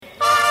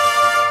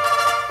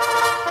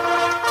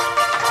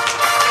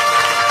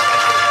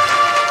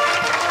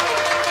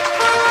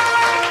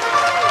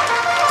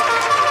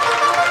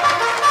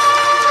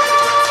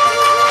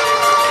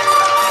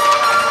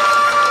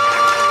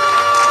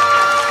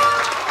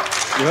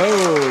Yo.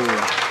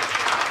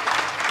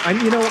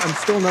 I'm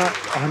still not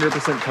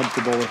 100%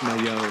 comfortable with my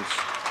yo's.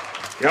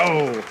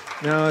 Yo.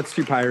 No, it's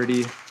too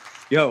piratey.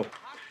 Yo.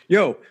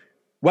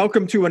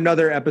 Welcome to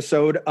another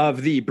episode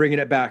of the Bringing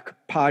It Back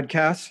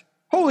podcast.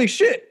 Holy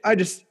shit. I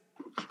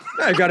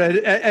got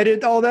to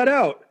edit all that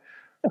out.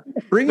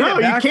 Bringing It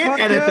Back you can't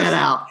podcast? edit that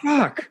out.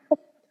 Fuck.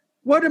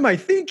 What am I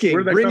thinking?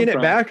 Bringing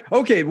It Back?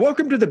 Okay,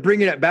 welcome to the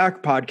Bringing It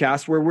Back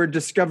podcast where we're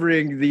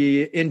discovering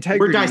the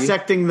integrity. We're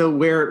dissecting the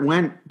Where It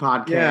Went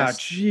podcast. Yeah,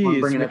 jeez,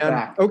 Bringing It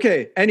Back.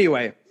 Okay,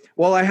 anyway.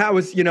 Well,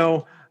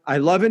 I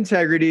love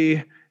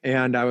integrity,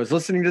 and I was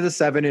listening to the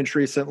 7-inch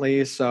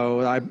recently,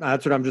 so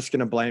that's what I'm just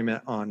going to blame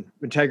it on.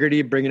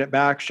 Integrity, Bringing It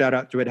Back. Shout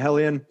out to Ed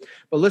Hellion.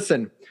 But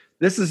listen,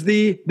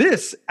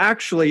 this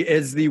actually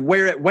is the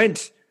Where It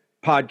Went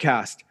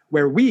podcast,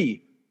 where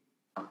we,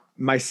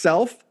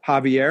 myself,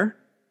 Javier,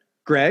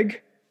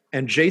 Greg,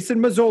 and Jason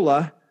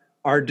Mazzola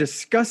are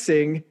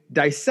discussing,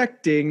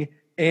 dissecting,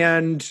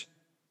 and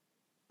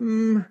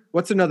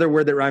what's another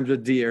word that rhymes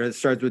with D or it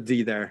starts with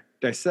D there?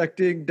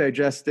 Dissecting,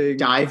 digesting.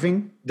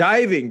 Diving.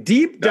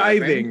 Deep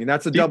diving.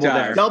 That's a double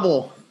there.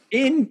 Double.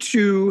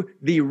 Into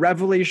the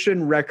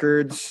Revelation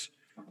Records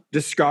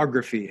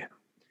discography.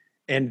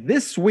 And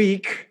this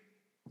week,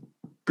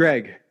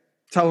 Greg,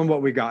 tell them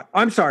what we got.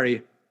 I'm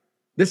sorry,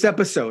 this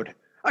episode.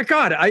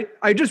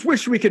 I just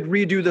wish we could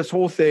redo this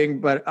whole thing,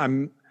 but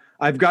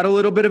I've got a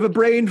little bit of a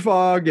brain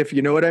fog, if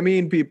you know what I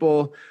mean,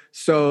 people.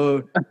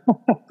 So,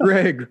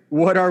 Greg,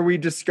 what are we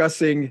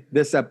discussing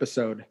this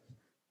episode?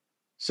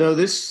 So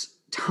this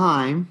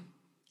time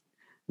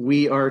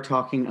we are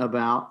talking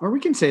about, or we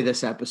can say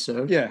this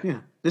episode.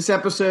 Yeah. This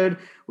episode,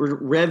 we're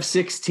Rev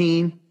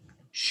 16,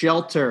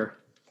 Shelter,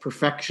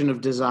 Perfection of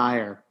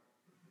Desire.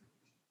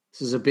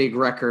 This is a big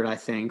record, I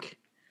think,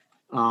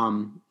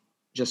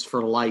 just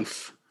for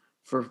life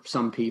for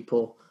some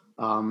people.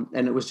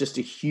 And it was just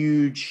a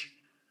huge,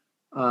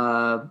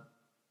 I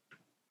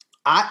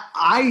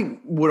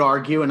would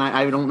argue, and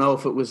I don't know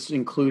if it was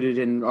included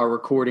in our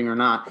recording or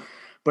not,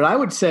 but I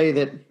would say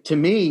that to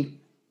me,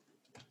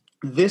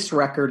 this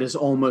record is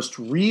almost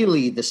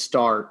really the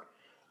start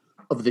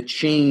of the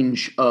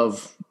change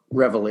of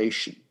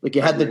Revelation. Like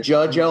you had the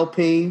Judge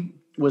LP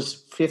was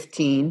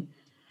 15,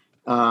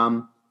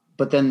 but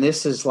then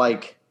this is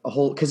like a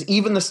whole, because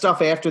even the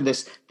stuff after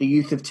this, the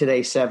Youth of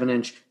Today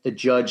 7-inch, the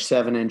Judge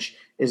 7-inch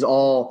is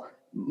all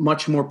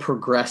much more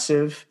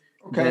progressive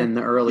than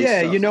the early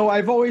stuff. Yeah,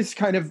 I've always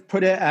kind of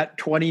put it at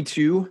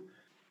 22,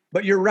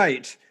 but you're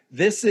right.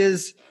 This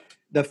is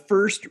the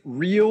first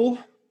real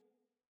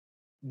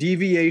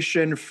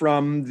deviation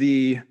from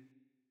the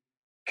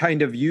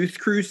kind of Youth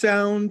Crew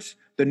sound,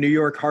 the New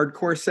York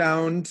hardcore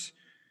sound.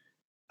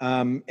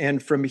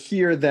 And from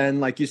here, then,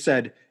 like you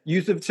said,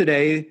 Youth of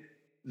Today,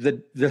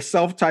 the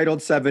self-titled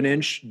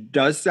 7-inch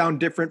does sound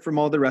different from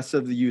all the rest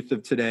of the Youth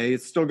of Today.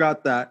 It's still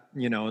got that,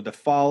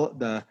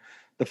 the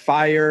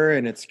fire,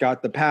 and it's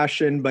got the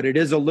passion, but it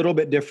is a little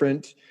bit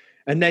different.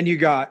 And then you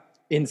got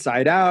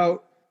Inside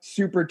Out,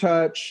 Super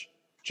Touch,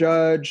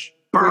 Judge,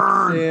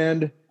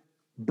 Quicksand,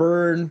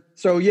 Burn.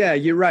 So yeah,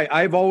 you're right.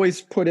 I've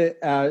always put it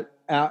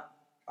I've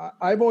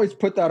always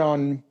put that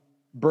on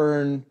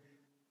Burn,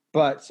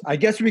 but I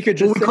guess we could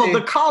just we call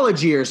the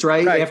college years,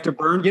 right? After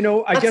Burn.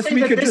 I guess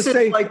we could just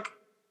say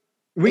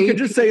we could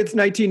just say it's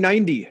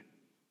 1990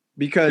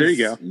 because there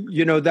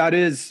you go. That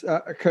is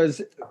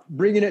because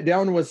Bringing It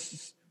Down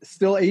was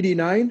still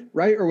 89,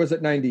 right? Or was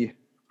it 90?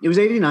 It was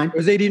 89. It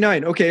was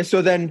 89. Okay,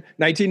 so then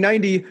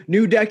 1990,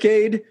 new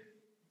decade,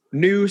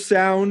 new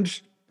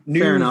sound,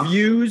 new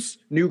views,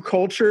 new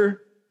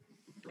culture.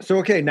 So,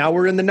 okay, now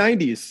we're in the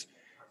 90s.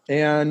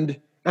 And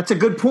that's a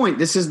good point.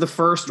 This is the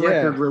first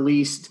record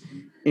released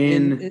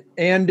in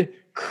and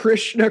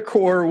Krishna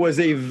Core was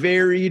a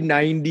very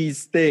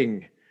 90s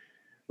thing,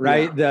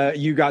 right? Yeah.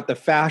 You got the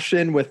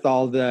fashion with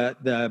all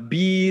the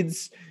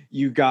beads,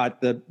 you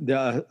got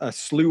a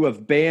slew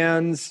of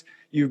bands,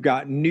 you've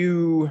got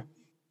new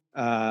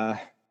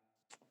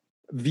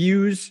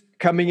views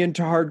coming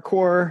into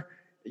hardcore.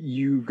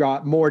 You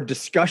got more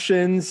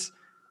discussions.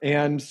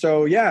 And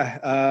so,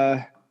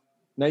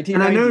 1990.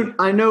 And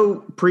I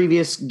know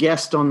previous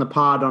guest on the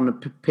pod on the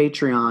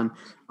Patreon,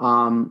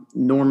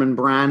 Norman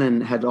Brannon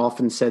had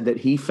often said that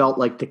he felt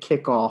like the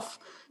kickoff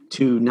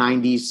to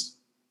 90s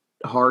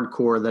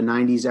hardcore, the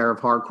 90s era of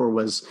hardcore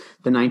was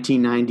the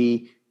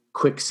 1990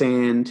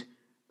 Quicksand,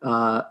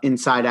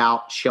 Inside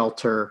Out,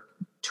 Shelter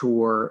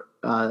tour,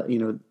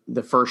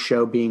 the first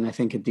show being, I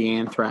think, at the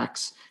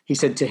Anthrax. He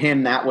said to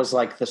him that was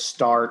like the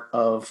start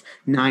of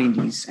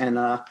 90s. And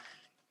I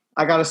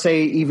got to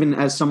say, even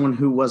as someone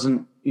who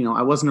wasn't,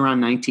 I wasn't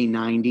around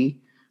 1990,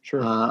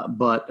 sure,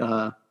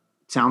 but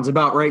sounds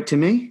about right to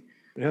me.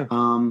 Yeah.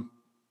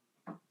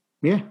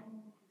 Yeah.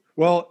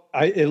 Well,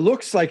 it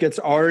looks like it's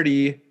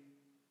already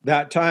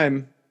that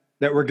time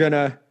that we're going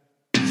to.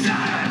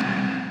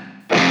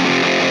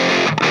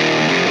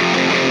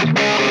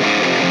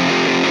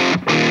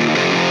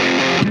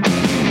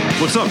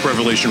 What's What's up,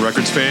 Revelation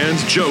Records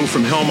fans? Joe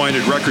from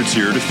Hell-Minded Records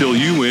here to fill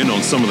you in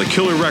on some of the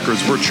killer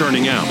records we're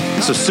churning out.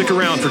 So stick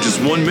around for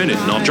just 1 minute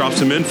and I'll drop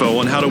some info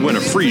on how to win a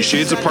free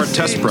Shades Apart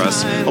test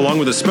press along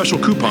with a special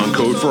coupon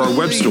code for our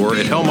web store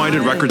at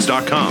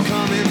hellmindedrecords.com.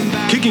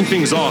 Kicking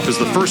things off is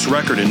the first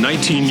record in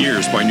 19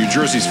 years by New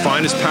Jersey's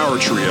finest power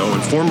trio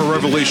and former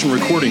Revelation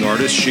recording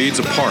artist Shades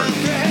Apart.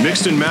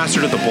 Mixed and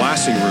mastered at the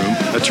Blasting Room,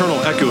 Eternal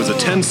Echo is a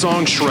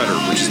 10-song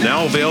shredder which is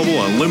now available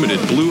on limited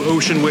Blue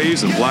Ocean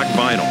Waves and black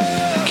vinyl.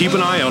 Keep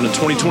an eye out in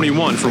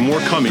 2021 for more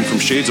coming from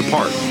Shades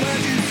Apart.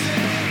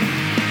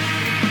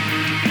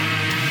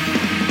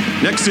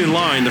 Next in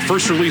line, the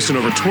first release in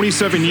over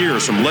 27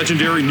 years from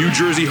legendary New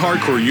Jersey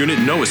hardcore unit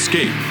No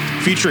Escape.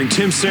 Featuring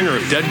Tim Singer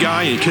of Dead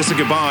Guy and Kiss a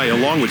Goodbye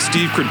along with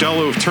Steve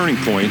Credello of Turning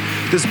Point,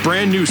 this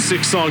brand new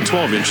 6-song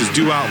 12-inch is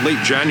due out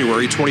late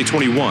January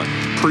 2021.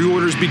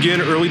 Pre-orders begin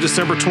early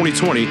December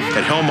 2020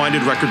 at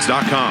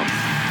hellmindedrecords.com.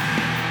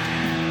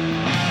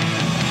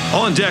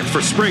 On deck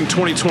for spring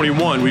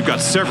 2021, we've got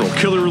several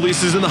killer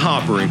releases in the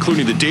hopper,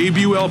 including the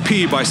debut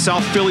LP by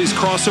South Philly's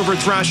crossover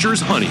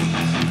thrashers, Honey.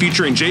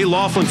 Featuring Jay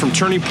Laughlin from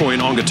Turning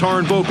Point on guitar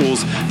and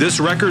vocals,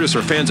 this record is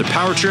for fans of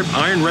Power Trip,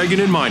 Iron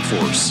Reagan, and Mind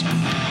Force.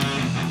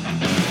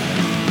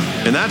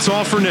 And that's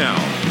all for now.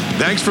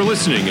 Thanks for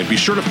listening, and be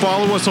sure to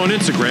follow us on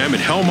Instagram at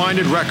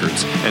Hell-Minded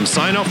Records and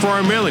sign up for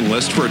our mailing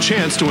list for a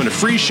chance to win a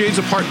free Shades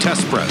Apart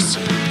test press.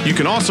 You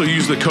can also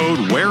use the code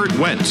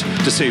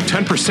WHEREITWENT to save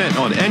 10%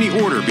 on any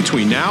order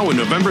between now and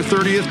November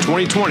 30th,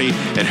 2020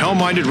 at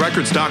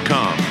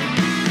hellmindedrecords.com.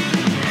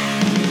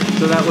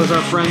 So that was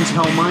our friends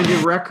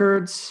Hell-Minded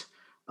Records.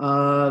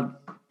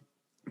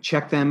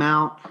 Check them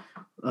out.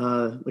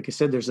 Like I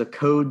said, there's a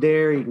code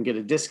there. You can get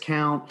a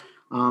discount.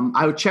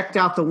 I checked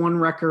out the one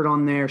record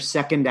on their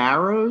Second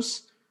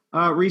Arrows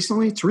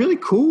recently. It's really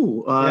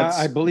cool. Yeah,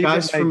 I believe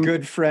it's my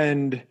good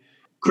friend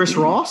Chris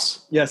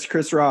Ross. Yes,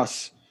 Chris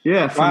Ross.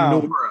 Yeah, from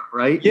Nora,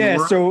 right? Yeah.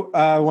 Nora?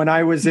 So when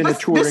I was in a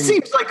touring, this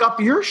seems like up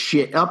your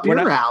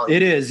alley.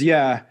 It is,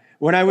 yeah.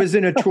 When I was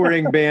in a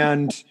touring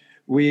band,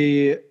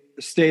 we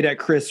stayed at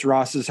Chris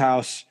Ross's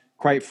house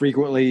quite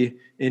frequently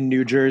in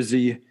New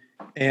Jersey,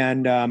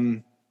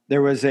 and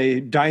there was a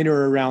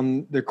diner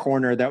around the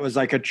corner that was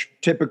like a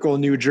typical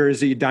New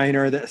Jersey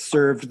diner that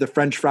served the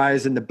French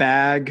fries in the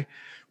bag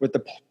with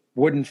the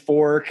wooden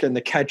fork, and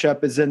the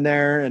ketchup is in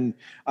there. And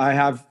I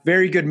have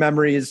very good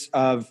memories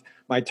of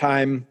my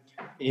time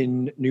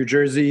in New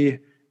Jersey,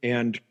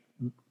 and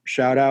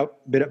shout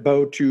out bit at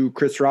bow to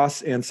Chris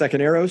Ross and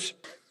Second Arrows.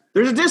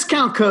 There's a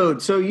discount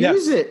code, so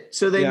use it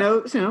so they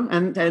know,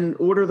 and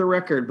order the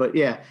record. But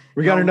yeah,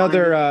 we got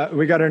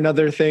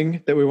another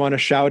thing that we want to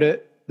shout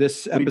at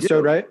this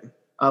episode, right?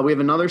 We have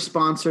another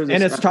sponsor, and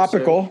it's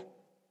topical.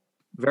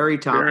 Very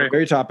topical.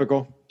 Very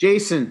topical.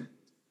 Jason,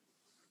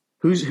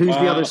 who's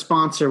the other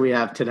sponsor we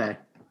have today?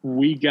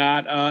 We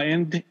got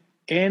End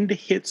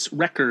Hits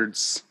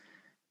Records.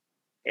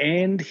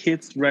 End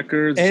Hits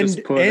Records.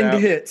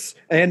 Hits.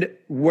 And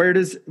what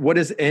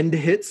is End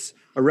Hits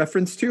a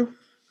reference to?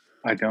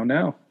 I don't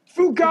know.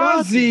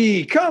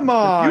 Fugazi, come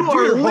on. You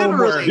are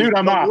literally dude,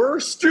 I'm off.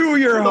 Worst. Do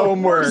your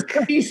homework.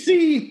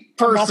 PC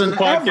person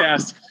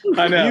podcast.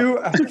 I know.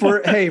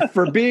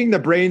 For being the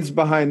brains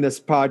behind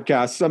this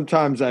podcast,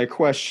 sometimes I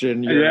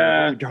question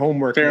your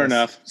homework. Fair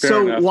enough.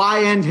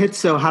 Why End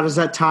Hits though? How does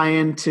that tie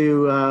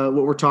into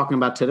what we're talking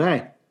about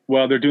today?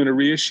 Well, they're doing a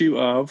reissue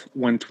of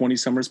When 20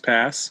 Summers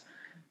Pass,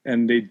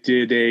 and they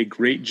did a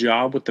great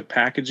job with the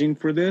packaging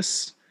for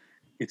this.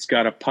 It's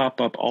got a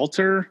pop-up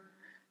altar.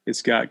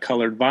 It's got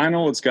colored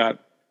vinyl. It's got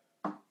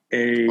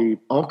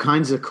all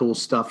kinds of cool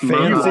stuff.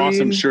 Fanzine,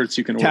 awesome shirts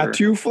you can order.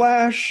 Tattoo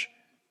Flash.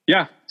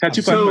 Yeah,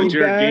 Tattoo Flash by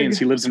Jared Gaines.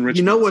 He lives in Richmond.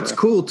 You know what's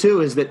cool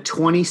too is that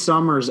 20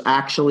 Summers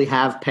actually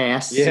have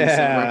passed since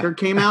the record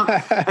came out.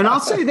 And I'll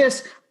say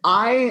this: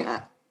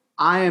 I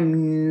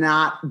am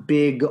not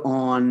big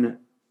on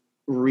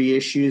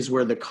reissues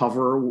where the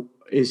cover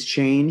is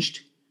changed,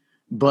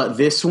 but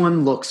this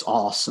one looks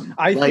awesome.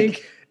 I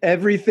think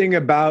everything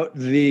about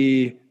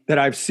that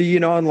I've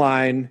seen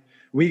online,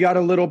 we got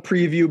a little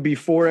preview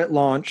before it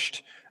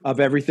launched of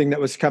everything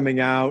that was coming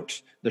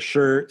out, the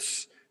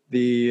shirts,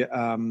 the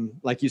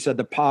like you said,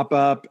 the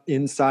pop-up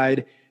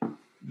inside,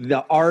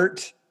 the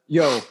art.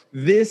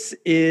 This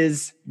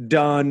is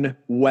done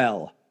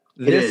well.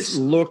 This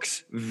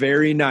looks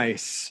very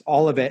nice.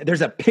 All of it.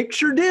 There's a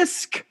picture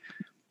disc.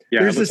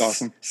 Yeah, there's a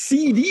awesome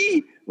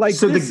CD. Like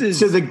so this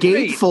the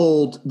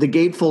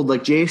gatefold,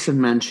 like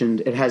Jason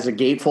mentioned, it has a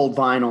gatefold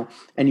vinyl,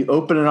 and you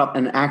open it up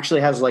and it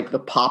actually has like the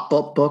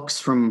pop-up books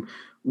from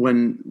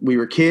when we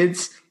were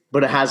kids,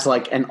 but it has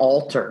like an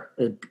altar,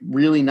 a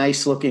really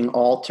nice looking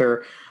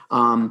altar.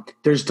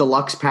 There's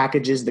deluxe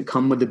packages that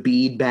come with a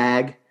bead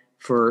bag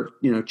for,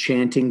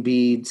 chanting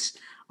beads.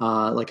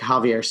 Like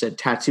Javier said,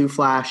 Tattoo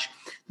Flash.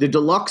 The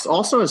deluxe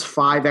also has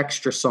 5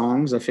 extra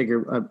songs. I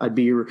figure I'd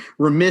be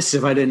remiss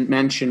if I didn't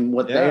mention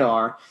what they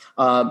are.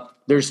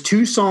 There's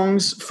 2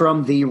 songs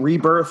from the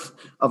Rebirth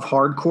of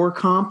Hardcore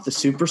comp, the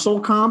Super Soul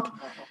comp.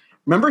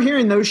 remember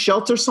hearing those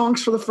Shelter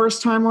songs for the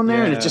first time on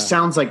there, and it just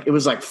sounds like it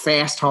was like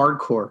fast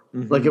hardcore.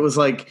 Like it was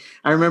like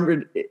I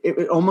remembered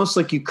it almost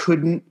like you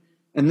couldn't.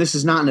 And this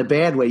is not in a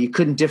bad way. You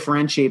couldn't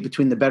differentiate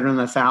between the Better Than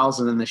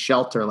 1,000 and the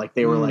Shelter. Like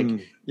they were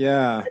and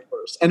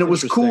it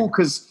was cool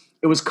because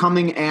it was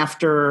coming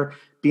after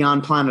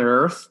Beyond Planet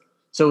Earth.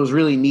 So it was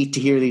really neat to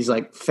hear these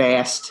like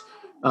fast,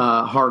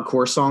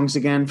 hardcore songs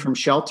again from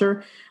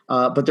Shelter.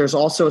 But there's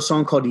also a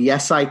song called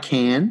Yes, I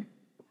Can.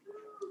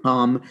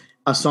 A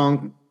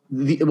song.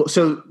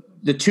 So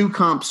the 2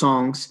 comp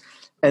songs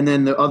and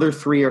then the other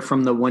 3 are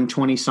from the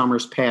 120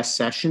 Summers Past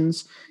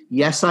sessions.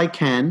 Yes, I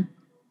Can.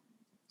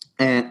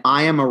 And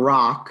I Am a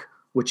Rock,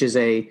 which is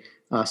a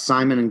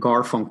Simon and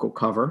Garfunkel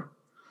cover.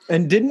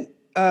 And didn't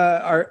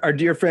our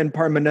dear friend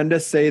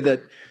Parmananda say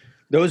that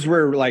those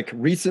were like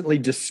recently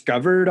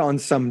discovered on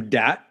some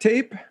DAT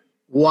tape?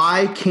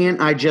 Why Can't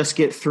I Just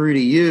Get Through to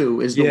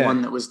You is the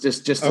one that was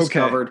just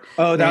discovered.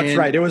 Oh, that's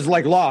right. It was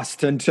like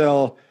lost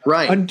until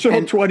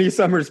 20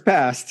 Summers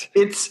Past.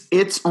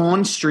 It's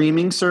on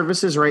streaming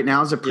services right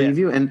now as a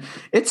preview, and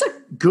it's a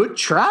good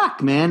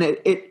track, man.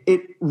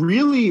 It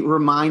really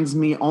reminds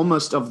me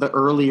almost of the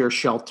earlier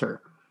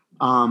Shelter,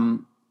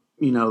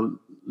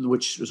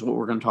 which is what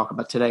we're going to talk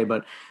about today.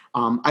 But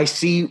I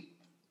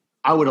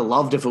would have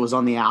loved if it was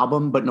on the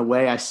album, but in a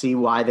way I see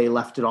why they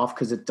left it off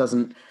because it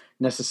doesn't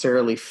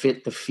necessarily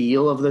fit the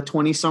feel of the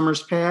 20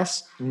 Summers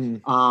Past.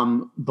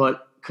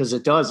 But because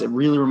it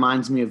really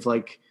reminds me of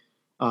like,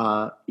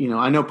 I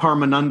know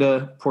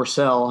Parmananda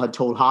Porcel had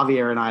told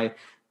Javier and I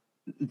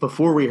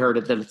before we heard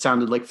it that it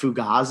sounded like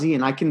Fugazi,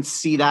 and I can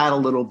see that a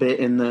little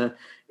bit in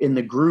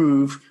the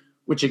groove,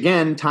 which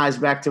again ties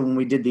back to when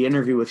we did the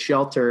interview with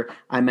Shelter.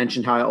 I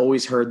mentioned how I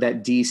always heard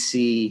that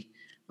DC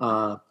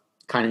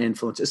kind of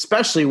influence,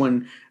 especially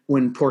when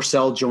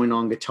Porcel joined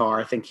on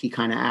guitar. I think he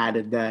kind of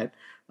added that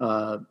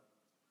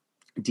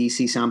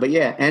DC sound. But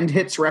yeah, End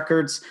Hits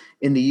Records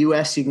in the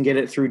US, you can get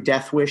it through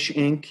Death Wish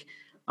Inc.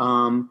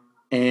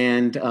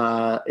 And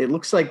it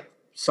looks like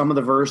some of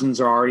the versions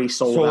are already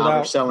sold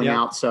out or selling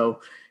out. So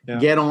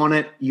get on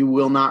it. You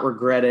will not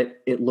regret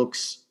it. It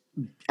looks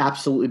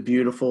absolutely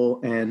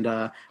beautiful. And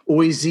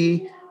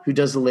Oizy, who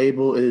does the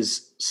label,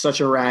 is such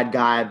a rad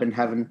guy. I've been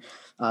having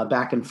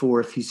back and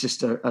forth. He's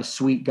just a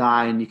sweet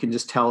guy, and you can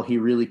just tell he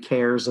really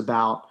cares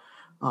about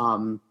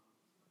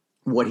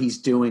what he's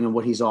doing and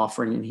what he's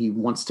offering, and he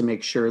wants to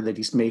make sure that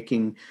he's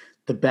making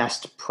the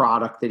best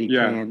product that he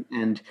can.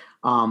 And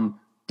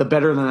the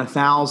Better Than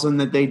 1,000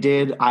 that they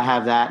did, I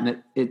have that,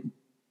 and it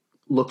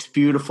looks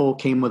beautiful.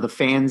 Came with a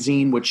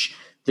fanzine, which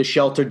the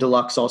Shelter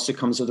Deluxe also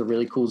comes with a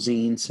really cool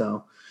zine.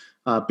 So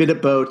Bit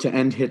at Bow to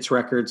End Hits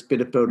Records,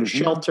 Bit at Bow to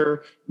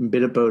Shelter, and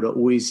Bit at Bow to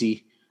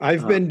Oizy.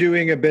 I've been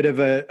doing a bit of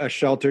a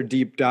Shelter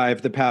deep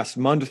dive the past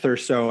month or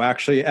so,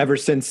 actually, ever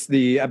since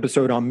the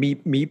episode on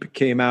Meep Meep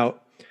came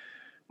out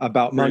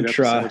about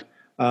Mantra.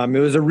 It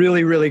was a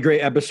really, really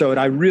great episode.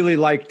 I really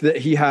liked that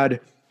he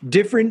had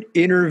different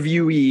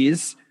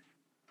interviewees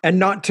and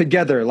not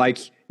together. Like,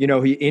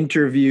 he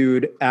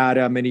interviewed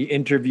Adam and he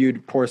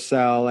interviewed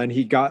Porcel, and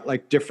he got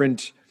like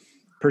different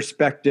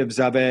perspectives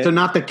of it. So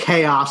not the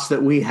chaos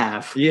that we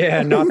have.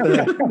 Yeah, not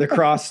the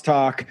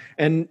crosstalk.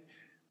 And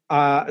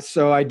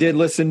so I did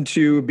listen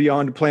to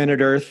Beyond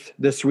Planet Earth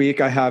this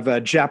week. I have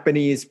a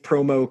Japanese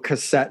promo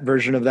cassette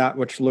version of that,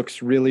 which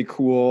looks really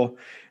cool.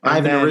 I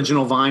have an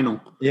original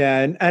vinyl.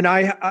 Yeah, and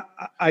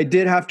I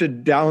did have to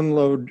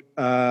download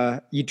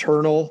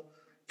Eternal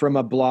from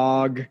a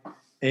blog,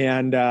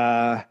 and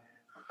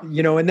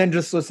and then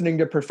just listening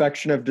to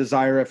Perfection of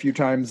Desire a few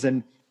times,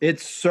 and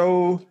it's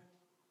so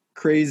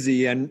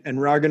crazy. And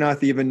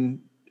Raghunath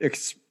even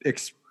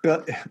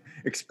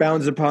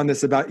expounds upon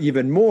this about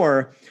even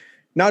more.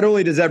 Not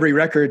only does every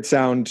record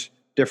sound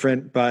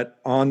different, but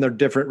on the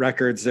different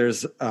records,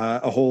 there's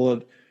a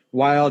whole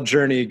wild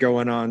journey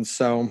going on.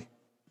 So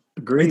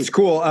it's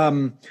cool.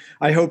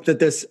 I hope that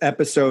this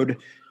episode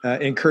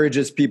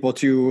encourages people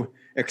to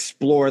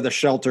explore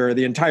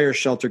the entire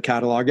Shelter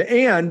catalog.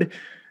 And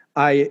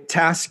I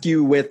task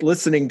you with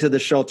listening to the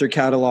Shelter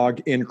catalog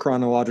in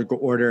chronological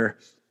order.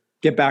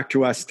 Get back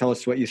to us. Tell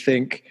us what you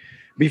think.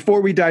 Before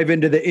we dive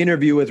into the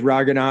interview with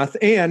Raghunath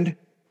and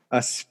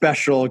a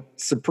special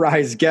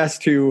surprise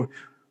guest who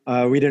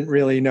we didn't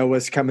really know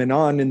was coming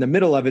on in the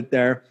middle of it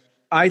there,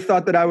 I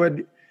thought that I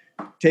would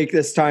take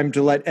this time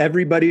to let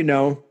everybody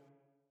know.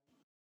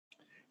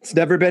 It's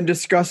never been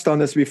discussed on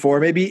this before,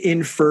 maybe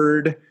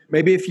inferred,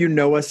 maybe if you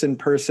know us in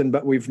person,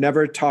 but we've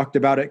never talked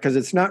about it because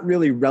it's not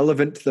really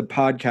relevant to the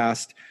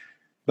podcast.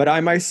 But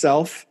I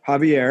myself,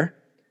 Javier,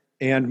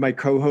 and my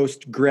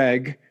co-host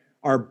Greg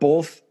are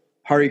both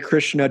Hare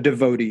Krishna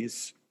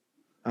devotees.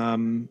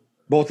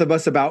 Both of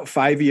us about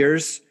 5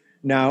 years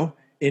now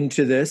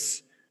into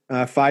this.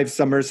 5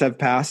 summers have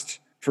passed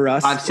for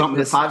us. Five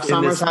summers have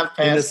passed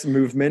in this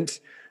movement.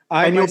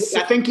 I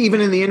think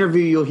even in the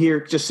interview, you'll hear,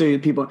 just so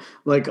people,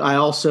 like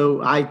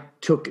I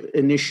took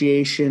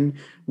initiation,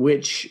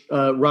 which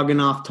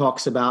Raghunath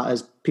talks about.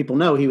 As people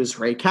know, he was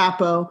Ray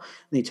Capo,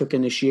 and he took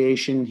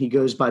initiation. He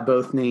goes by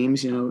both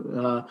names,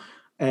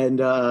 And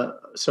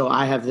so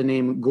I have the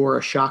name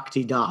Gora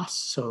Shakti Das.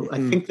 So I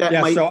think that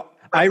might. So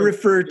I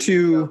refer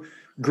to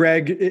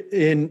Greg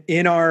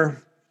in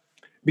our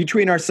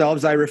between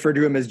ourselves. I refer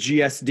to him as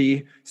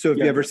GSD. So if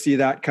you ever see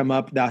that come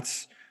up,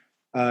 that's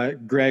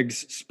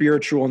Greg's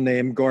spiritual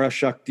name, Gora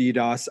Shakti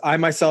Das. I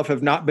myself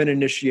have not been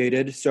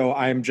initiated, so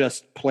I'm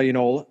just plain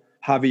old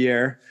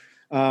Javier.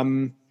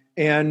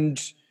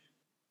 And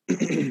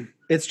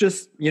it's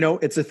just,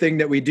 it's a thing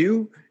that we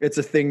do. It's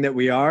a thing that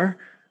we are.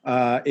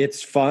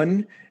 It's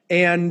fun.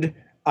 And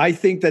I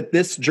think that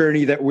this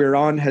journey that we're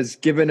on has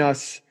given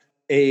us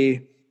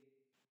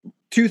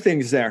two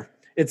things there.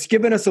 It's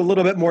given us a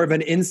little bit more of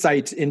an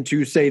insight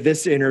into, say,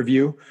 this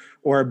interview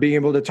or being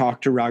able to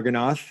talk to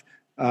Raghunath.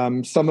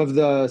 Some of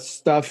the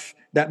stuff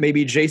that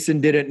maybe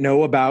Jason didn't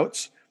know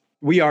about,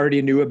 we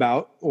already knew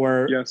about,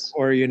 or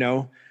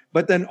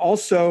but then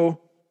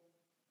also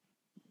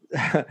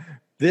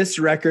this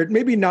record,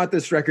 maybe not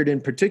this record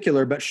in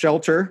particular, but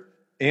Shelter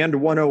and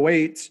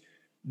 108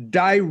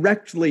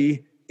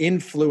 directly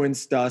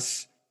influenced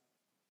us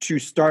to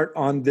start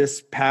on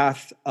this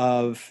path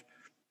of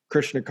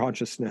Krishna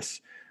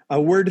consciousness. A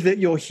word that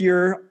you'll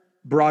hear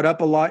brought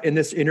up a lot in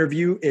this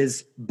interview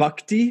is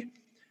bhakti.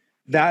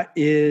 That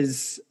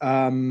is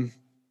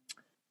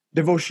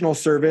devotional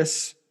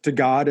service to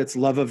God. It's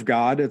love of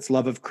God. It's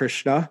love of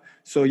Krishna.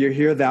 So you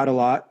hear that a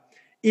lot.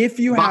 If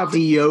you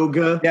Bhakti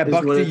yoga. Yeah,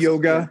 Bhakti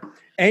yoga.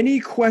 Any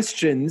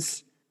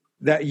questions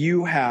that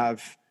you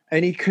have,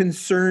 any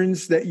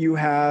concerns that you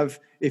have,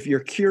 if you're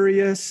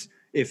curious,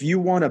 if you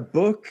want a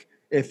book,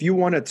 if you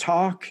want to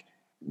talk,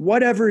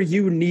 whatever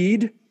you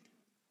need,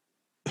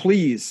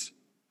 please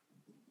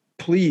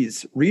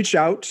reach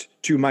out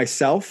to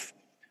myself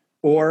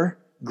or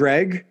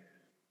Greg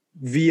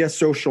via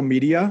social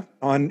media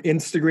on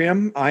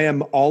Instagram. I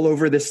am all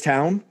over this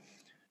town.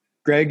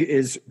 Greg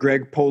is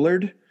Greg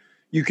Pollard.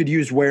 You could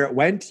use Where It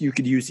Went. You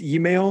could use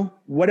email,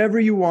 whatever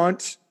you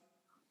want.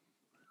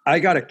 I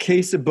got a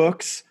case of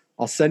books.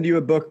 I'll send you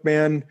a book,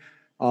 man.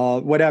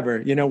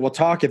 Whatever, we'll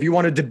talk. If you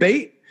want to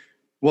debate,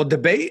 we'll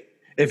debate.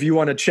 If you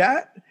want to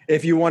chat,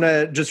 if you want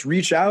to just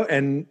reach out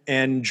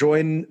and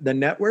join the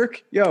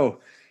network,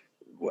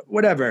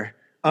 whatever.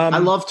 I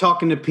love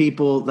talking to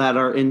people that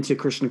are into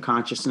Krishna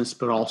consciousness,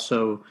 but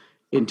also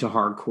into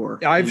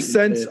hardcore. I've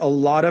sent a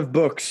lot of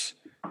books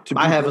to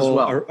people I have as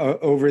well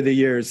over the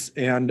years,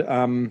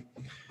 and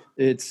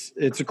it's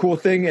a cool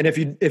thing. And if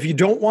you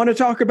don't want to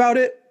talk about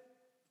it,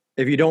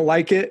 if you don't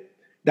like it,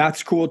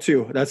 that's cool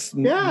too.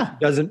 Doesn't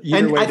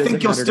either way. I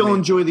think you'll still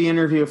enjoy the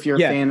interview if you're a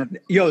fan of.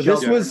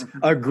 This was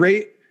a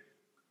great,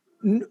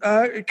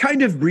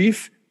 kind of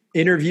brief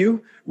interview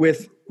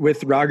with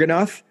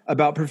Raghunath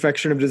about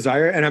Perfection of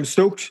Desire, and I'm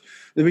stoked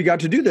that we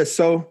got to do this.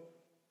 So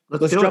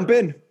let's jump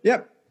in.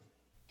 Yep.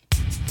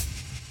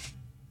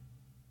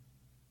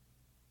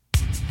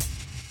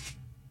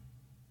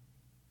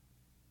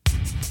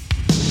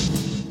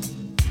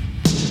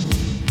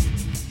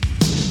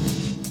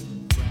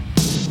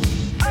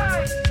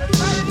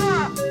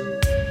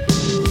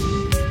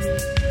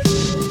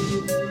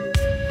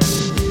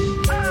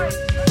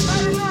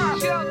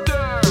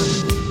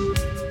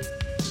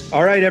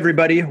 All right,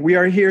 everybody. We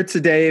are here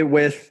today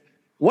with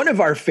one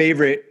of our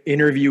favorite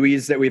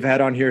interviewees that we've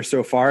had on here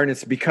so far, and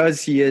it's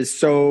because he is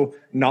so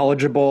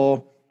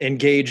knowledgeable,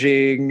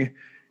 engaging,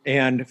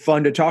 and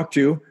fun to talk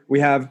to. We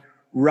have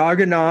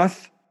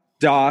Raghunath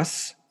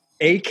Das,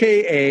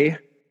 a.k.a.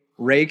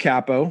 Ray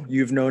Cappo.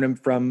 You've known him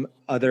from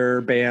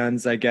other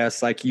bands, I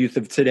guess, like Youth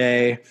of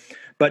Today.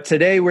 But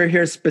today we're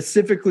here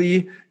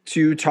specifically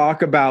to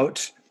talk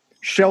about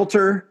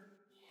Shelter,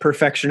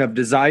 Perfection of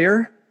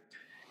Desire,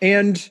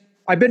 and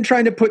I've been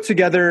trying to put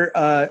together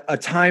a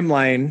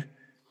timeline,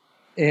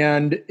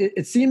 and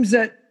it seems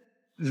that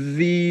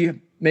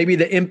maybe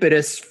the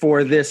impetus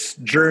for this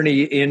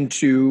journey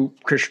into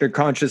Krishna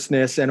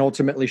consciousness and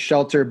ultimately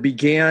Shelter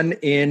began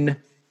in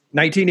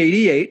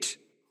 1988.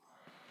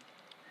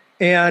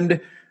 And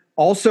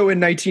also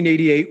in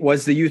 1988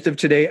 was the Youth of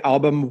Today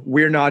album,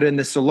 We're Not in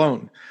This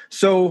Alone.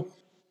 So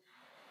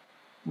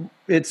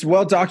it's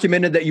well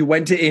documented that you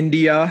went to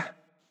India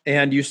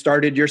and you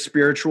started your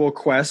spiritual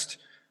quest.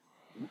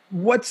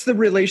 What's the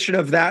relation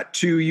of that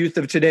to Youth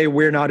of Today,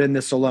 We're Not in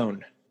This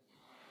Alone?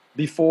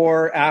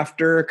 Before,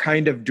 after,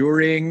 kind of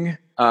during?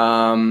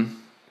 I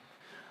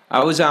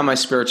was on my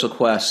spiritual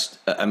quest.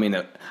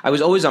 I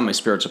was always on my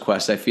spiritual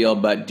quest, I feel,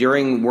 but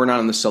during We're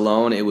Not in This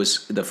Alone,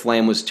 the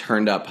flame was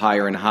turned up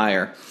higher and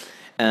higher.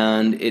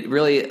 And it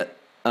really,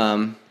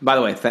 by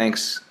the way,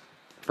 thanks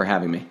for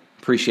having me.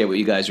 Appreciate what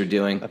you guys are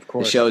doing. Of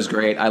course. The show is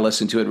great. I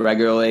listen to it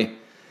regularly.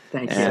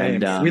 Thank you.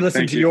 And we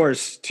listened to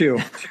yours too.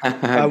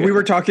 We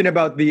were talking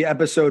about the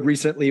episode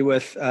recently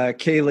with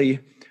Kaylee,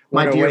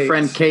 my dear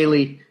friend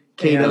Kaylee.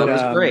 That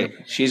was great.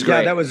 She's great.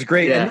 Yeah, that was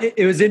great. Yeah. And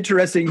it was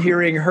interesting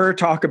hearing her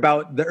talk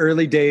about the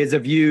early days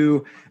of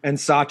you and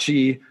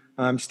Sachi,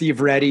 Steve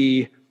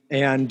Reddy,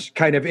 and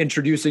kind of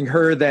introducing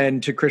her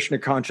then to Krishna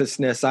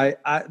consciousness.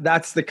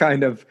 That's the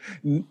kind of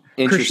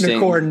Krishna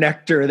core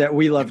nectar that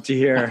we love to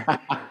hear.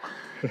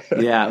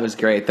 Yeah, it was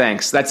great.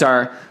 Thanks. That's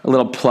our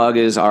little plug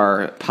is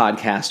our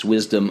podcast,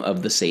 Wisdom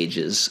of the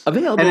Sages,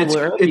 available And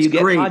wherever it's you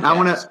get great.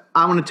 podcasts.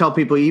 I want to tell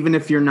people, even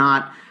if you're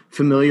not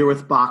familiar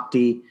with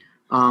Bhakti,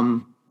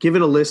 give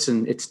it a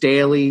listen. It's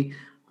daily,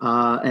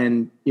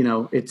 and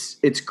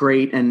it's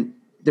great. And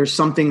there's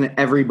something that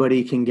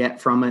everybody can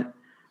get from it.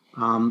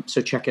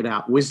 So check it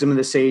out. Wisdom of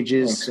the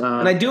Sages.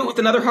 And I do it with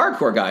another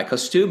hardcore guy.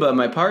 Kostuba,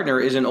 my partner,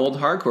 is an old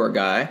hardcore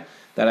guy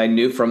that I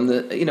knew from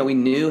we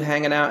knew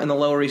hanging out in the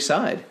Lower East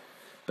Side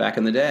back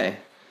in the day.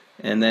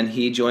 And then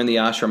he joined the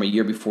ashram a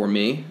year before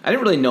me. I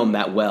didn't really know him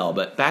that well,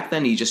 but back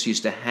then he just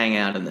used to hang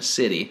out in the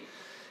city.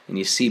 And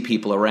you see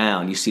people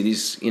around. You see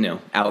these,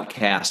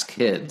 outcast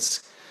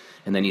kids.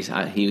 And then he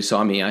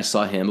saw me, I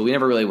saw him, but we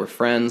never really were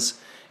friends.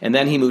 And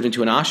then he moved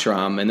into an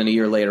ashram, and then a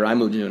year later I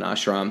moved into an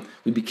ashram.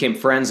 We became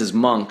friends as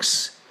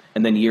monks,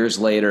 and then years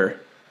later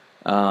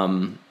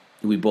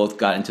we both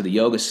got into the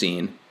yoga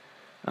scene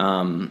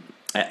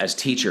as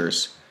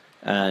teachers,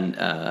 and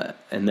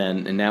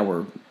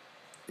now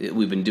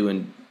we've been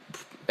doing.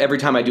 Every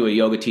time I do a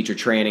yoga teacher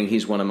training,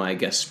 he's one of my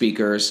guest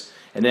speakers,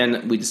 and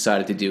then we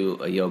decided to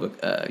do a yoga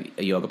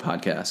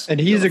podcast. And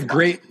he's a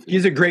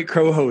great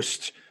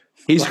co-host.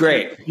 He's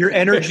great. Your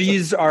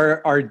energies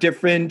are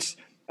different.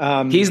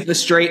 He's the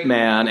straight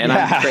man, and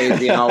I'm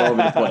crazy and all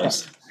over the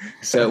place.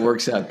 So it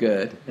works out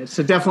good.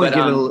 So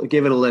definitely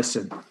give it a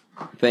listen.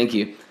 Thank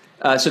you.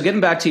 So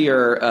getting back to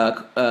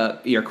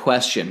your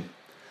question,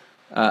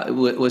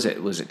 was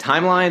it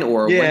timeline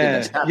or when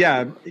did this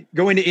happen?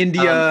 Going to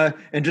India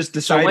and just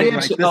deciding.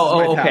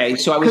 Okay.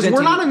 So I was because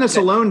We're Not in This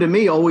Alone. To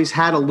me, always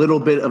had a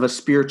little bit of a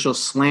spiritual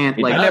slant.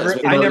 I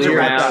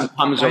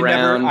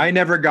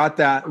never got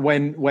that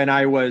when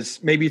I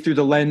was maybe through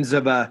the lens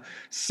of a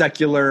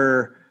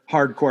secular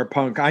hardcore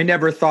punk. I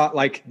never thought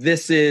like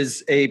this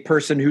is a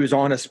person who's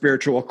on a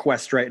spiritual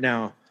quest right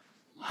now.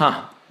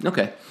 Huh.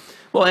 Okay.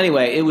 Well,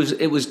 anyway, it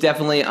was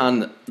definitely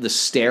on the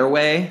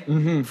stairway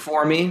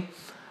for me.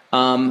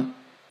 And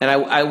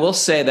I will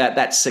say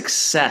that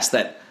success,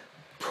 that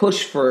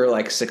push for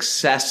like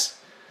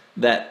success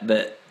that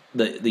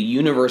the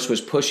universe was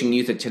pushing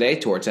youth of today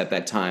towards at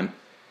that time,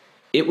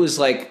 it was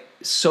like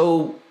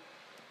so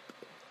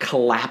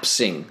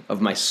collapsing of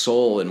my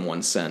soul in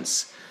one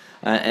sense.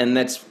 And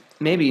that's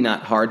maybe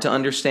not hard to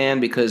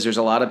understand because there's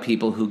a lot of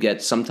people who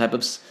get some type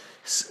of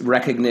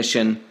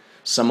recognition,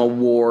 some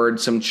award,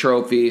 some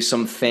trophy,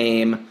 some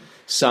fame,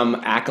 some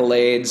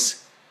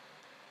accolades,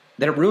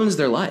 that it ruins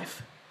their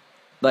life.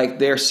 Like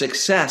their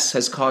success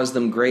has caused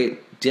them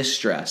great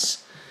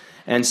distress.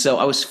 And so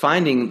I was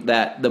finding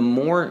that the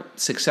more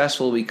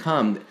successful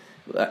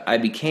I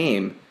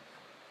became,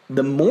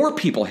 the more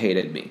people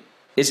hated me.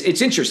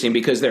 It's interesting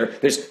because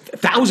there's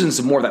thousands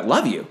of more that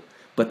love you,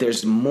 but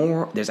there's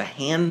a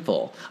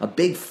handful, a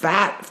big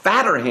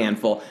fatter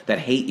handful that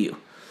hate you.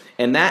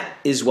 And that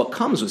is what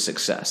comes with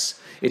success.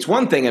 It's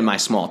one thing in my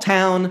small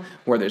town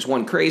where there's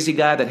one crazy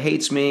guy that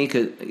hates me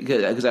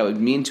because I was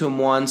mean to him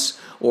once,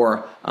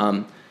 or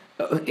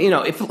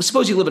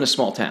suppose you live in a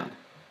small town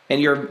and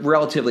you're a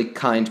relatively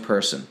kind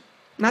person.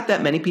 Not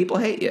that many people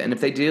hate you, and if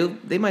they do,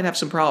 they might have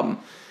some problem.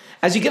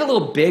 As you get a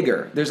little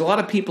bigger, there's a lot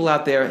of people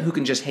out there who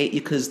can just hate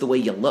you because the way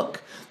you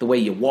look, the way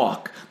you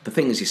walk, the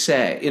things you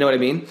say. You know what I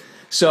mean?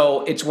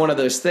 So it's one of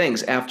those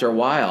things. After a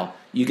while,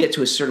 you get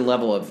to a certain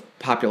level of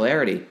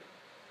popularity,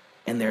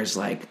 and there's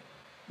like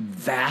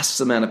vast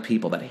amount of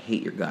people that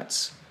hate your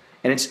guts.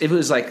 And it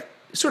was like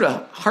sort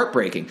of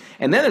heartbreaking.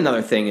 And then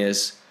another thing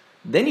is,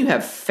 then you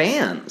have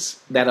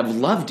fans that have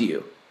loved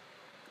you.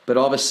 But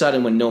all of a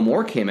sudden, when No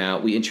More came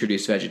out, we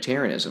introduced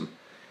vegetarianism.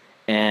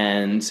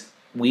 And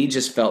we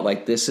just felt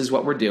like this is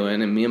what we're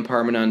doing. And me and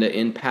Paramananda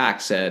in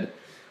PAC said,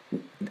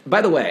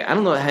 by the way, I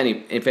don't know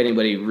if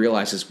anybody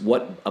realizes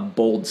what a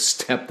bold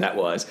step that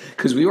was.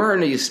 Because we were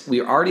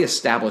already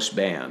established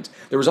band.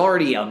 There was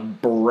already a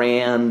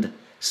brand,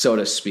 so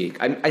to speak.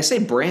 I say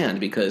brand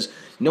because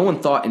no one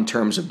thought in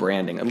terms of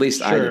branding. At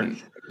least I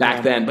didn't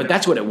back then. But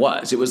that's what it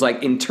was. It was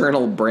like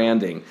internal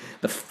branding,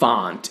 the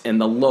font and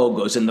the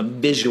logos and the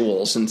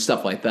visuals and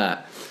stuff like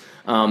that.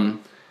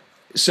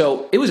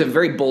 So it was a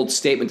very bold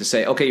statement to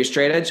say, okay, you're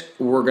straight edge,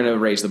 we're going to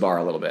raise the bar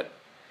a little bit.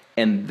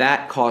 And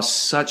that caused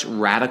such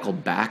radical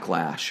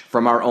backlash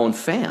from our own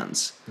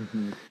fans.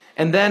 Mm-hmm.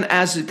 And then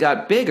as it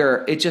got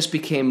bigger, it just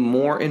became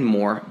more and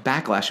more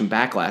backlash and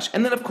backlash.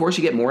 And then, of course,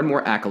 you get more and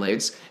more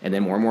accolades and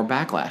then more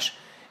backlash.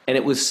 And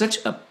it was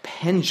such a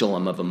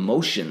pendulum of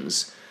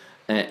emotions.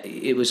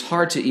 It was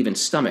hard to even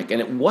stomach. And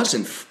it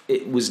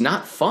was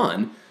not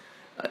fun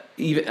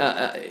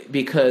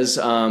because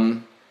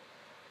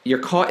you're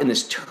caught in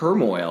this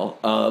turmoil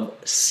of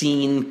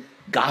scene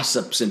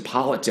gossips and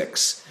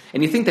politics.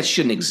 And you think that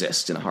shouldn't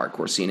exist in a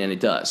hardcore scene, and it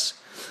does.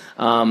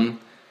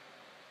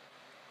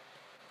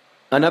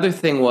 Another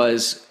thing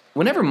was,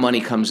 whenever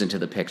money comes into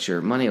the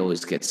picture, money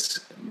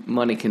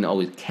can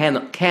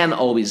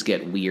always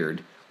get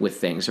weird with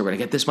things. Are we going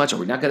to get this much? Are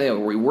we not going to? Are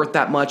we worth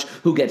that much?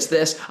 Who gets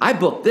this? I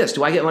booked this.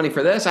 Do I get money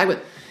for this? And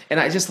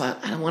I just thought,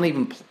 I don't want to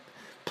even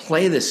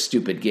play this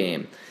stupid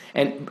game.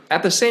 And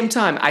at the same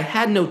time, I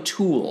had no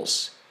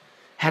tools.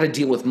 how to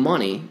deal with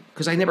money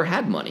because I never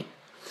had money.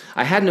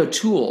 I had no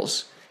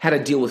tools how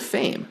to deal with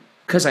fame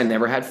because I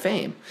never had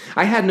fame.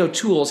 I had no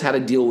tools how to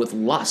deal with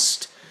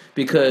lust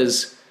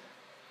because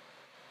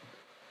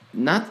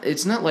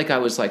it's not like I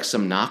was like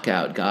some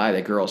knockout guy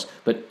that girls,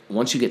 but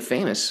once you get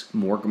famous,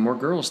 more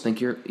girls think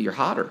you're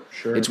hotter.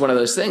 Sure. It's one of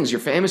those things. You're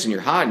famous and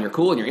you're hot and you're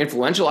cool and you're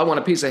influential. I want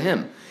a piece of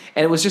him.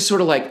 And it was just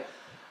sort of like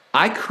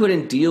I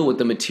couldn't deal with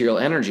the material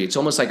energy. It's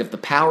almost like if the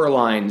power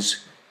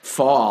lines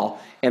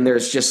fall and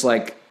there's just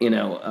like,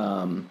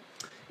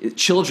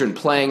 children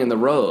playing in the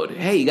road.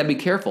 Hey, you got to be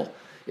careful.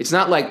 It's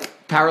not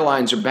like power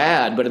lines are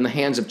bad, but in the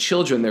hands of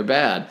children, they're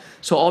bad.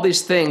 So all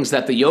these things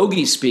that the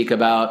yogis speak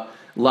about,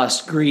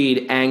 lust,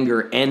 greed,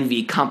 anger,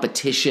 envy,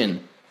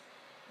 competition,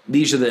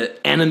 these are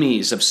the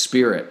enemies of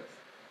spirit.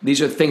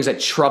 These are things that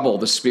trouble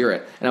the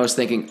spirit. And I was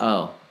thinking,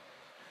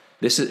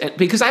 this is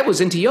because I was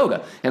into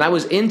yoga and I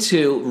was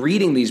into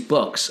reading these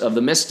books of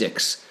the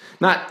mystics.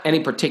 Not any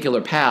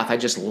particular path. I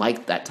just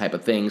liked that type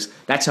of things.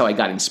 That's how I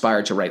got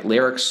inspired to write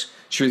lyrics.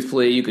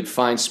 Truthfully, you could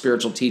find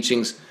spiritual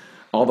teachings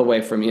all the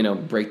way from,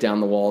 break down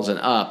the walls and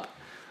up.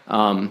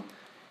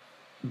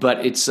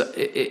 But it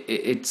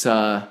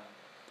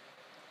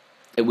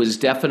was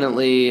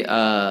definitely,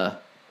 I'm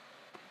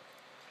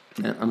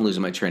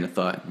losing my train of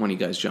thought. One of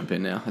you guys jump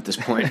in now at this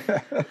point.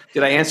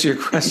 Did I answer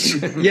your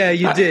question? Yeah,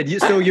 you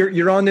did. So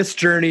you're on this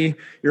journey,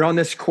 you're on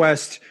this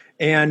quest,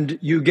 and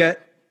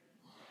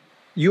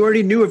you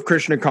already knew of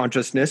Krishna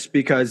consciousness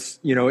because,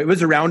 it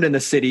was around in the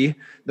city.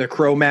 The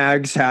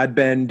Cro-Mags had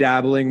been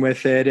dabbling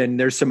with it, and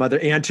there's some other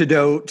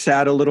Antidotes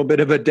had a little bit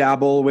of a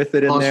dabble with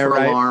it in there,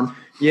 right? Alarm.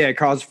 Yeah,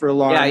 cause for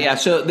alarm. Yeah.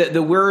 So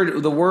the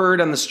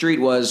word on the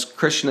street was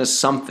Krishna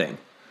something.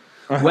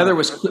 Uh-huh.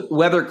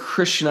 Whether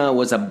Krishna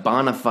was a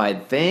bona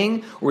fide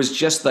thing or was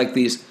just like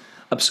these.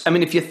 I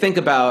mean, if you think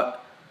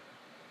about,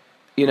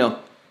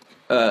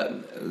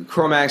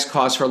 Cro-Mags,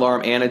 Cause for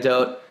Alarm,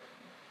 Antidote.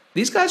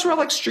 These guys were all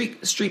like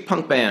street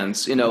punk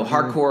bands,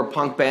 hardcore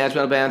punk bands,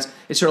 metal bands.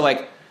 It's sort of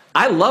like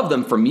I love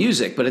them for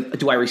music, but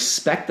do I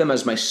respect them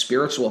as my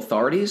spiritual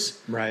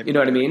authorities? Right. You know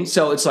what I mean?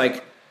 So it's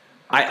like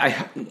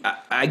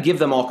I give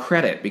them all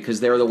credit because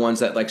they're the ones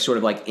that like sort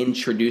of like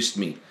introduced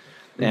me,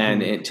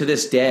 and to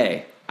this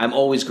day, I'm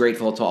always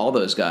grateful to all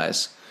those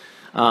guys.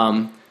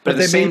 But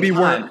they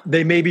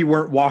maybe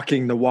weren't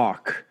walking the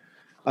walk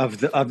of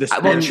the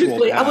spiritual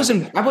truthfully,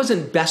 path. I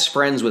wasn't best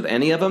friends with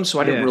any of them, so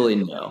I didn't really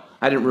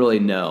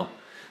know.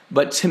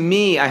 But to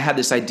me, I had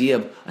this idea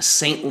of a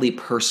saintly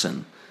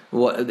person,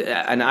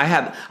 and I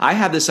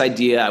had this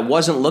idea. I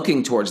wasn't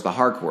looking towards the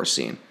hardcore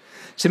scene.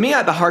 To me,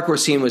 the hardcore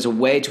scene was a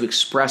way to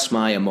express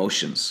my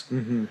emotions.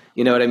 Mm-hmm.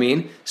 You know what I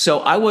mean? So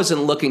I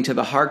wasn't looking to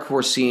the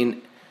hardcore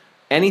scene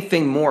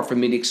anything more for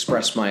me to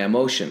express my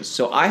emotions.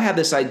 So I had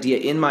this idea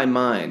in my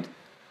mind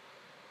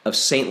of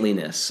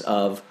saintliness,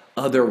 of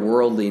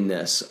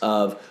otherworldliness,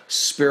 of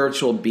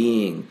spiritual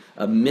being,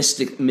 of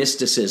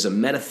mysticism,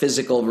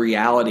 metaphysical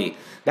reality.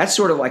 That's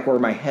sort of like where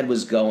my head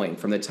was going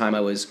from the time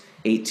I was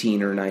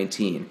 18 or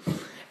 19.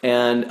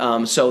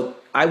 And so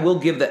I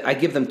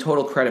give them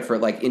total credit for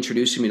like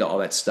introducing me to all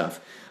that stuff.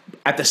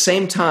 At the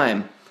same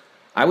time,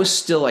 I was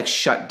still like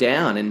shut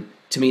down, and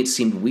to me it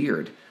seemed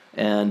weird.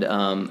 And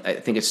I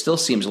think it still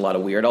seems a lot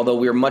of weird, although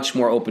we're much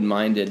more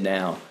open-minded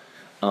now.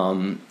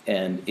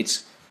 And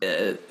it's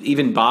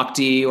even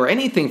Bhakti or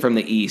anything from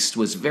the East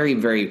was very,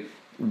 very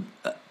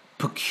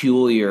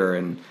peculiar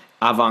and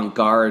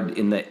avant-garde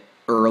in the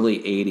early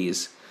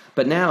 80s.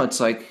 But now it's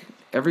like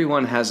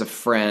everyone has a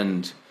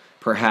friend,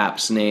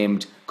 perhaps,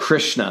 named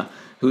Krishna,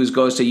 who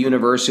goes to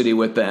university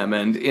with them.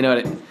 And,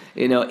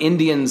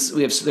 Indians,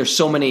 there's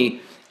so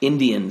many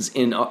Indians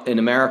in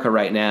America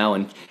right now,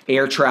 and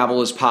air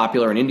travel is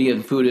popular, and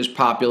Indian food is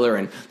popular,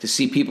 and to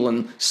see people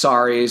in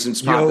saris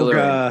is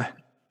popular.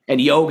 And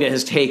yoga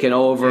has taken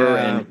over,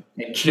 and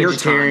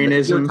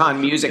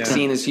kirtan music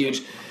scene is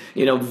huge.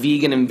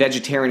 Vegan and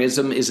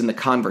vegetarianism is in the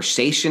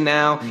conversation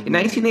now. Mm-hmm. In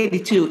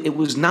 1982, it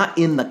was not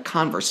in the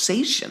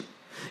conversation.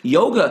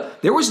 Yoga,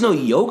 there was no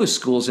yoga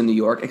schools in New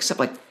York except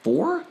like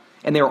 4,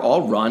 and they were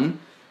all run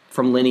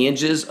from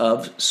lineages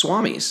of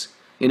swamis.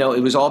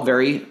 It was all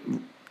very,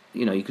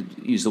 you could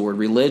use the word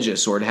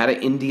religious, or it had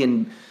an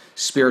Indian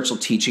spiritual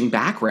teaching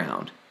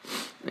background.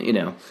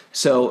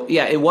 So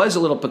yeah, it was a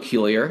little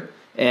peculiar.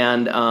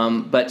 And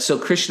but so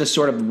Krishna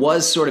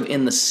was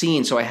in the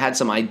scene, so I had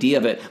some idea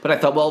of it. But I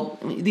thought, well,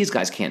 these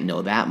guys can't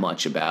know that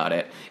much about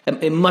it.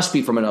 It must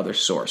be from another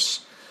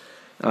source.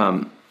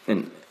 And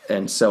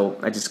so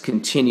I just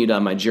continued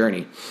on my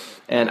journey.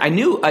 And I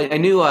knew.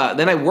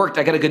 Then I worked.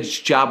 I got a good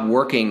job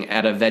working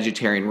at a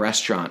vegetarian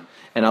restaurant,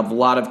 and a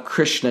lot of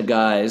Krishna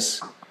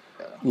guys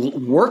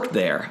worked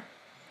there.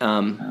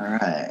 All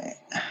right.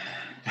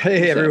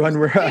 Hey everyone,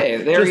 we're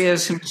there he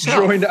is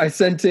himself. Joined. I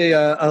sent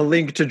a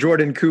link to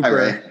Jordan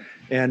Cooper,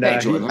 and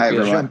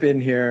he'll jump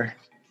in here.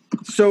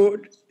 So,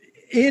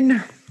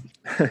 in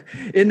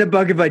the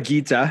Bhagavad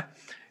Gita,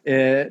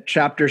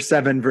 chapter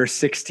 7, verse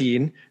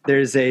 16,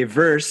 there's a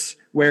verse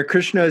where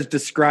Krishna is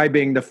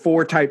describing the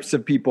 4 types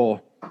of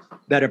people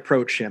that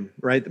approach him,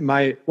 right?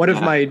 One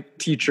of my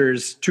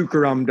teachers,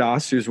 Tukaram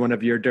Das, who's one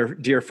of your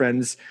dear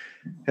friends,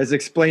 has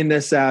explained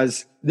this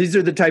as these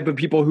are the type of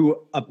people who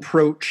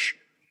approach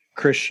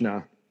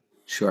Krishna.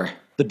 Sure.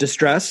 The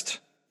distressed.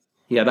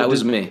 Yeah, that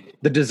was me.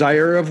 The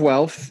desire of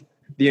wealth,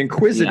 the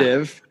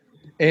inquisitive,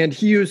 and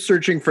he who's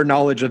searching for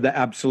knowledge of the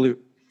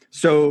absolute.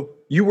 So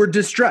you were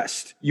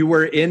distressed. You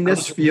were in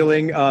this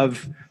feeling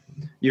of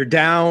you're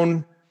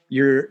down,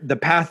 the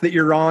path that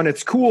you're on,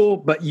 it's cool,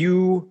 but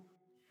you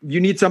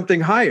need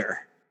something higher,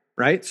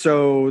 right?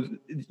 So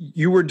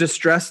you were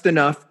distressed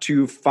enough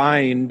to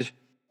find,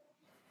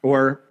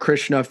 or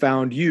Krishna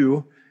found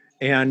you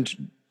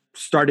and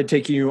started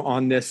taking you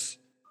on this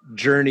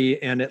journey,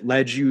 and it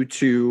led you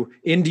to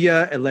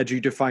India. It led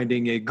you to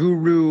finding a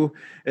guru.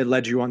 It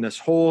led you on this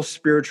whole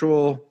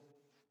spiritual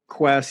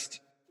quest.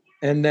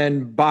 And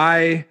then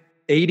by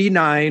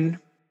 89,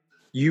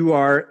 you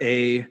are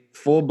a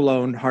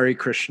full-blown Hare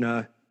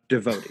Krishna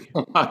devotee.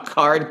 A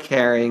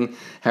card-carrying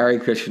Hare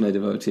Krishna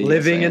devotee.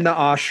 Living in the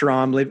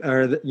ashram,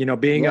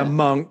 being a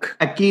monk.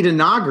 At Gita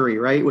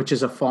Nagari, right? Which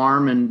is a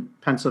farm in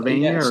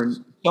Pennsylvania. Yes. Or...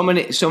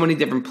 So many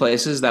different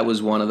places. That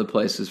was one of the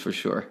places for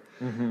sure.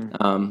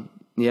 Mm-hmm.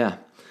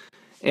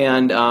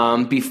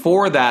 And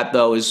before that,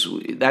 though,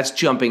 that's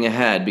jumping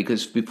ahead,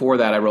 because before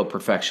that I wrote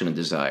Perfection and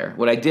Desire.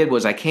 What I did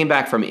was I came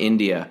back from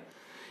India.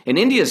 And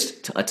India's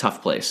a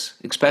tough place,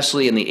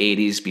 especially in the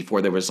 80s,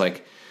 before there was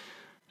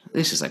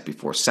this is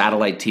before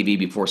satellite TV,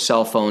 before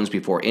cell phones,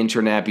 before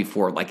internet,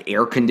 before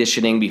air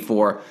conditioning,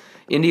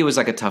 India was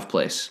a tough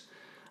place.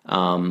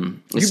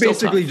 You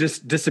basically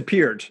just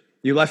disappeared.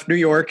 You left New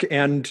York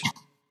and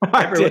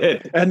I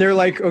did. And they're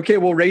like, okay,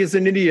 we'll raise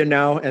in India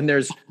now, and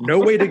there's no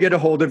way to get a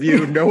hold of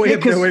you, no way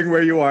of knowing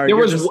where you are.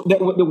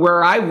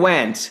 Where I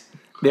went,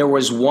 there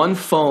was one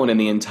phone in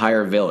the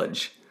entire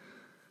village.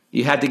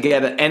 You had to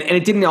get it, and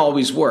it didn't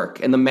always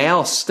work, and the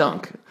mail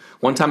stunk.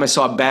 One time I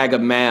saw a bag of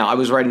mail. I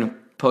was writing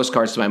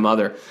postcards to my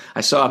mother.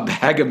 I saw a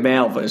bag of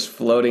mail that was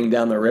floating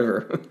down the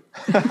river.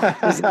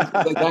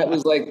 That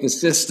was the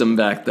system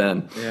back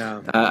then.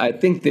 Yeah. I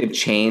think they've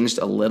changed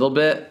a little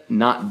bit,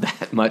 not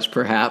that much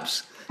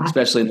perhaps,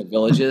 especially in the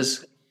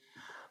villages.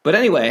 But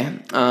anyway,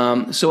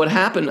 so what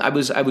happened, I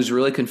was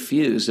really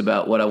confused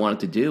about what I wanted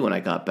to do when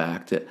I got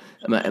back.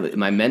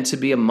 Am I meant to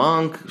be a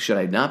monk? Should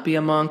I not be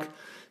a monk?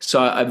 So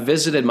I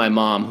visited my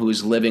mom, who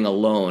was living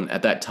alone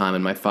at that time,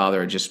 and my father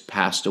had just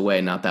passed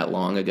away not that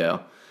long ago.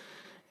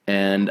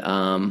 And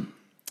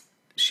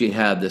she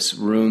had this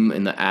room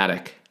in the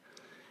attic.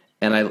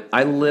 And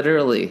I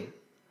literally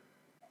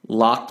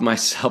locked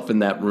myself in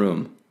that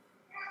room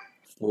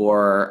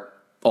for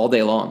all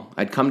day long.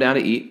 I'd come down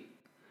to eat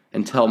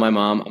and tell my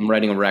mom I'm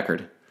writing a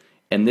record.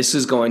 And this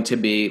is going to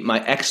be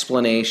my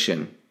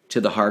explanation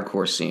to the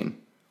hardcore scene,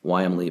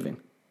 why I'm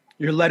leaving.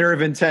 Your letter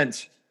of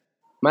intent.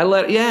 My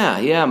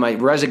my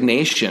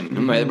resignation,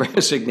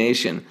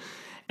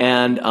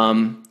 and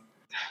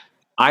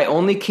I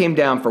only came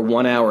down for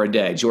 1 hour a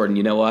day. Jordan,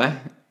 you know why?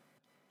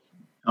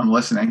 I'm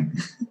listening.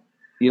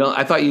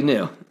 I thought you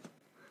knew.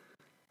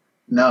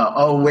 No.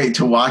 Oh, wait,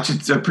 to watch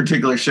a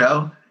particular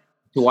show?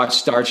 To watch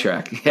Star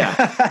Trek, yeah.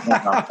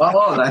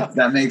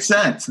 That makes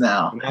sense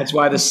now. That's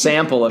why the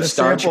sample of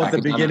Star Trek at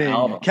the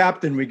beginning.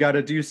 Captain, we got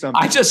to do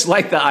something. I just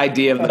like the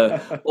idea of the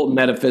whole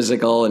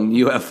metaphysical and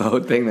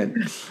UFO thing.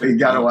 You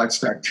got to watch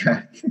Star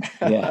Trek.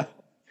 Yeah,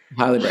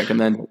 highly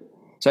recommend it.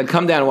 So I'd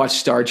come down and watch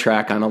Star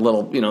Trek on a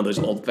little, those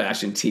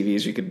old-fashioned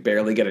TVs. You could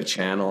barely get a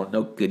channel,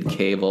 no good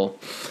cable.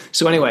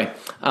 So anyway,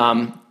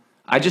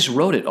 I just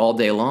wrote it all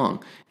day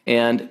long,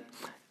 and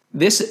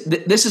This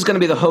is going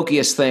to be the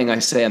hokiest thing I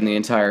say on the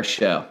entire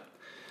show.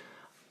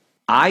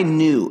 I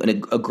knew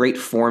a great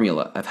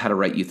formula of how to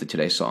write Youth of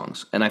Today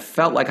songs, and I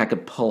felt like I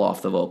could pull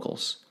off the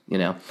vocals.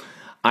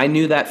 I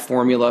knew that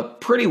formula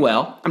pretty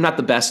well. I'm not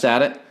the best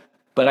at it,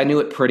 but I knew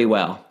it pretty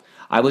well.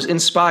 I was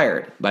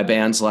inspired by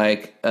bands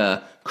like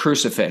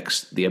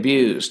Crucifix, The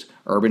Abused,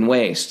 Urban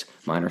Waste,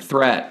 Minor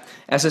Threat,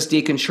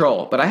 SSD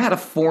Control, but I had a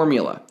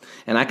formula,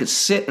 and I could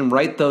sit and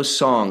write those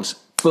songs,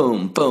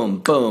 boom, boom,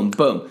 boom,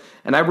 boom.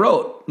 And I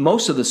wrote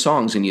most of the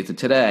songs in Youth of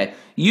Today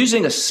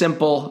using a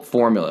simple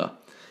formula.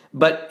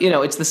 But,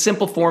 it's the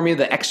simple formula,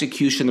 the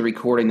execution, the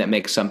recording that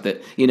makes something,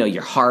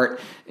 your heart,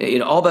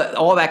 all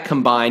that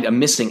combined, a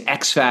missing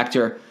X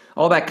factor,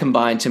 all that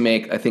combined to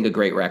make, I think, a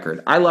great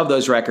record. I love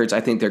those records.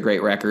 I think they're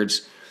great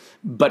records.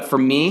 But for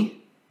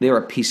me, they were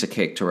a piece of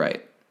cake to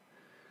write.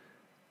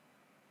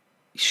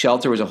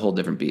 Shelter was a whole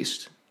different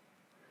beast.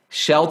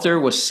 Shelter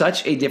was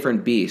such a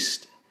different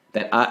beast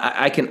that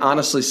I can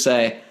honestly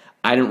say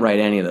I didn't write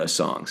any of those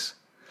songs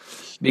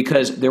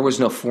because there was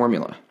no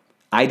formula.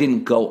 I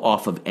didn't go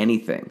off of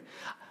anything.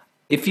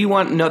 If you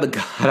want to know the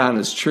God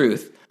honest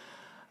truth,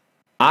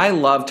 I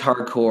loved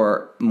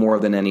hardcore more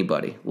than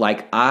anybody.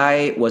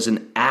 I was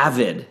an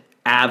avid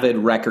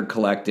record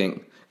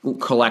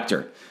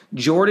collector.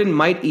 Jordan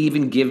might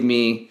even give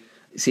me,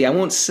 I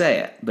won't say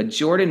it, but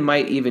Jordan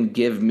might even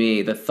give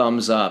me the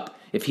thumbs up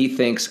if he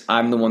thinks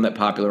I'm the one that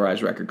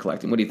popularized record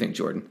collecting. What do you think,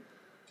 Jordan?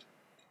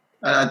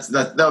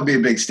 That would be a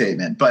big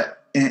statement,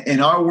 but in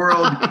our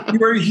world, you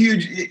were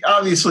huge.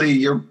 Obviously,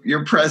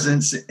 your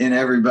presence in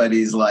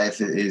everybody's life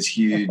is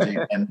huge,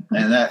 and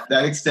that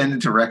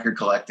extended to record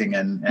collecting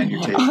and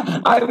your taste.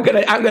 I'm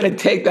gonna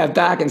take that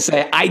back and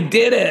say I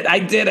did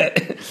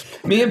it.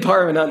 Me and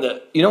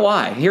Parmananda. You know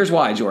why? Here's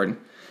why, Jordan.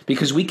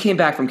 Because we came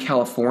back from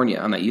California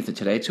on that Youth of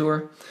Today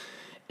tour,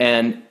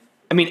 and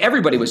I mean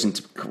everybody was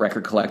into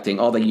record collecting.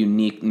 All the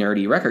unique,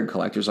 nerdy record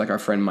collectors, like our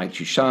friend Mike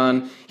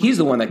Chushan. He's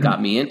the one that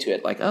got me into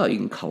it. Like, oh, you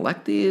can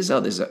collect these. Oh,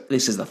 this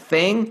is the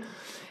thing.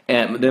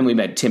 And then we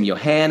met Tim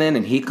Yohannan,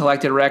 and he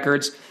collected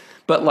records.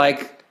 But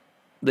like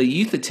the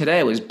Youth of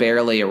Today was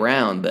barely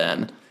around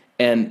then.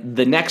 And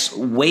the next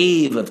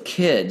wave of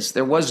kids,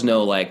 there was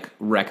no like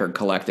record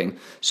collecting.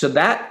 So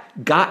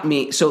that got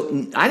me.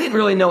 So I didn't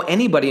really know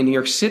anybody in New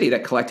York City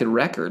that collected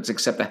records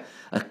except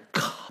a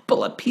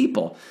couple of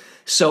people.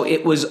 So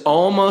it was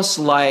almost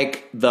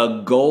like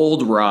the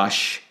gold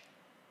rush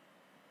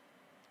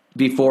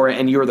before,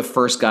 and you were the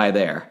first guy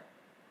there.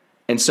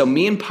 And so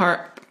me and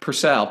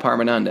Purcell,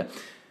 Parmananda,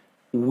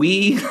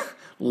 we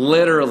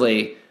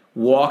literally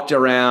walked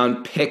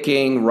around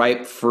picking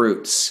ripe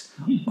fruits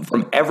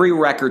from every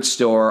record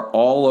store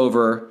all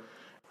over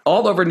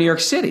New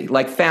York City,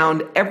 like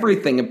found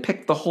everything and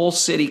picked the whole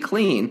city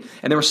clean.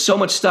 And there was so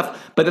much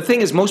stuff. But the thing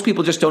is, most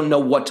people just don't know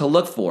what to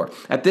look for.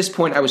 At this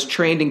point, I was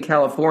trained in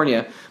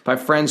California by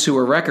friends who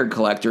were record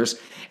collectors.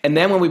 And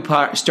then when we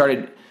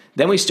started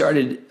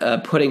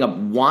putting up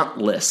want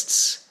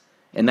lists.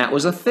 And that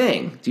was a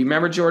thing. Do you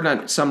remember, Jordan?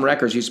 On some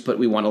records, you used to put,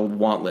 we want a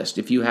want list.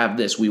 If you have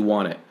this, we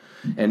want it.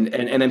 And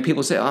then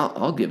people say,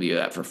 I'll give you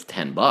that for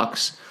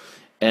 $10.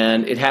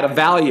 And it had a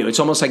value. It's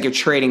almost like you're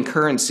trading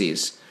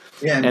currencies.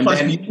 Yeah, and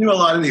plus you knew a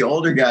lot of the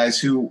older guys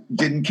who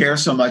didn't care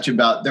so much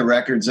about the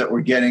records that were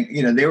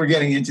getting, they were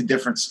getting into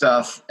different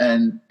stuff.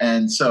 And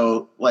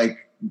so, like,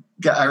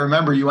 I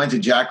remember you went to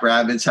Jack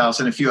Rabbit's house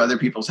and a few other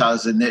people's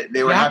houses, and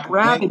they were Jack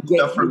Rabbit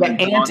stuff from the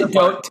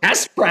Antidote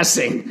test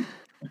pressing.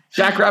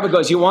 Jack Rabbit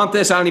goes, you want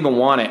this? I don't even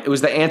want it. It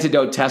was the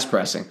Antidote test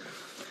pressing.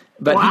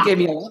 But He gave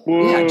me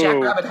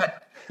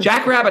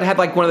Jack Rabbit had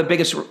like one of the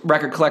biggest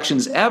record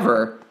collections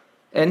ever.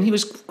 And he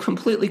was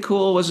completely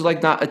cool, was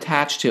like not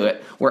attached to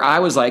it, where I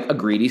was like a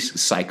greedy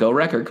psycho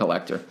record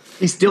collector.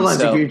 He still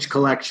has a huge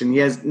collection. He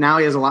has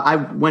a lot. I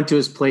went to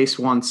his place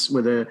once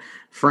with a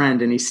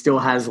friend, and he still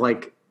has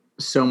like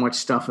so much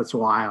stuff that's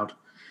wild.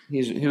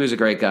 He was a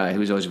great guy. He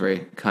was always very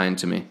kind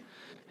to me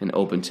and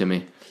open to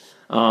me.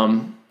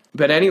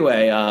 But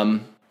anyway,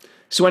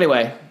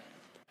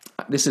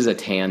 this is a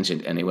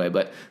tangent anyway.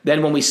 But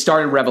then when we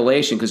started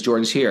Revelation, because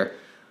Jordan's here,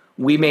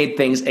 we made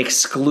things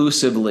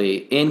exclusively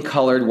in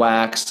colored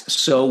wax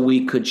so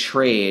we could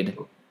trade.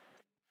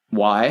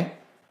 Why?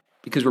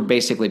 Because we're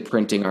basically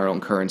printing our own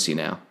currency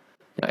now.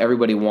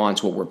 Everybody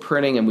wants what we're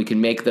printing, and we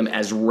can make them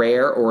as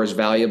rare or as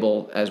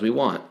valuable as we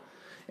want.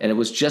 And it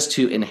was just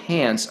to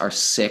enhance our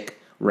sick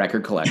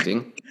record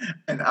collecting.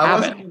 And I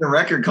wasn't even a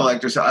record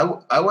collector,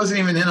 so I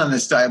wasn't even in on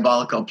this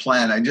diabolical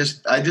plan. I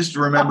just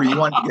remember you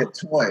wanted to get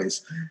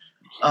toys.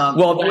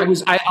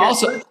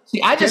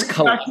 I just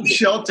collected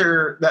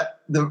Shelter.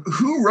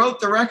 Who wrote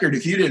the record?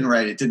 If you didn't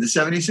write it, did the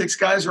 76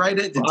 guys write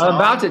it? I'm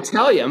about to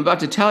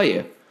tell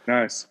you.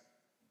 Nice.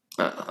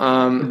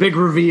 Big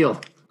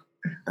reveal.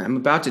 I'm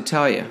about to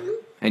tell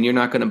you, and you're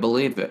not going to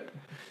believe it.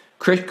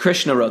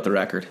 Krishna wrote the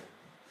record.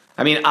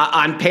 I mean,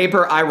 on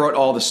paper, I wrote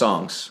all the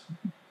songs.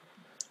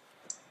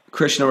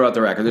 Krishna wrote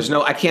the record.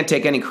 I can't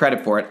take any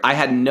credit for it. I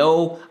had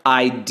no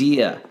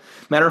idea.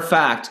 Matter of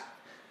fact.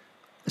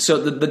 So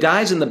the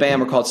guys in the band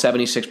were called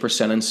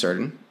 76%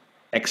 Uncertain,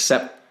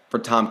 except for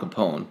Tom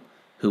Capone,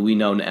 who we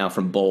know now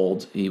from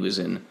Bold. He was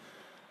in,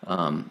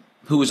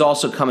 who was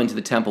also coming to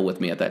the Temple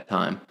with me at that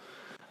time,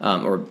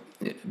 or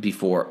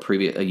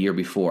a year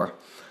before,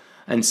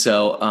 and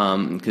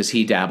so because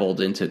he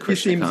dabbled into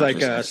Christian. He seems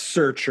like a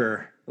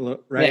searcher,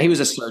 right? Yeah, he was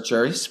a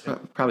searcher. He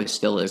probably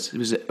still is. He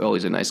was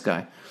always a nice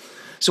guy.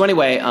 So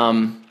anyway,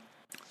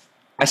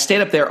 I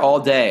stayed up there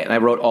all day and I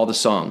wrote all the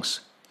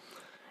songs.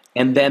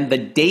 And then the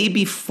day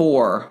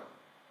before,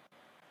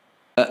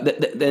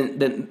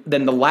 then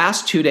the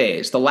last 2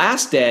 days, the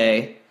last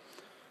day,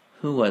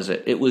 who was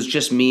it? It was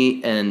just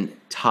me and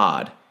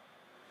Todd.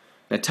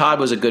 Now, Todd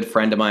was a good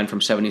friend of mine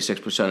from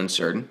 76%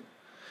 Uncertain.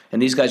 And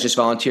these guys just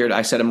volunteered.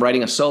 I said, I'm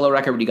writing a solo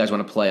record. What do you guys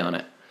want to play on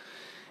it?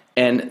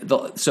 And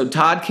so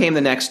Todd came the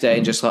next day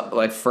and just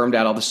like firmed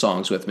out all the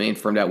songs with me and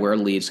firmed out where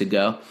leads could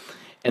go.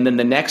 And then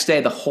the next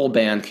day, the whole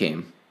band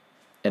came.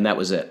 And that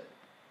was it.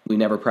 We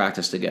never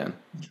practiced again.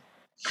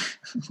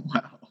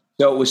 Wow.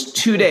 So it was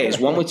 2 days,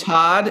 one with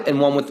Todd and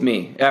one with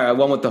me,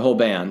 one with the whole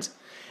band.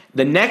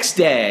 The next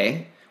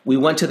day, we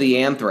went to the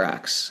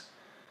Anthrax,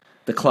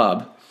 the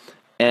club,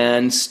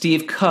 and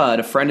Steve Cudd,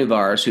 a friend of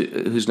ours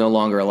who's no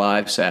longer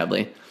alive,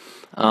 sadly,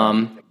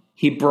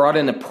 he brought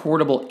in a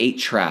portable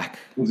 8-track.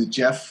 Was it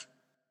Jeff?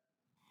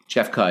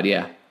 Jeff Cudd,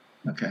 yeah.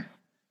 Okay.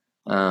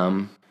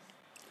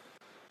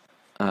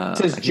 It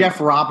says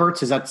Jeff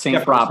Roberts. Is that the same?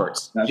 Jeff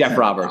Roberts. Jeff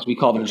Roberts. We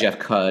called him Jeff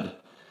Cudd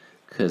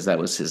because that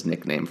was his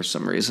nickname for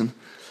some reason.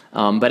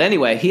 But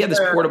anyway, he had this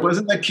portable.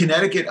 Wasn't the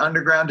Connecticut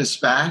Underground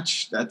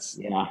Dispatch?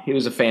 Yeah, he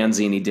was a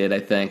fanzine. He did, I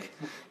think.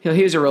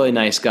 He was a really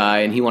nice guy,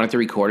 and he wanted to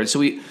record it.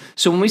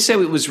 So when we say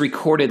it was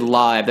recorded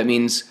live, that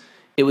means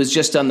it was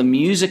just done. The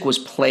music was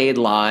played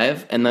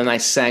live, and then I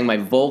sang my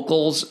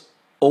vocals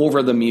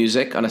over the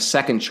music on a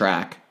second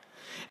track,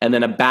 and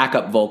then a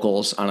backup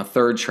vocals on a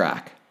third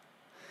track.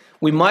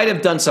 We might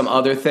have done some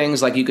other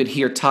things, like you could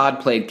hear Todd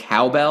played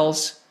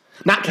cowbells,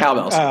 not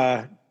cowbells,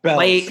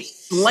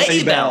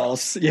 sleigh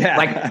bells. Yeah,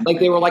 like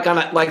they were like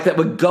that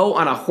would go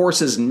on a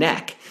horse's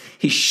neck.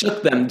 He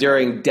shook them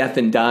during death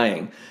and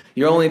dying.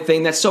 Your only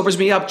thing that sobers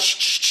me up.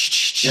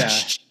 Yeah.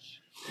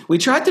 We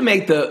tried to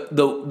make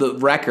the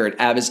record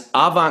as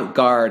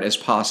avant-garde as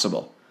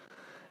possible,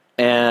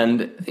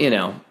 and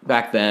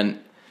back then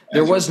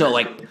there was no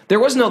like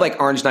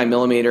Orange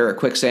 9mm or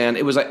Quicksand.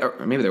 It was like,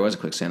 or maybe there was a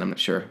Quicksand. I'm not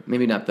sure.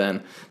 Maybe not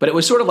then, but it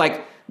was sort of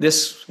like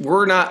this.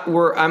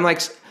 I'm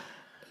like.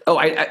 Oh,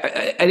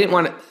 I didn't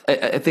want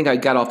to. I think I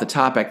got off the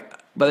topic.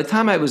 By the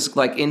time I was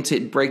like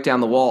into Break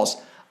Down the Walls,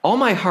 all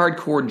my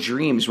hardcore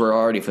dreams were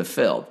already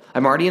fulfilled.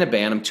 I'm already in a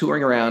band. I'm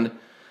touring around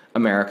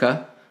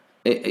America,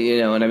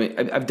 and I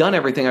mean, I've done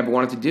everything I've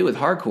wanted to do with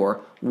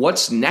hardcore.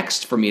 What's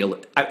next for me to?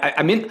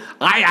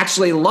 I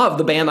actually love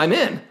the band I'm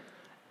in.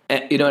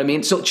 You know what I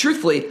mean? So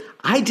truthfully,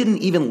 I didn't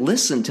even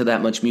listen to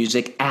that much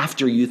music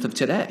after Youth of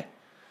Today.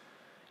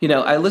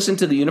 I listened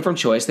to the Uniform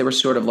Choice. They were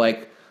sort of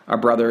like our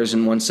brothers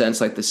in one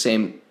sense, like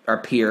our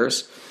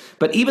peers.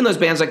 But even those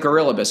bands like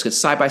Gorilla Biscuits,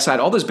 Side by Side,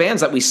 all those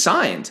bands that we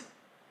signed,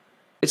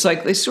 it's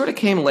like they sort of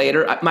came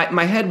later.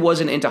 My head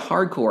wasn't into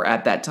hardcore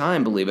at that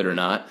time, believe it or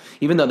not,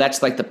 even though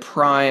that's like the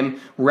prime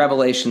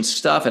Revelation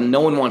stuff, and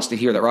no one wants to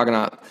hear that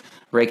Raghunath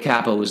Ray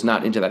Kappa was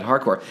not into that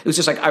hardcore. It was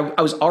just like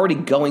I was already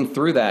going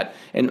through that,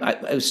 and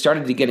I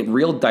started to get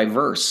real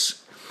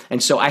diverse.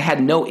 And so I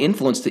had no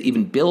influence to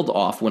even build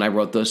off when I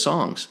wrote those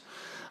songs.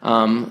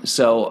 In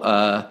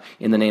the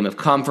Name of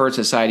Comfort,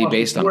 Society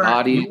Based on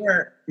Body.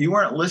 You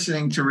weren't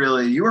listening to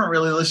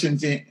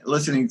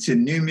listening to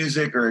new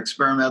music or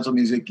experimental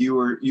music.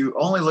 You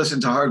only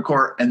listened to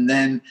hardcore, and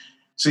then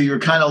so you were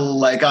kind of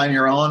like on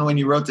your own when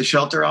you wrote the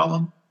Shelter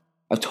album.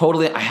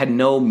 I had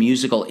no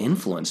musical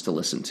influence to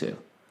listen to.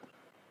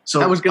 So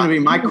that was going to be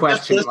my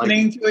question.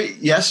 Listening to it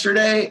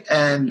yesterday,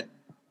 and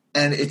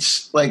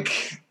it's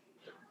like.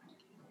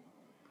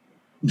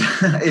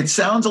 It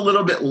sounds a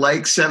little bit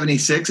like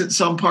 76 at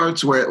some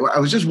parts, where I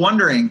was just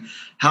wondering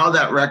how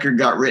that record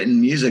got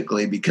written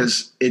musically,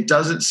 because it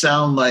doesn't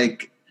sound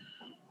like,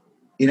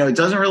 it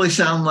doesn't really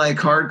sound like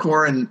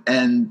hardcore,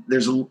 and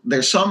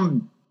there's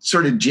some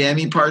sort of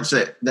jammy parts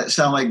that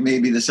sound like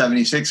maybe the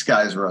 76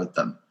 guys wrote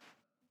them.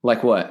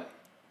 Like what?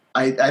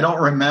 I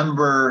don't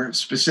remember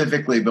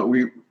specifically, but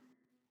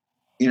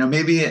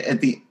maybe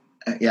at the.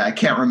 Yeah, I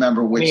can't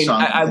remember which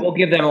song. I will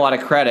give them a lot of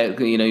credit.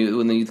 When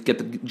you get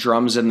the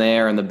drums in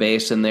there and the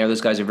bass in there,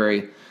 those guys are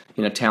very,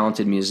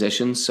 talented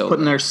musicians. So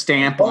putting their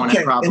stamp on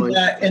it, probably.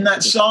 In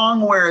that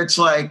song where it's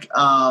like,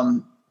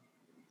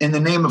 In the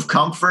Name of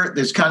Comfort,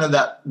 there's kind of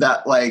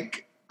that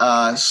like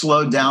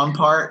slowed down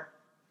part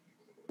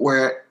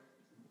where,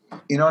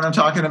 you know what I'm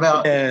talking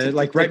about? Yeah,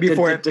 like right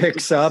before it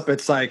picks up,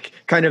 it's like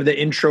kind of the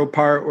intro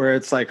part where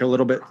it's like a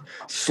little bit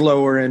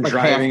slower and like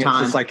driving. It's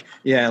halftime. just like,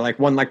 like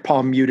one like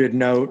palm muted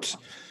note.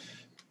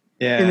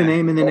 Yeah. In the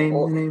name. The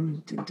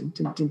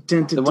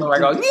one where I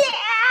go, yeah!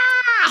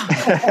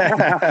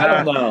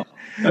 I don't know.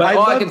 But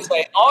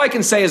all I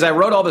can say is I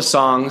wrote all the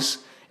songs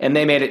and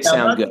they made it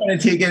sound good. I'm not going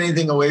to take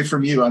anything away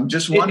from you. I'm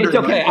just wondering. It's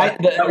okay.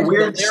 That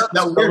weird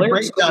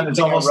breakdown is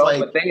almost like.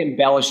 But they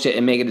embellished it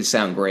and made it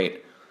sound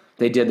great.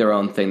 They did their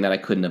own thing that I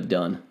couldn't have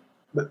done.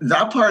 But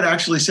that part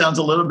actually sounds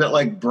a little bit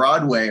like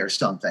Broadway or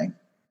something.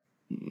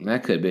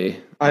 That could be.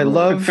 I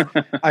love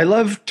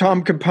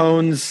Tom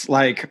Capone's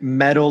like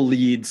metal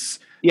leads.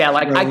 Yeah,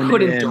 like I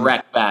couldn't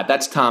direct that.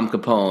 That's Tom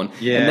Capone.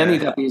 Yeah. And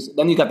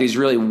then you got these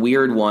really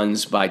weird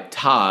ones by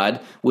Todd,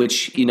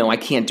 which, I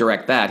can't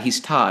direct that. He's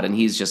Todd and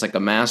he's just like a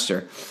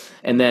master.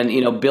 And then,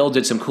 Bill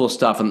did some cool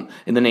stuff in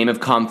the Name of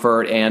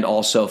Comfort, and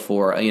also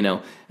for,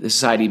 the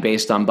Society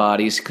Based on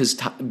Bodies, because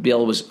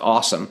Bill was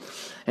awesome.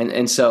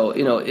 And so,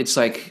 it's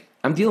like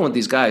I'm dealing with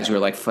these guys who are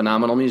like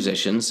phenomenal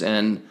musicians,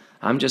 and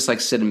I'm just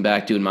like sitting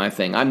back doing my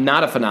thing. I'm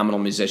not a phenomenal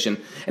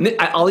musician. And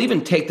I'll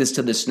even take this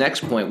to this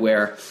next point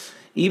where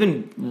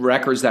even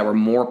records that were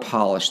more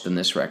polished than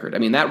this record. I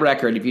mean, that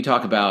record, if you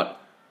talk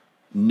about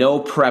no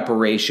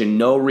preparation,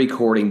 no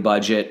recording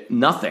budget,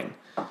 nothing.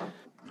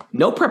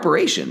 No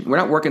preparation. We're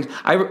not working.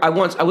 I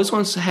was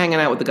once hanging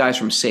out with the guys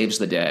from Saves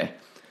the Day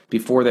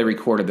before they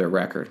recorded their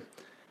record,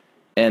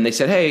 and they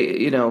said,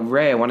 "Hey,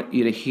 Ray, I want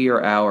you to hear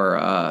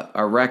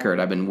our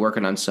record. I've been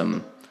working on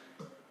some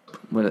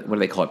what do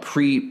they call it?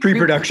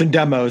 Pre-production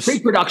demos,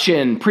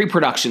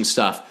 pre-production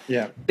stuff."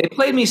 Yeah, they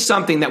played me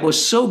something that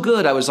was so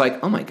good. I was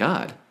like, "Oh my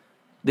god,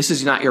 this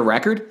is not your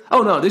record?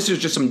 Oh no, this is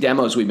just some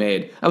demos we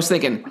made." I was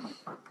thinking,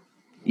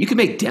 "You can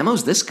make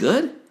demos this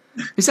good?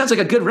 It sounds like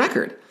a good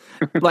record."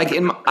 Like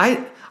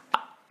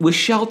with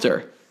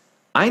Shelter,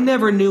 I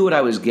never knew what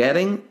I was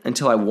getting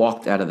until I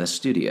walked out of the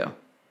studio.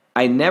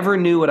 I never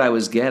knew what I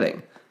was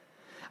getting.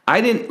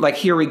 I didn't, like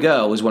Here We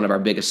Go was one of our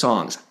biggest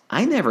songs.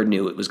 I never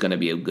knew it was going to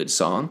be a good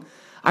song.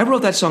 I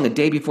wrote that song a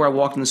day before I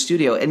walked in the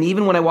studio, and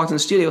even when I walked in the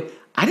studio,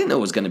 I didn't know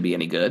it was going to be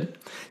any good.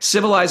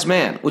 Civilized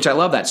Man, which I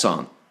love that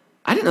song.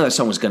 I didn't know that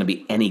song was going to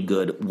be any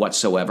good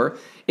whatsoever.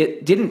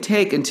 It didn't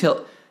take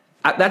until...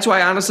 That's why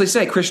I honestly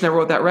say Krishna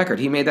wrote that record.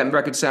 He made that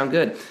record sound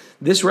good.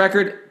 This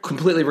record,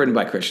 completely written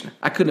by Krishna.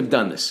 I couldn't have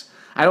done this.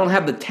 I don't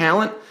have the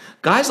talent.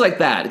 Guys like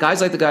that, guys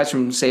like the guys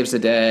from Saves the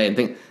Day,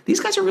 and these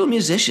guys are real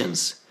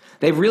musicians.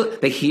 They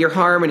hear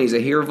harmonies,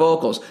 they hear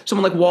vocals.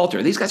 Someone like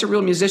Walter, these guys are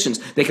real musicians.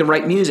 They can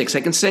write music, so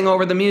they can sing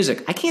over the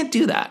music. I can't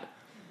do that.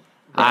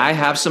 I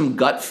have some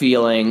gut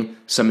feeling,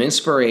 some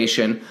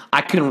inspiration.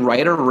 I can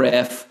write a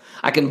riff.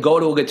 I can go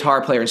to a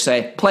guitar player and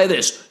say, play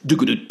this.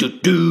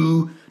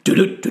 Do-do-do-do-do.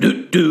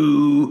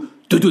 Do-do-do-do-do.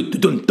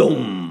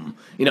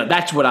 You know,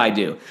 that's what I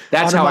do.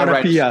 That's how I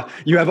write.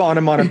 You have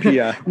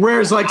onomatopoeia.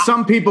 Whereas, like,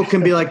 some people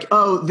can be like,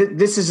 "Oh,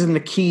 this is in the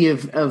key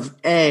of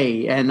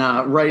A," and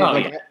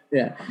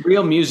yeah.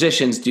 Real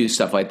musicians do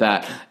stuff like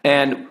that.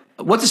 And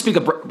what to speak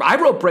of, I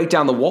wrote "Break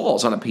Down the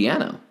Walls" on a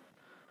piano.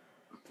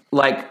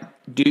 Like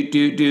do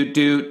do do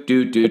do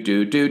do do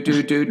do do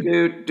do do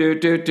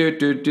do do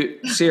do do.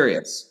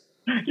 Serious.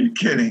 You're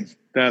kidding.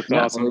 That's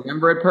awesome. I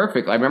remember it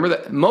perfectly. I remember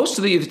that most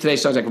of the Youth of Today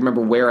songs. I can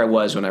remember where I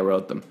was when I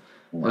wrote them.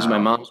 Wow. It was my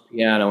mom's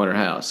piano in her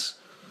house.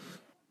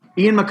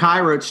 Ian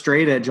MacKaye wrote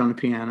Straight Edge on the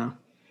piano.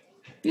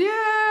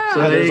 Yeah.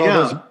 So there's all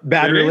those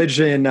Bad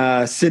Religion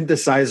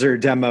synthesizer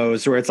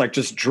demos where it's like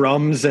just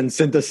drums and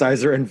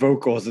synthesizer and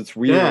vocals. It's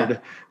weird. Yeah.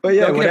 But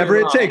yeah, whatever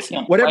it takes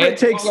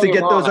to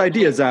get those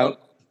ideas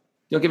out.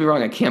 Don't get me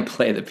wrong, I can't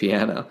play the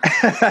piano.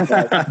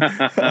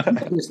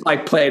 I just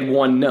like played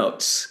one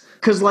notes.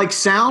 Because, like,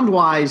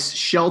 sound-wise,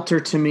 Shelter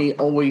to me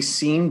always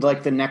seemed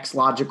like the next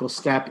logical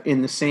step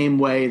in the same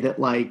way that,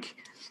 like,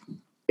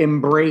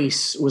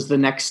 Embrace was the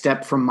next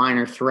step from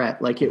Minor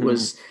Threat. Like, it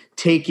was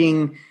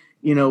taking,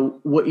 you know,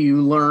 what you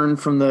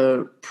learned from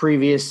the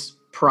previous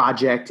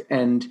project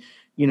and,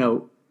 you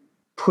know,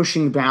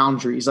 pushing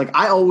boundaries. Like,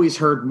 I always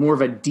heard more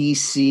of a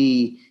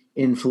DC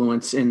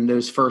influence in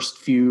those first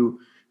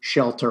few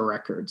Shelter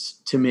records,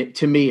 to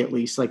me at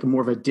least, like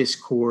more of a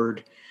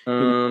Discord.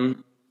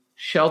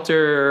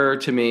 Shelter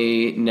to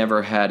me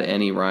never had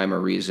any rhyme or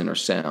reason or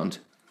sound,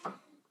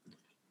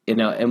 you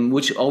know, and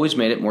which always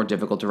made it more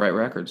difficult to write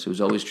records. It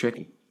was always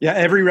tricky. Yeah,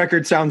 every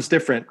record sounds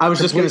different. I was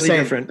just going to say,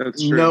 different.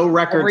 No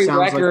record every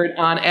sounds record, like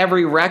on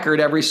every record,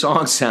 every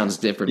song sounds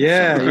different.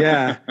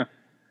 Yeah.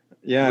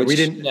 Which, we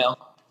didn't. You know,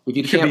 if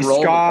you could can't be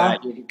roll ska,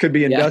 with that, could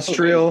be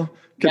industrial.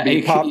 Could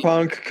be pop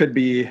punk, could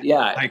be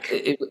I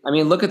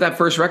mean, look at that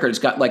first record. It's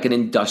got like an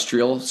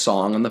industrial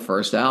song on the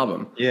first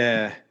album.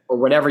 Yeah. Or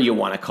whatever you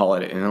want to call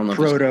it. I don't know.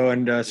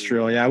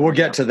 Proto-industrial. Yeah, we'll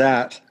get to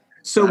that.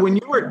 So when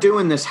you were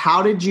doing this,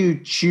 how did you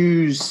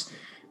choose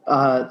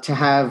to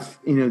have,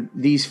 you know,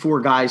 these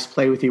four guys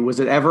play with you? Was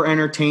it ever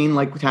entertained,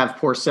 like to have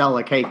Porcell,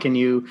 like, hey, can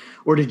you,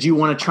 or did you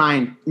want to try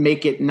and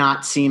make it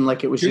not seem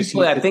like it was just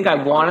you? I think I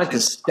wanted to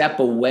step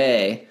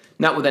away.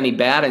 Not with any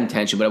bad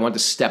intention, but I wanted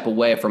to step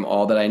away from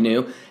all that I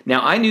knew.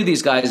 Now, I knew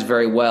these guys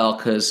very well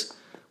because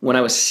when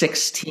I was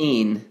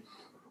 16,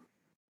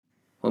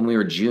 when we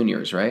were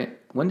juniors, right?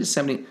 When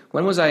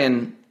was I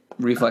in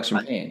Reflex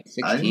from Pain?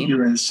 16? I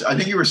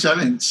think you were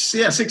 7.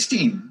 Yeah,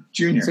 16,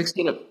 junior.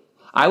 16.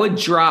 I would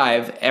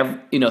drive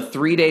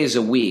 3 days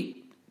a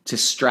week to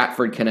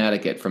Stratford,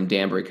 Connecticut from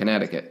Danbury,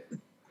 Connecticut.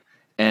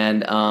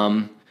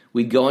 And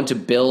we'd go into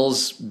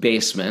Bill's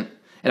basement,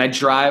 and I'd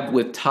drive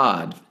with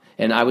Todd.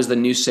 And I was the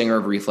new singer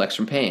of Reflex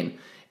from Pain.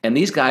 And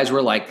these guys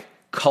were like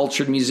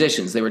cultured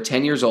musicians. They were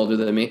 10 years older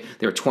than me.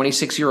 They were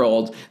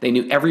 26-year-old. They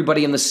knew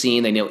everybody in the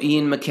scene. They knew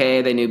Ian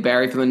MacKaye. They knew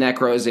Barry from the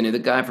Necros. They knew the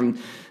guy from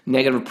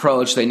Negative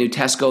Approach. They knew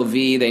Tesco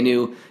V. They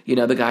knew, you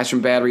know, the guys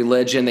from Bad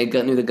Religion. They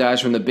knew the guys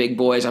from the Big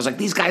Boys. I was like,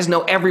 these guys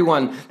know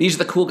everyone. These are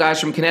the cool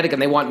guys from Connecticut.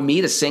 And they want me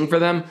to sing for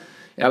them.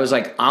 I was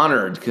like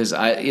honored because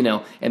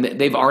and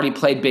they've already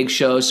played big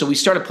shows. So we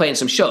started playing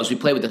some shows. We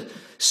played with the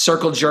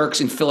Circle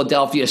Jerks in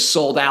Philadelphia,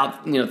 sold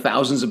out,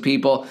 thousands of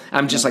people.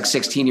 I'm just like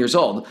 16 years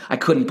old. I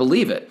couldn't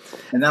believe it.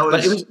 And that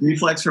was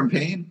Reflex from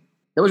Pain?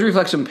 It was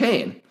Reflex from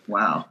Pain.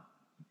 Wow.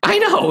 I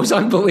know. It was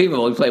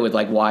unbelievable. We played with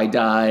like Why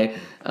Die.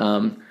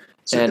 And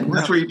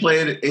that's where you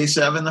played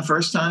A7 the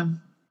first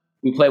time?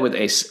 We played with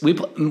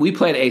we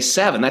played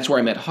A7. That's where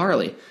I met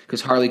Harley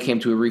because Harley came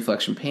to a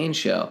Reflex from Pain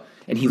show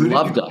and he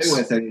loved us. Who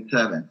did you play with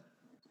at A7?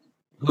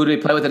 Who did we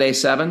play with at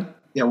A7?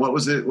 Yeah, what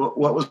was it?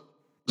 What was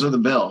the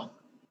bill?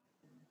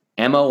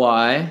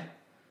 MOI,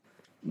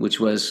 which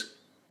was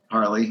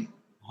Harley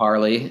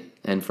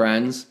and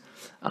Friends.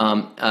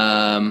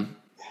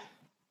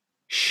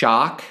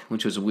 Shock,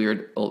 which was a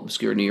weird,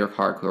 obscure New York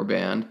hardcore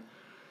band.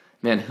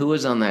 Man, who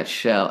was on that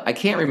show? I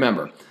can't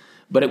remember,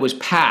 but it was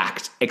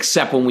packed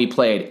except when we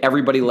played.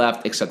 Everybody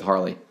left except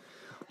Harley.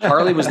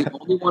 Harley was the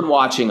only one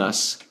watching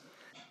us,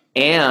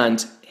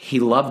 and he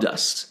loved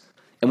us.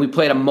 And we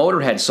played a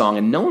Motorhead song,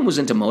 and no one was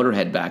into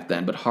Motorhead back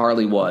then, but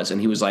Harley was.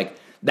 And he was like,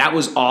 that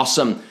was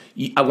awesome.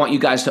 I want you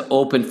guys to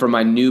open for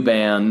my new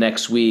band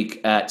next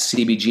week at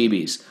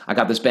CBGB's. I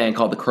got this band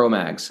called the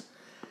Cro-Mags.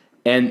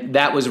 And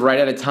that was right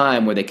at a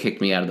time where they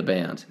kicked me out of the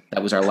band.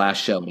 That was our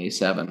last show, May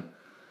 7.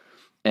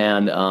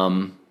 And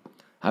I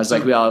was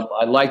like, well,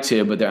 I'd like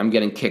to, but I'm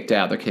getting kicked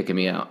out. They're kicking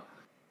me out.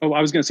 Oh,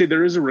 I was going to say,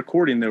 there is a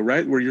recording, though,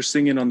 right? Where you're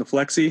singing on the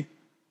Flexi?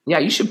 Yeah,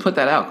 you should put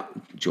that out,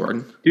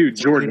 Jordan. Dude,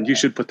 Jordan, you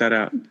should put that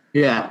out.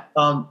 Yeah.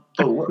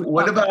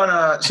 What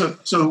about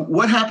so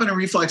what happened to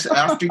Reflex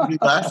after you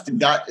left?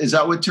 Is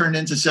that what turned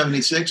into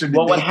 76? Or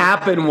What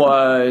happened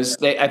was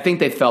I think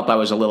they felt I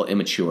was a little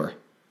immature,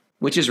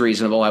 which is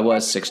reasonable. I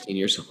was 16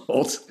 years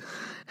old.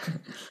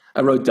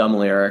 I wrote dumb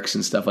lyrics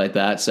and stuff like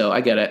that, so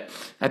I get it.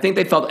 I think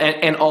they felt,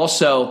 and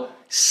also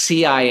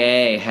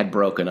CIA had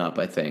broken up,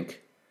 I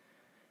think,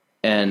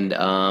 and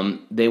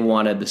they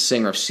wanted the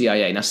singer of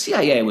CIA. Now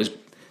CIA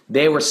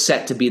they were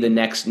set to be the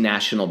next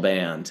national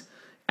band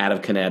out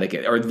of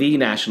Connecticut, or the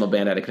national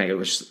band out of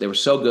Connecticut. They were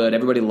so good,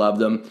 everybody loved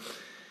them,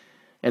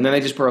 and then they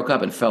just broke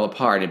up and fell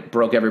apart. It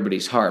broke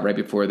everybody's heart right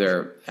before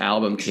their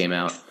album came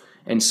out,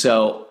 and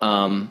so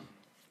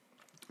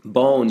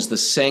Bones, the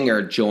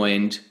singer,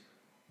 joined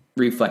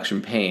Reflex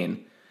from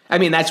Pain. I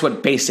mean, that's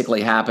what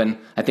basically happened.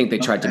 I think they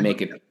tried to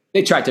make it.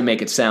 They tried to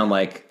make it sound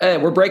like, hey,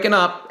 we're breaking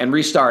up and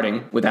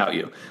restarting without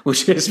you,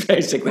 which is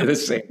basically the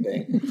same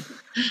thing.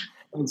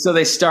 And so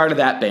they started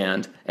that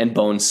band, and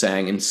Bones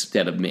sang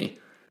instead of me.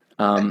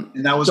 And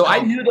that was so I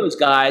knew those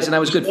guys, and I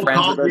was good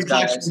friends with those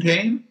Reflex guys. From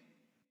Pain?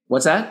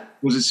 What's that?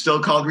 Was it still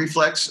called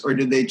Reflex, or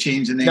did they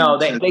change the name? No,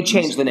 they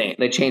changed the name.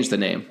 They changed the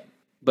name.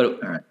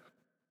 But all right.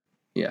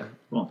 Yeah.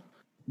 Cool.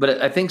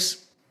 But I think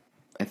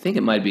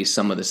it might be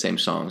some of the same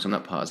songs. I'm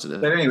not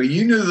positive. But anyway,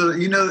 you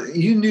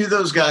knew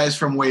those guys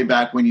from way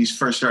back when you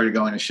first started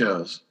going to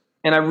shows.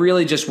 And I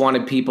really just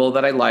wanted people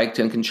that I liked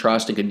and can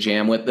trust and could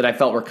jam with, that I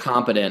felt were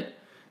competent.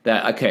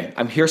 That, okay,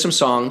 I'm here some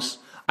songs.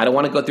 I don't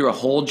want to go through a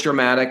whole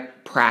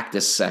dramatic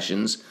practice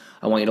sessions.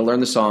 I want you to learn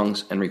the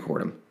songs and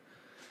record them.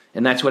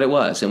 And that's what it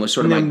was. And was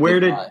sort of and then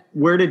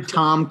where did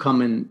Tom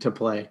come into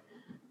play?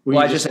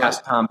 I just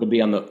asked Tom to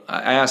be on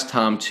I asked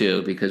Tom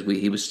too, because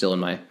he was still in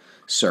my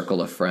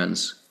circle of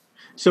friends.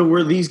 So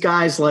were these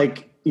guys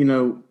like,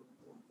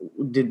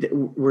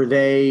 were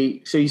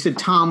they, so you said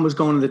Tom was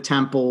going to the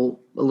temple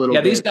a little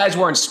bit. Yeah, these guys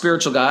weren't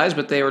spiritual guys,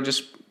 but they were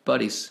just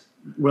buddies.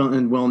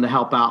 Willing to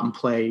help out and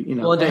play,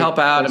 Willing to help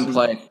out and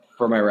play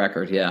for my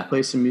record, yeah.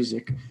 Play some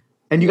music.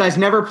 And you guys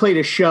never played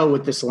a show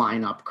with this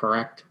lineup,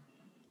 correct?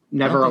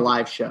 Never a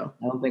live show.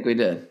 I don't think we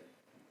did.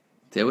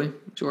 Did we,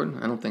 Jordan?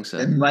 I don't think so.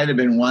 It might have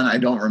been one. I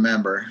don't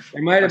remember.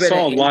 There might have been. I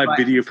saw a live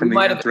video from the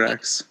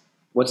Anthrax.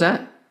 What's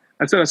that?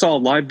 I said I saw a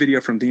live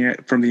video from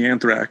the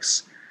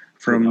Anthrax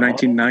from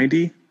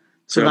 1990.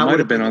 So it might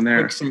have been on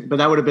there. But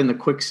that would have been the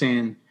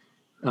Quicksand.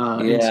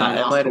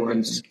 That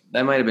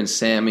might have been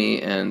Sammy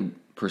and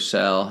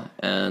Purcell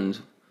and.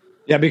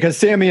 Yeah, because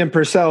Sammy and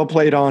Purcell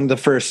played on the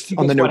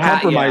No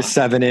Compromise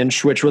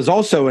 7-inch, which was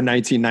also in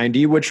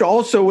 1990, which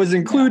also was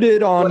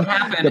included on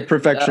the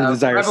Perfection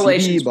Desire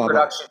CD.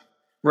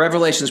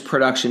 Revelation's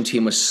production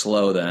team was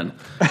slow then,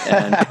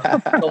 and it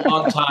took a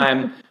long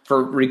time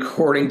for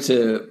recording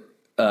to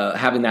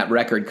having that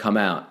record come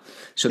out.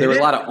 So there was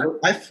a lot of.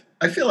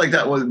 I feel like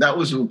that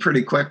was a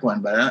pretty quick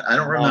one, but I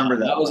don't remember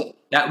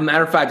that.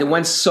 Matter of fact, it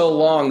went so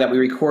long that we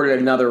recorded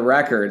another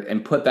record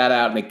and put that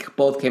out, and they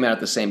both came out at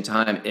the same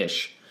time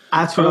ish.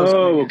 That's what I was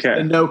saying. Okay.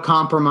 The No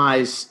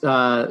Compromise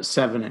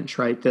 7-inch,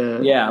 right?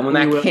 And when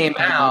that came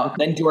out,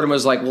 then Jordan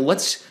was like, well,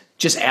 let's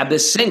just add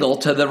this single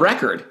to the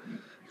record,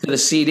 to the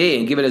CD,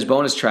 and give it as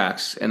bonus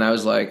tracks. And I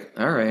was like,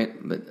 all right,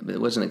 but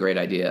it wasn't a great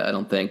idea, I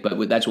don't think,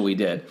 but that's what we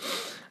did.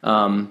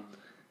 And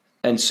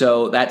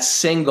so that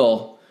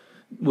single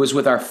was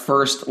with our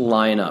first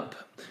lineup.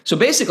 So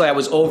basically I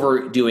was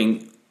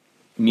overdoing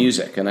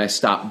music, and I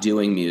stopped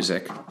doing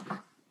music.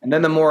 And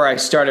then the more I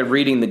started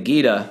reading the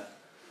Gita,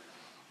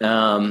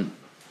 the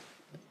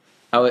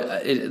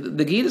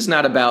Gita is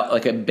not about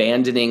like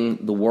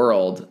abandoning the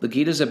world. The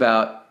Gita is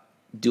about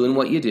doing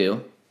what you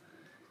do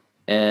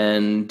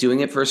and doing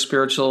it for a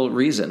spiritual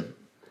reason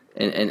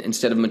and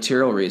instead of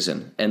material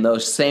reason. And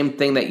those same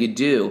thing that you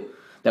do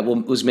that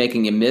was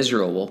making you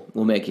miserable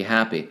will make you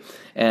happy.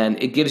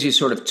 And it gives you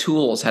sort of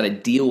tools how to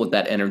deal with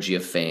that energy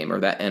of fame or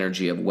that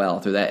energy of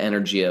wealth or that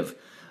energy of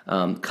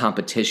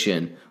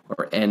competition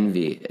or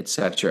envy,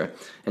 etc.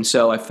 And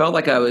so I felt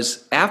like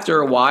after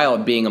a while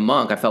of being a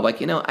monk, I felt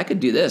like, I could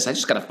do this. I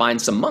just got to find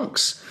some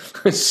monks.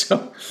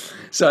 So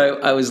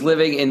I was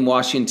living in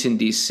Washington,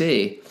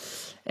 D.C.,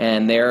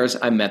 and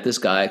I met this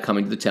guy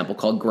coming to the temple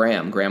called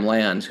Graham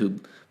Land, who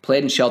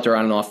played in Shelter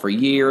On and Off for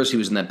years. He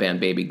was in that band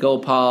Baby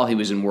Gopal. He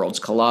was in Worlds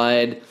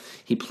Collide.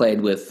 He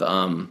played with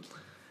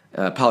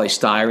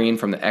Polystyrene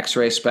from the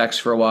X-Ray Specs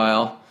for a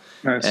while.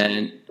 Nice.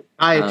 And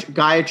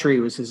Gayatri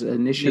was his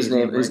initiative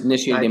name. His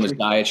initiative name was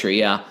Gayatri,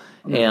 yeah.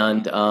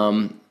 And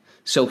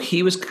so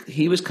he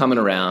was coming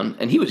around,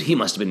 and he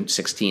must have been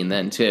 16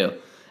 then too.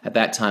 At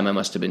that time, I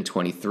must have been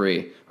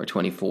 23 or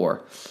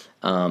 24.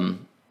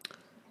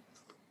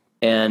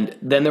 And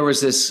then there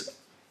was this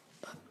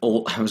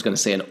old, I was going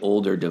to say an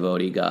older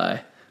devotee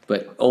guy,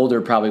 but older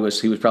he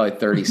was probably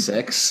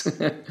 36,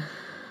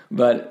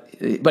 but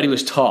he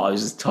was tall. He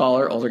was a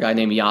taller, older guy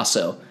named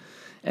Yasso.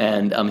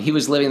 And he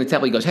was living in the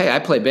temple. He goes, "Hey, I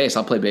play bass.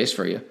 I'll play bass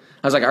for you."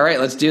 I was like, "All right,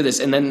 let's do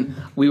this." And then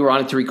we were on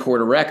it to record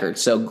a record.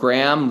 So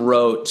Graham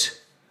wrote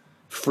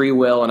Free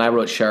Will and I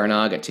wrote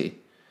Sharanagati.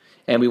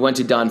 And we went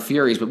to Don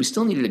Fury's, but we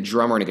still needed a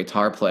drummer and a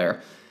guitar player.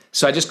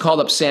 So I just called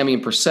up Sammy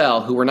and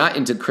Purcell, who were not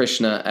into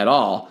Krishna at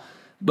all.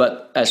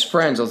 But as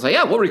friends, I was like,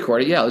 "Yeah, we'll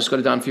record it. Yeah, let's go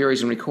to Don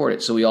Fury's and record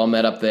it." So we all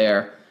met up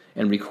there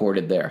and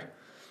recorded there.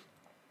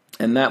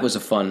 And that was a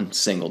fun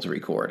single to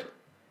record.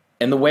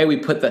 And the way we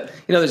put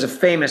there's a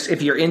famous,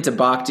 if you're into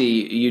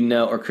Bhakti,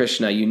 or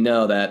Krishna,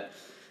 that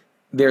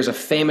there's a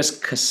famous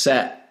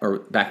cassette, or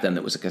back then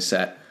it was a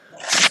cassette,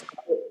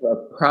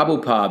 of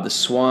Prabhupada, the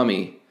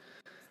Swami,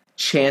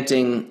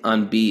 chanting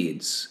on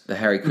beads, the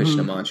Hare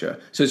Krishna mantra.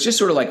 So it's just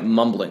sort of like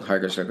mumbling, Hare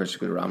Krishna,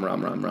 Krishna, Ram,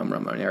 Ram, Ram, Ram,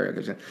 Ram, Hare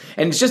Krishna.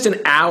 And it's just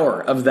an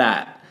hour of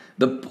that.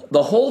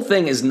 The whole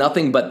thing is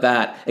nothing but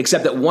that,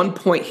 except at one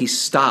point he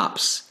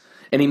stops,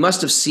 and he must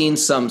have seen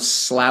some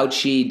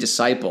slouchy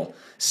disciple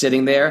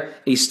sitting there.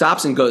 He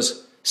stops and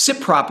goes,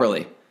 "Sit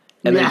properly."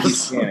 And then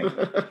he's standing.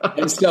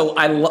 And so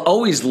I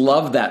always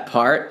loved that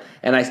part.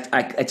 And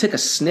I took a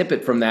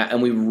snippet from that,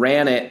 and we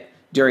ran it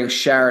during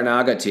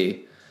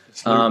Sharanagati.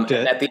 And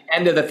at the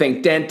end of the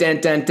thing, dun,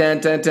 dun, dun, dun,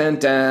 dun, dun,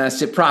 dun,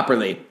 sit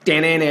properly.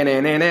 Dun, dun, dun,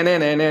 dun, dun, dun,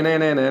 dun, dun,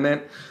 dun, dun,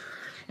 dun.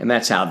 And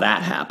that's how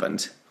that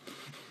happened.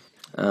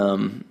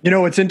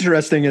 What's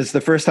interesting is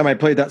the first time I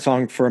played that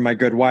song for my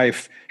good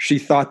wife, she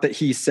thought that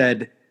he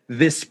said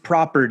 "this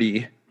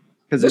property."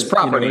 This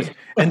property.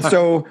 And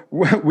so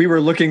we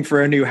were looking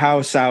for a new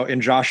house out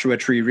in Joshua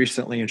Tree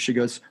recently, and she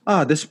goes,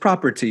 "this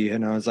property."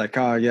 And I was like,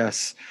 "Oh,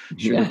 yes,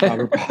 Srila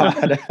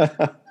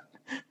Prabhupada."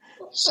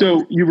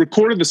 So you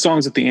recorded the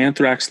songs at the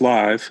Anthrax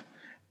Live,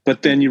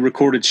 but then you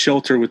recorded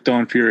Shelter with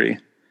Don Fury.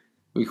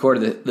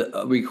 Recorded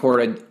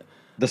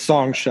the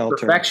song Shelter.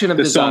 Perfection of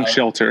the Desire. Song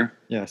Shelter.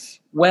 Yes.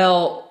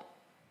 Well,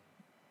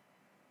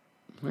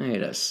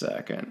 wait a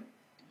second.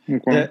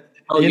 Okay.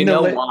 You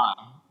know why?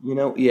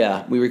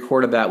 Yeah, we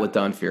recorded that with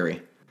Don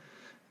Fury.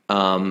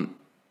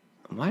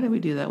 Why did we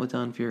do that with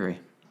Don Fury?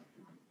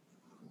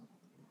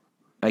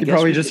 He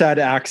probably just had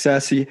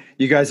access. You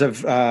guys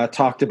have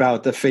talked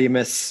about the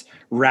famous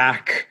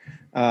rack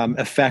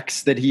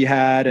effects that he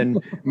had,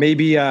 and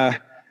maybe I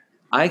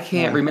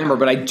can't remember,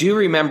 but I do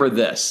remember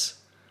this.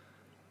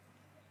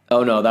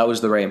 Oh no, that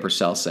was the Ray and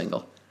Purcell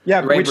single.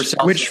 Yeah,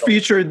 which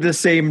featured the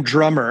same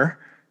drummer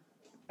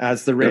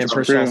as the Ray and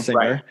Purcell singer.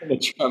 Right. The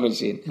drum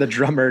machine. The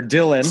drummer,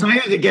 Dylan. So I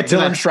need to get to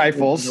Dylan that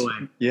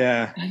Schreifels.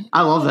 Yeah.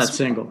 I love that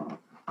single.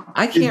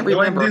 I can't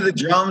remember. Do the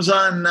drums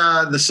on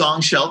the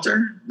song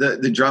Shelter?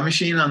 The drum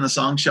machine on the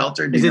song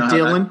Shelter? Is it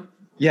Dylan?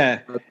 Yeah.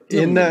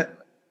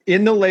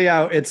 In the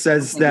layout, it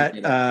says that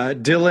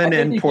Dylan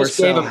and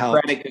Purcell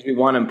helped. Because we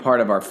want him part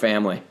of our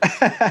family.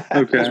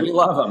 Okay. Because we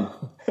love him.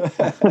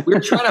 We're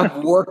trying to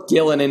work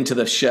Dylan into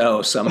the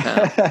show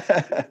somehow.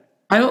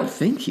 I don't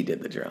think he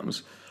did the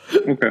drums.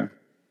 Okay.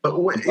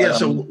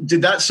 So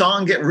did that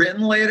song get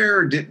written later,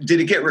 or did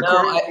it get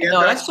recorded?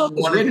 No, that song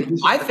was written.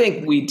 I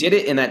think we did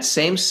it in that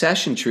same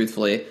session,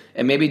 truthfully,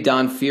 and maybe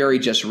Don Fury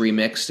just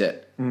remixed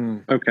it.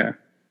 Okay.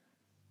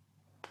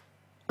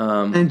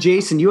 And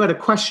Jason, you had a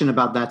question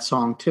about that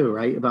song too,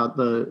 right? About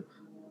the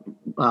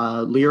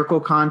lyrical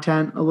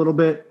content a little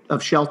bit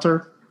of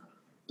Shelter.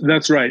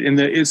 That's right.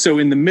 So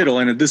in the middle,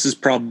 and this is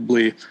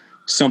probably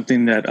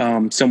something that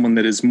someone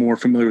that is more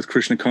familiar with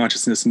Krishna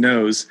consciousness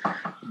knows,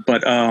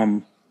 but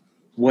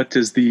what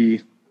does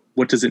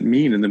it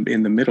mean in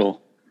the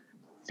middle?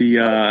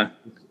 The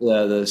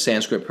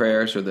Sanskrit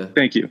prayers or the.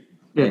 Thank you.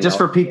 Yeah, just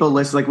for people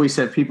listening, like we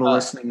said, people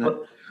listening.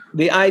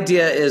 The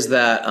idea is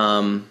that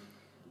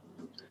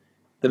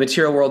the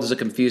material world is a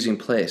confusing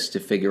place to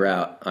figure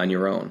out on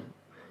your own.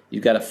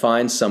 You've got to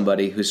find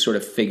somebody who's sort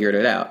of figured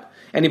it out.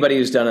 Anybody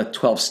who's done a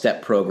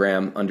 12-step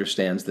program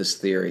understands this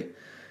theory,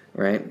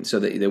 right? So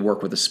they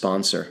work with a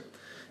sponsor.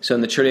 So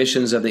in the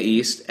traditions of the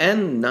East,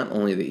 and not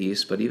only the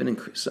East, but even in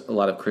a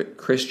lot of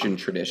Christian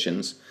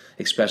traditions,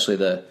 especially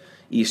the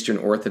Eastern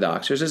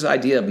Orthodox, there's this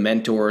idea of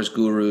mentors,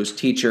 gurus,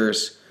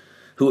 teachers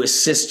who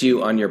assist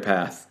you on your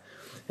path.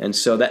 And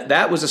so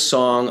that was a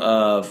song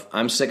of,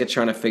 I'm sick of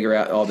trying to figure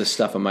out all this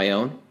stuff on my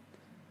own.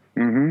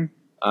 Mm-hmm.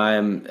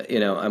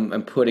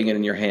 I'm putting it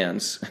in your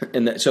hands.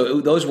 And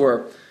so those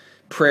were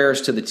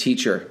prayers to the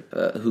teacher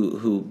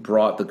who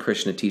brought the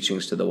Krishna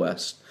teachings to the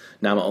West.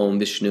 Nama Om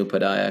Vishnu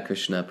Padaya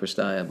Krishna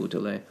Prastaya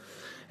Bhutale.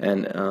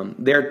 And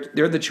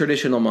they're the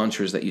traditional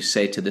mantras that you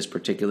say to this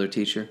particular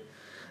teacher.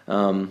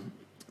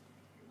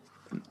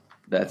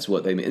 That's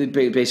what they mean.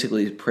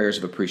 Basically, prayers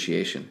of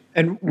appreciation.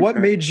 And what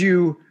made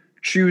you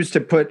choose to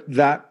put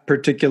that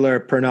particular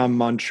pranam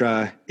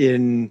mantra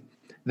in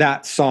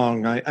that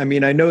song? I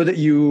mean, I know that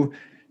you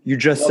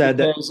just said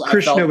that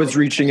Krishna was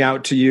reaching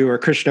out to you, or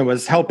Krishna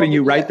was helping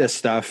you write this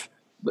stuff.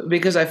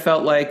 Because I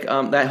felt like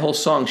that whole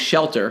song,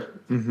 Shelter,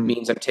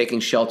 means I'm taking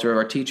shelter of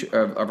our teacher,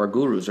 of our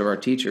gurus, of our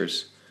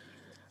teachers.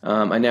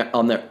 I'll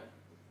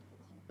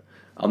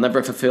I'll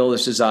never fulfill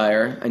this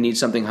desire. I need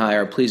something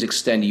higher. Please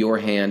extend your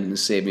hand and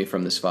save me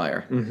from this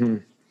fire. Mm-hmm.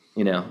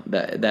 You know,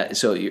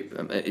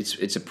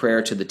 it's a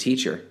prayer to the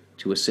teacher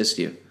to assist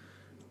you.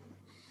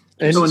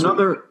 And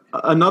so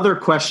another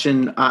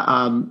question,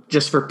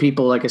 just for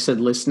people, like I said,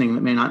 listening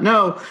that may not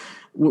know,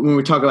 when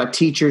we talk about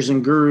teachers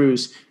and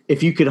gurus,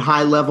 if you could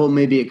high level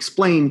maybe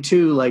explain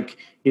too, like,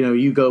 you know,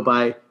 you go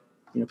by,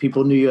 you know,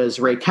 people knew you as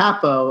Ray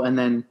Cappo, and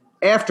then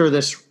after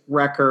this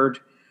record,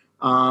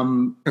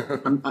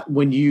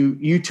 when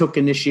you took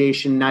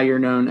initiation, now you're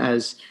known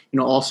as, you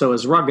know, also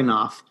as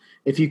Raghunath.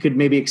 If you could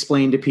maybe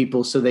explain to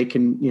people so they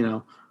can, you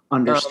know,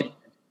 understand.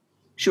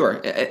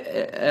 Sure.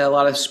 A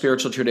lot of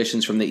spiritual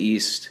traditions from the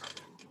East,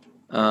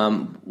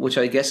 which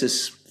I guess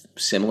is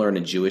similar in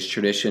a Jewish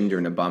tradition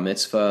during a bar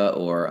mitzvah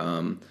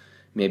or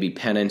maybe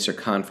penance or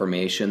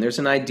confirmation. There's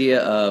an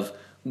idea of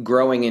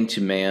growing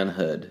into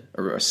manhood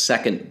or a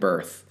second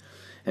birth.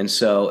 And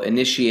so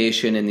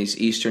initiation in these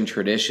Eastern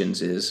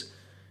traditions is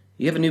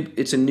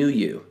it's a new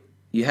you.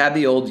 You had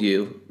the old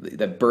you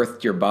that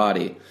birthed your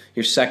body.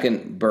 Your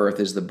second birth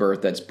is the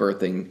birth that's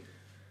birthing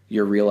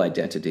your real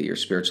identity, your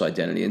spiritual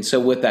identity. And so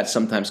with that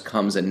sometimes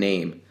comes a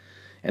name.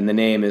 And the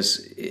name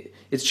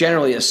it's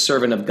generally a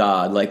servant of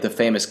God, like the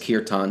famous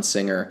kirtan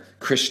singer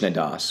Krishna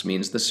Das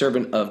means the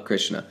servant of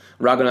Krishna.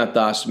 Raghunath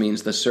Das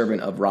means the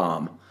servant of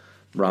Ram.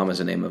 Ram is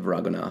the name of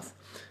Raghunath.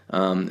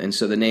 And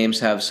so the names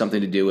have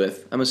something to do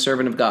with, I'm a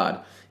servant of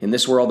God. In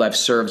this world, I've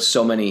served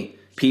so many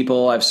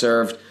people. I've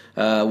served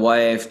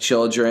wife,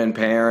 children,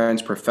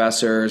 parents,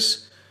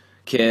 professors,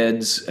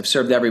 kids. I've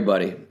served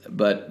everybody,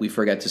 but we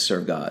forget to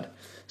serve God.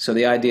 So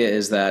the idea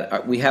is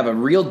that we have a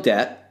real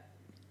debt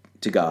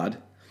to God,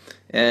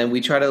 and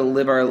we try to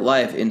live our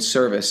life in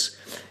service.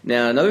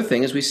 Now, another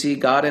thing is we see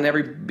God in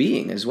every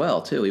being as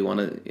well, too. We want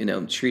to, you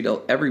know, treat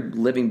every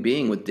living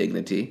being with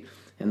dignity,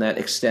 and that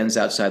extends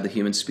outside the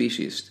human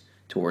species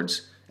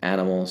towards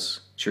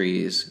animals,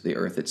 trees, the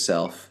earth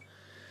itself.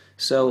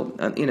 So,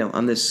 you know,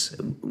 on this,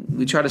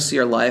 we try to see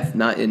our life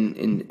not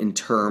in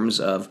terms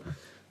of,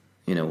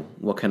 you know,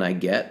 what can I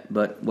get,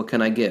 but what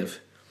can I give?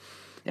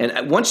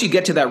 And once you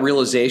get to that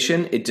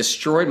realization, it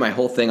destroyed my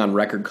whole thing on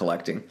record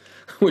collecting,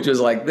 which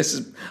was like,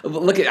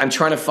 I'm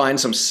trying to find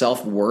some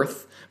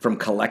self-worth from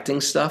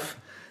collecting stuff.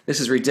 This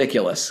is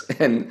ridiculous.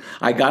 And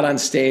I got on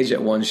stage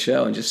at one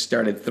show and just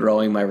started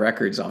throwing my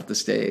records off the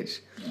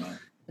stage. Yeah.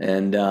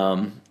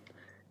 And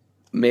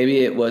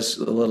maybe it was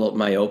a little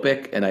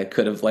myopic, and I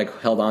could have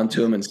like held on to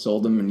them and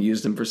sold them and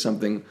used them for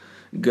something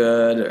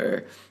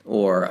good,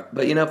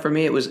 but you know, for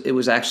me, it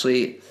was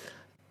actually,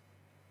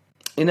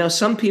 you know,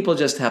 some people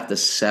just have to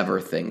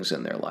sever things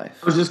in their life.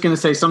 I was just going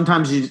to say, some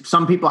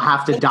people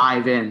have to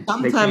dive in.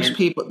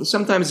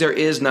 Sometimes there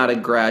is not a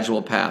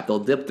gradual path. They'll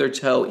dip their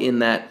toe in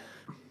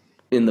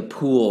the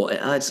pool,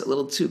 and it's a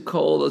little too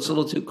cold.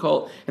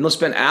 And they'll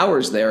spend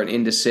hours there in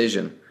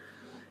indecision.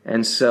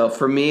 And so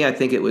for me, I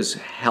think it was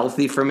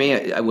healthy for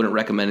me. I wouldn't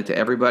recommend it to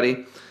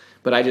everybody,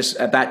 but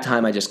at that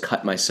time, I just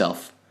cut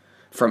myself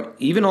from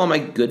even all my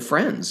good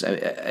friends. I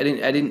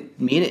didn't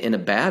mean it in a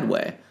bad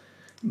way,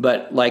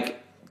 but like,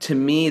 to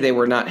me, they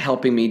were not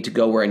helping me to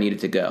go where I needed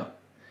to go.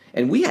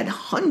 And we had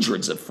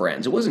hundreds of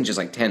friends. It wasn't just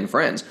like 10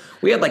 friends.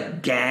 We had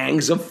like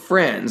gangs of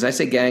friends. I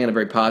say gang in a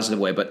very positive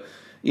way, but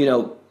you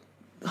know,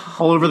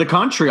 all over the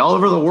country, all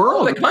over the world.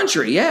 All over the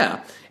country,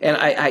 yeah. And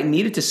I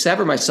needed to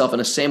sever myself in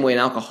the same way an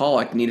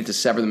alcoholic needed to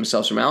sever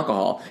themselves from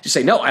alcohol. Just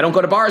say, no, I don't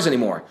go to bars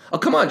anymore. Oh,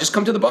 come on, just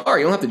come to the bar.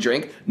 You don't have to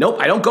drink. Nope,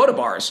 I don't go to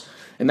bars.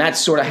 And that's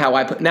sort of how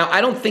now,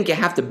 I don't think you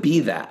have to be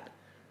that,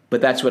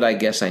 but that's what I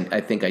guess I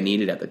think I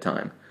needed at the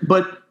time.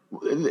 But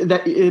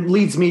that it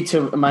leads me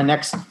to my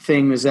next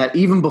thing is that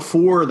even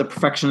before The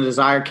Perfection of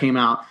Desire came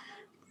out,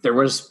 there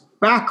was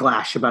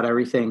backlash about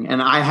everything.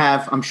 And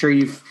I'm sure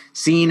you've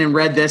seen and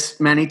read this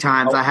many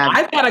times.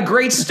 I've got a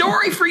great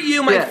story for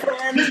you, my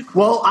friend.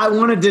 Well, I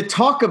wanted to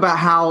talk about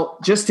how,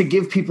 just to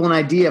give people an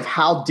idea of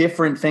how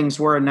different things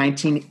were in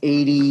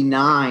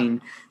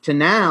 1989 to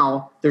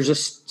now,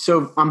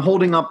 so I'm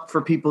holding up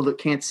for people that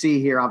can't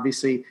see here,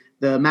 obviously,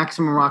 the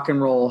Maximum Rock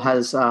and Roll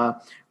has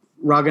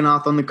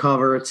Raghunath on the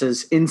cover. It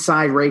says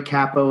Inside Ray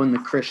Cappo and the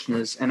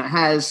Krishnas. And it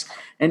has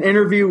an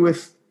interview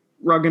with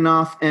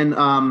Raghunath and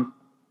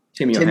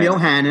Tim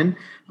Yohannan,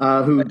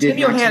 who did.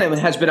 Tim Yohannan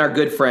has been our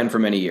good friend for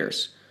many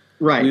years.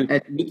 Right.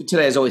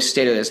 Today has always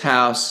stayed at his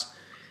house.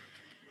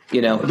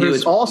 You know,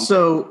 there's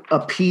also a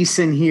piece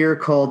in here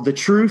called "The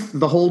Truth,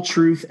 the Whole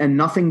Truth, and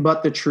Nothing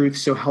But the Truth.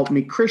 So Help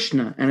Me,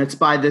 Krishna," and it's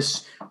by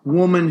this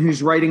woman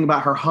who's writing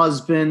about her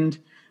husband.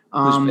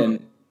 Who's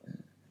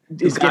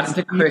gets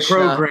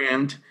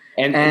deprogrammed,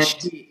 and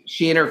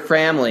she and her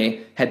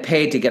family had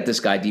paid to get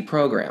this guy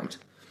deprogrammed.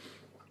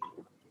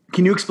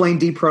 Can you explain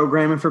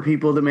deprogramming for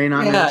people that may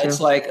not know? Yeah, it's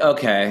like,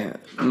 okay,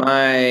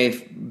 my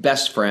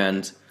best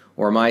friend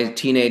or my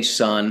teenage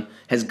son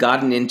has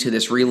gotten into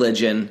this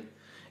religion,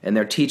 and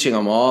they're teaching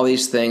him all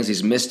these things,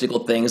 these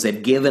mystical things.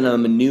 They've given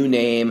him a new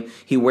name.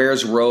 He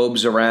wears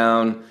robes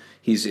around.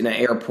 He's in an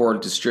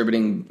airport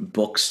distributing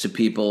books to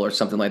people or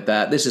something like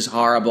that. This is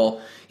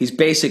horrible. He's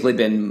basically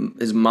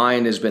his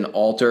mind has been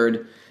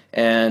altered,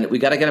 and we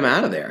got to get him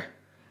out of there.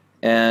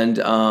 And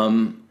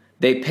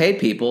they paid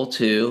people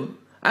to.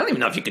 I don't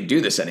even know if you could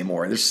do this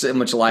anymore. There's so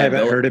much liability. I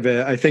haven't heard of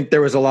it. I think there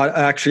was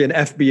actually an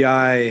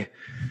FBI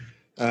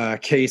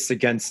case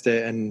against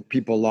it, and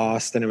people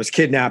lost, and it was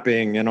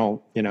kidnapping and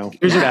all.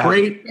 There's a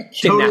great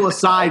total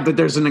aside, but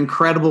there's an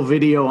incredible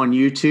video on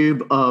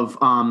YouTube of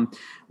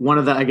one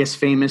of the, I guess,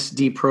 famous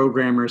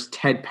deprogrammers,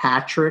 Ted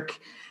Patrick.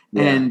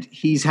 Yeah. And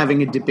he's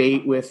having a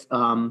debate with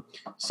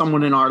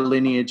someone in our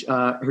lineage,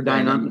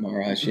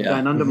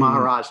 Hridayananda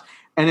Maharaj.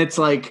 And it's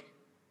like,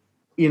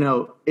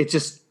 it's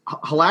just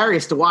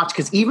hilarious to watch,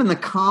 because even the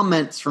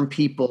comments from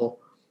people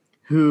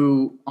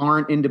who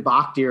aren't into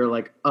bhakti are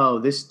like, oh,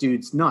 this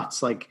dude's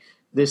nuts. Like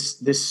this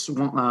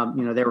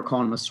they were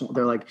calling him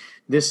they're like,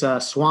 this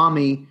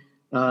Swami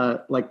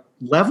like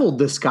leveled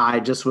this guy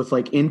just with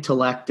like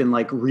intellect and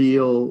like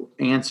real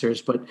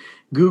answers. But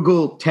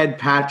Google Ted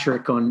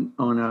Patrick on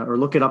or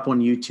look it up on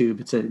YouTube.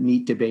 It's a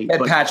neat debate.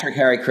 Patrick,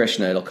 Hare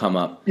Krishna, it'll come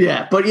up.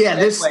 Yeah, but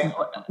yeah,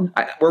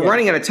 we're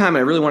running out of time,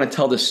 and I really want to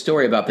tell this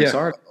story about this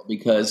article,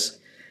 because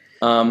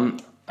I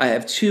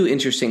have two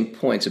interesting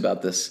points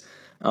about this.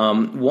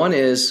 One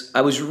is,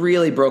 I was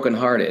really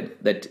brokenhearted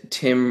that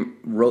Tim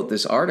wrote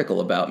this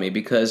article about me,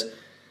 because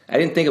I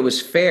didn't think it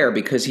was fair,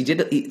 because he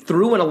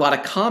threw in a lot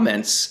of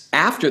comments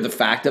after the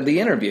fact of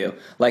the interview.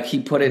 Like he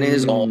put in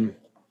his own.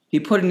 He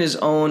put in his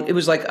own. It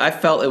was like, I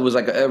felt it was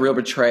like a real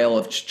betrayal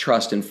of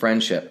trust and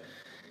friendship,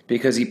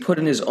 because he put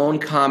in his own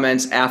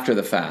comments after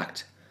the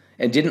fact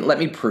and didn't let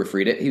me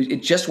proofread it. He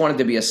just wanted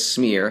to be a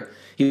smear.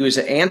 He was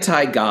an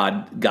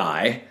anti-God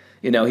guy.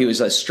 He was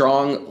a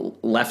strong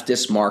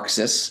leftist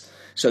Marxist.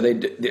 So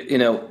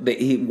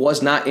he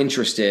was not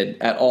interested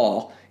at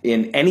all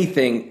in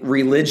anything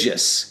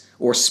religious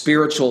or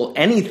spiritual,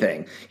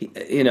 anything.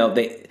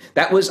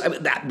 That was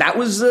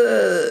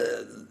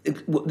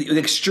the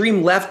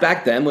extreme left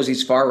back then was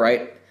these far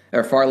right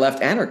or far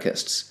left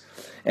anarchists,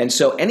 and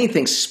so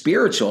anything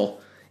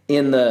spiritual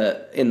in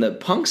the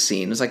punk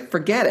scene was like,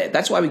 forget it.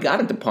 That's why we got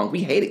into punk.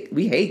 We hate it.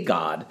 We hate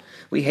God.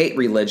 We hate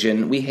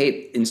religion. We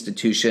hate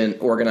institution,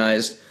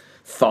 organized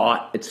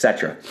thought,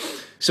 etc.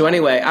 So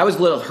anyway, I was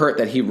a little hurt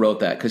that he wrote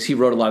that, because he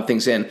wrote a lot of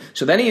things in.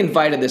 So then he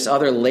invited this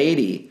other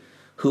lady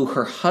who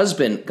her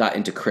husband got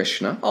into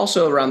Krishna,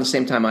 also around the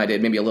same time I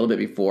did, maybe a little bit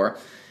before.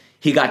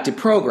 He got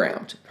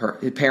deprogrammed.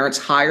 His parents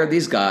hired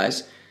these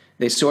guys.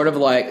 They sort of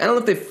like, I don't know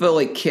if they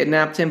fully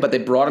kidnapped him, but they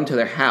brought him to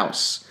their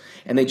house,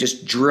 and they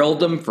just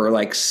drilled him for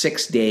like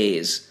 6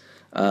 days.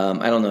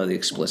 I don't know the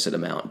explicit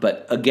amount,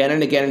 but again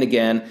and again and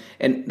again.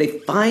 And they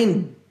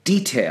find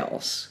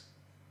details,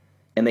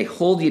 and they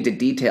hold you to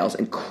details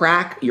and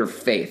crack your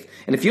faith.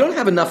 And if you don't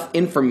have enough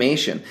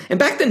information, and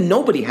back then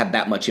nobody had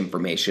that much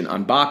information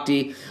on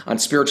bhakti, on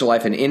spiritual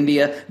life in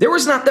India. There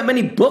was not that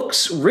many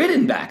books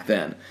written back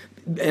then.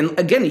 And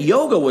again,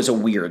 yoga was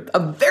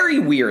a very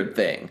weird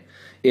thing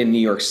in New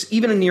York,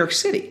 even in New York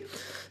City.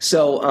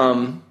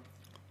 So,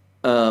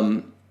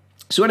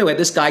 so anyway,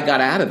 this guy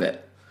got out of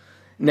it.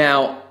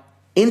 Now,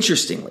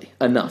 interestingly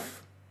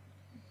enough,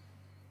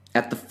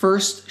 at the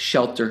first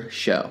Shelter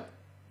show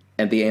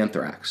at the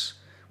Anthrax,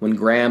 when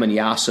Graham and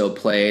Yasso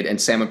played and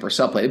Sam and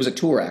Purcell played, it was a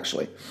tour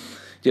actually,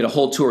 did a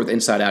whole tour with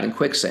Inside Out and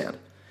Quicksand.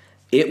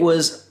 It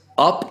was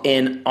up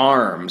in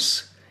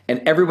arms.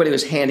 And everybody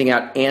was handing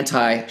out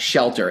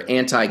anti-Shelter,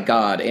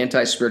 anti-God,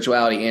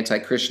 anti-spirituality,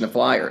 anti-Krishna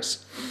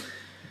flyers.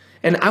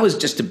 And I was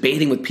just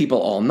debating with people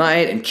all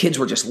night, and kids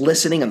were just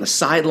listening on the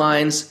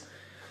sidelines.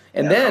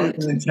 And then that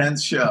was an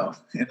intense show.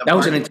 That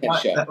was an intense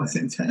show. That was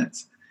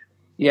intense.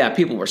 Yeah,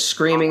 people were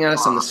screaming at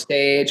us on the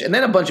stage, and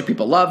then a bunch of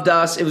people loved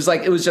us. It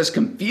was just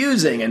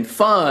confusing and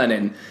fun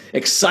and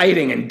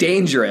exciting and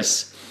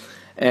dangerous.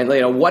 And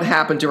what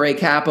happened to Ray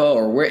Capo,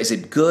 or where is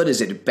it good?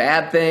 Is it a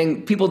bad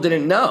thing? People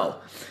didn't know.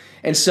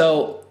 And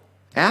so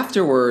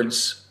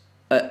afterwards,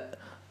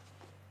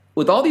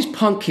 with all these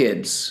punk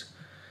kids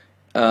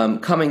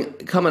coming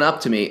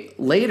up to me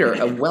later,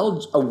 a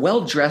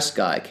well-dressed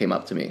guy came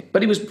up to me,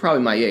 but he was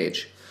probably my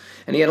age,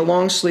 and he had a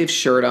long sleeve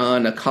shirt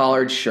on, a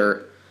collared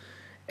shirt,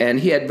 and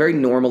he had very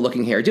normal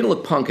looking hair. He didn't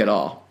look punk at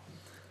all.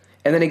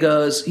 And then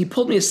he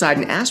pulled me aside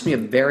and asked me a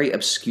very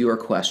obscure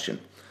question,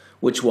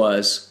 which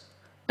was,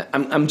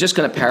 I'm just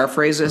going to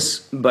paraphrase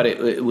this, but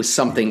it was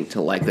something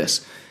to like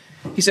this.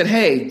 He said,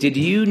 hey, did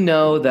you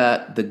know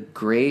that the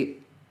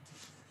great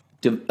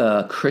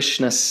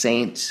Krishna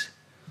saint,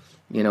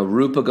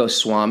 Rupa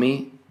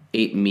Goswami,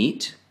 ate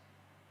meat?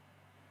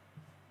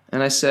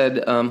 And I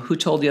said, who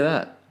told you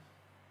that?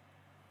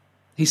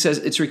 He says,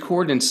 it's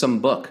recorded in some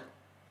book.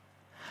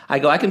 I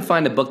go, I can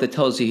find a book that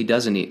tells you he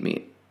doesn't eat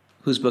meat.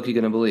 Whose book are you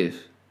going to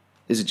believe?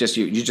 Is it just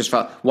you? You just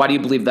follow, why do you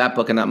believe that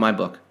book and not my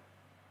book?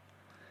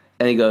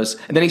 And he goes,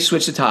 and then he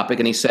switched the topic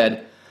and he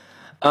said,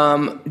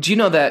 do you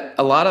know that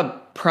a lot of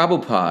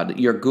Prabhupada,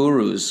 your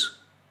gurus,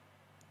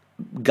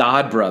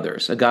 God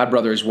brothers, a God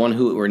brother is one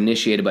who were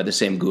initiated by the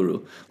same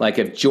guru. Like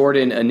if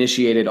Jordan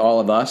initiated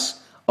all of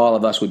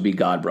us would be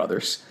God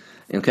brothers.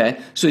 Okay?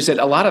 So he said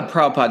a lot of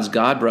Prabhupada's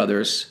God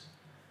brothers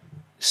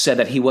said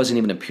that he wasn't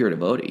even a pure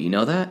devotee. You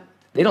know that?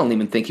 They don't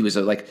even think he was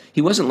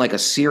he wasn't like a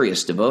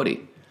serious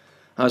devotee.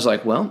 I was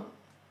like, well,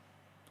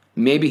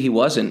 maybe he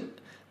wasn't,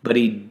 but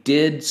he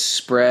did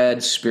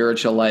spread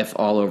spiritual life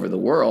all over the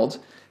world.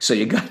 So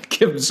you got to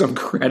give him some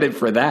credit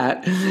for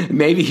that.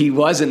 Maybe he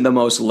wasn't the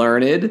most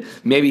learned.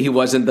 Maybe he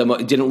wasn't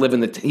didn't live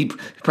in he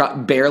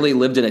barely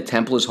lived in a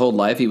temple his whole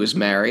life. He was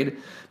married.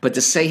 But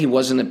to say he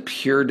wasn't a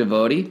pure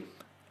devotee,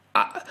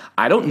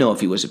 I don't know if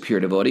he was a pure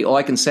devotee. All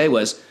I can say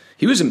was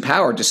he was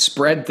empowered to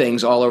spread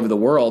things all over the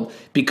world.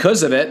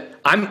 Because of it,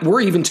 we're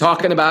even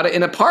talking about it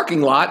in a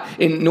parking lot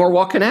in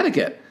Norwalk,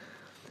 Connecticut.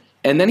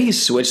 And then he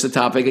switched the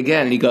topic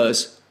again, and he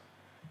goes,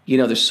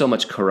 there's so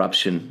much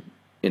corruption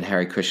in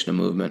Hare Krishna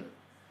movement.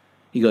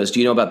 He goes, do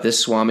you know about this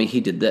Swami?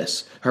 He did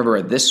this. Heard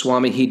about this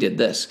Swami? He did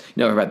this.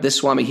 You know about this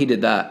Swami? He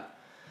did that.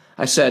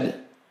 I said,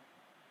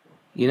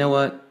 you know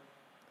what?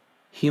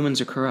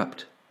 Humans are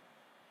corrupt.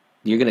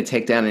 You're going to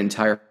take down an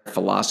entire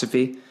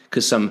philosophy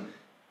because some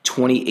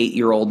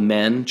 28-year-old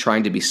men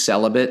trying to be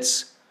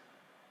celibates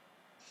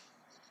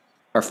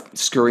are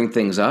screwing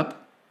things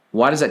up?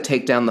 Why does that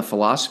take down the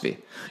philosophy?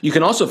 You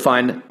can also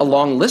find a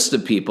long list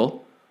of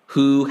people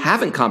who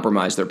haven't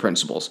compromised their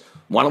principles.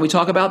 Why don't we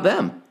talk about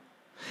them?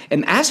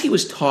 And as he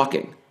was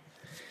talking,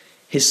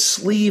 his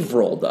sleeve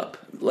rolled up.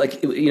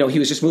 He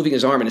was just moving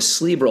his arm and his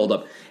sleeve rolled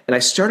up. And I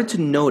started to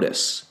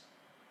notice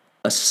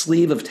a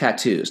sleeve of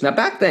tattoos. Now,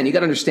 back then, you got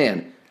to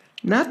understand,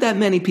 not that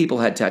many people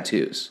had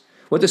tattoos.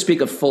 What to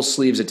speak of full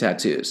sleeves of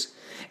tattoos.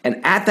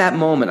 And at that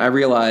moment, I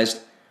realized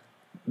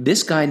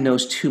this guy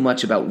knows too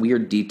much about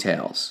weird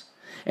details.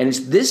 And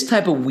it's this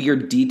type of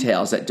weird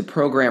details that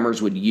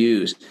deprogrammers would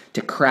use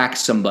to crack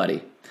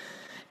somebody.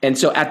 And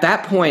so at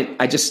that point,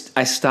 I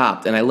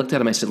stopped and I looked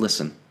at him. I said,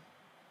 listen,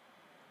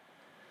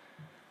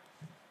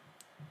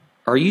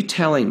 are you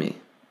telling me,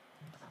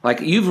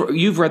 like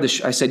you've read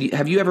I said,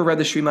 have you ever read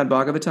the Srimad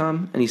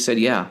Bhagavatam? And he said,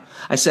 yeah.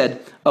 I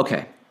said,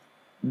 okay,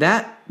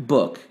 that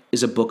book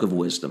is a book of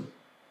wisdom.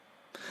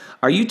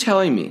 Are you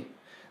telling me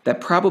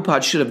that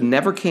Prabhupada should have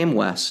never came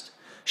west,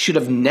 should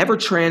have never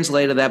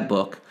translated that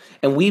book,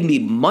 and we'd be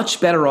much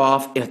better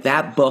off if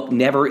that book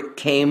never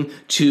came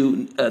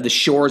to the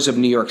shores of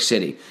New York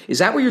City? Is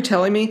that what you're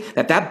telling me?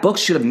 That book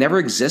should have never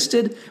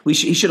existed?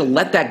 He should have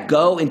let that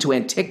go into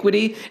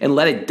antiquity and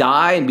let it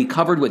die and be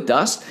covered with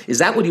dust? Is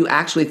that what you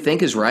actually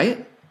think is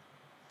right?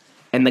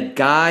 And the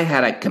guy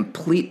had a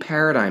complete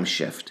paradigm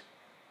shift.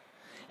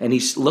 And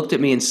he looked at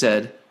me and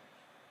said,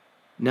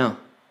 no,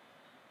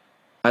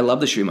 I love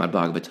the Srimad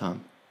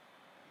Bhagavatam.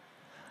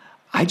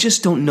 I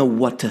just don't know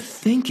what to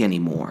think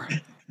anymore.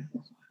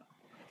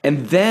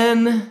 And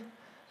then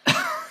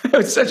it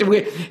was such a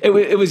weird,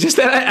 it was just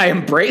that I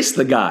embraced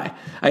the guy.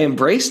 I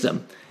embraced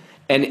him.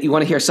 And you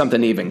want to hear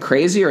something even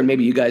crazier, and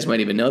maybe you guys might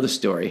even know the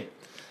story.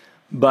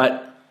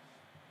 But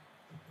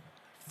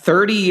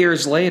 30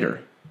 years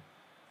later,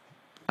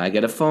 I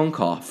get a phone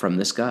call from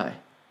this guy.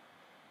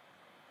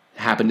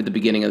 It happened at the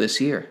beginning of this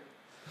year.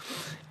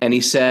 And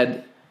he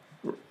said,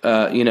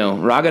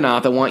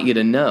 Raghunath, I want you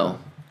to know,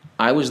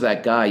 I was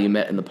that guy you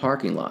met in the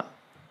parking lot.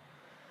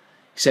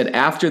 He said,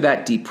 after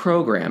that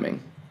deprogramming,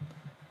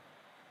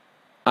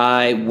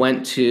 I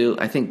went to,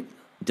 I think,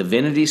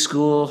 divinity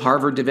school,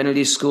 Harvard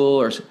Divinity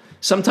School, or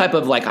some type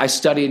of I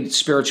studied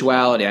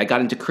spirituality. I got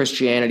into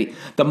Christianity.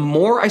 The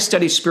more I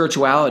studied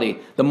spirituality,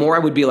 the more I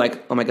would be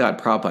like, oh my God,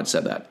 Prabhupada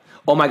said that.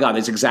 Oh my God,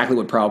 that's exactly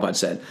what Prabhupada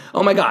said.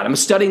 Oh my God, I'm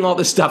studying all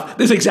this stuff.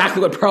 This is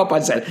exactly what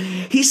Prabhupada said.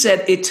 He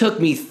said it took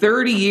me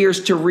 30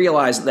 years to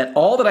realize that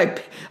all that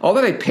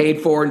I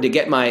paid for and to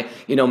get my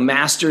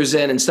masters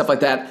in and stuff like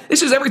that,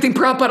 this is everything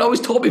Prabhupada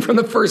always told me from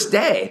the first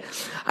day.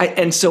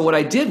 And so what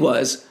I did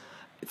was,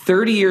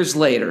 30 years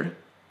later,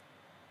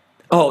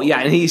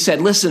 and he said,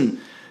 listen,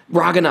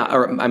 Raghunath,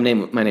 or my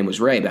name was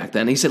Ray back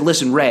then. He said,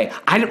 "Listen, Ray,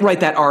 I didn't write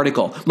that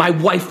article. My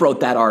wife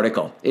wrote that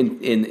article." So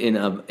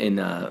that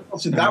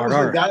was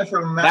the guy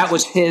from that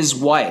was his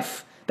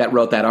wife that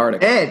wrote that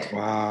article. Ed,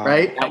 wow,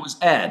 right? That was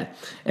Ed,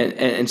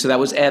 and so that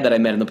was Ed that I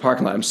met in the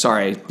parking lot. I'm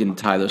sorry I didn't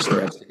tie those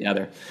threads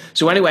together.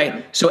 So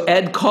anyway,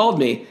 Ed called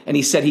me and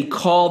he said he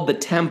called the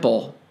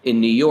temple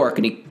in New York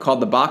and he called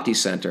the Bhakti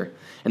Center.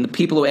 And the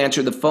people who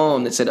answered the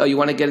phone that said, "Oh, you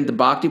want to get into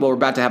Bhakti? Well, we're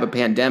about to have a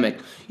pandemic.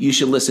 You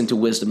should listen to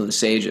Wisdom of the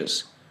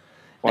Sages."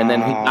 Wow. And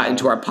then he got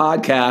into our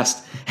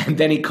podcast, and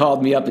then he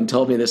called me up and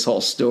told me this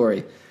whole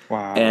story.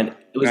 Wow. And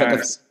it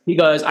was he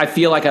goes, "I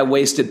feel like I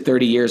wasted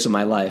 30 years of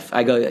my life."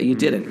 I go, "You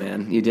didn't,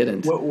 man. You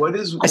didn't."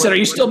 I said, "Are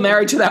you still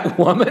married to that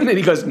woman?" And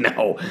he goes,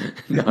 No,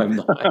 I'm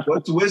not.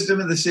 What's Wisdom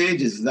of the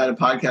Sages? Is that a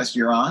podcast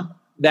you're on?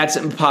 That's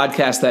a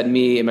podcast that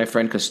me and my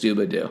friend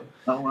Kastuba do.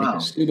 Oh, wow.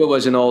 Kastuba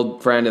was an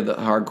old friend of the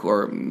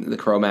hardcore, the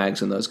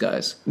Cro-Mags and those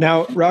guys.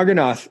 Now,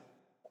 Raghunath,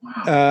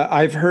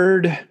 I've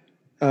heard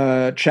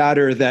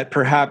chatter that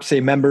perhaps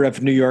a member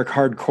of New York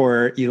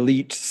hardcore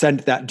elite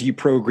sent that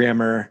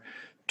deprogrammer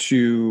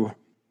to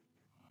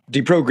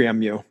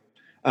deprogram you.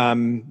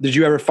 Did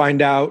you ever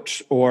find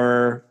out,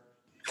 or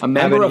a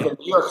member of the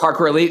New York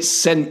hardcore elite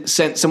sent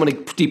someone to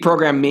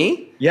deprogram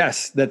me?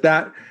 Yes,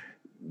 that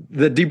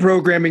the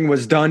deprogramming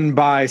was done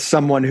by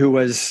someone who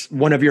was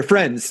one of your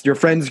friends. Your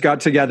friends got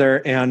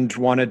together and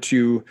wanted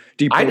to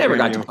deprogram I never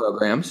got you.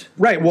 deprogrammed.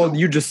 Right. Well,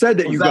 you just said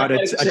that you got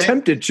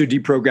attempted to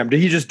deprogram. Did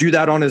he just do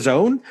that on his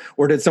own,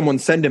 or did someone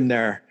send him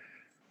there?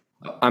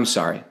 I'm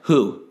sorry.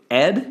 Who?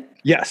 Ed?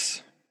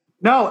 Yes.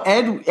 No,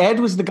 Ed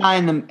was the guy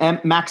in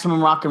the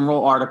Maximum Rock and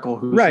Roll article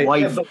whose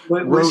wife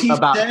wrote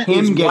about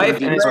him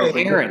getting and his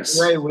parents.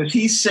 Ray, was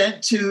he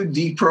sent to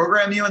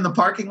deprogram you in the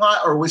parking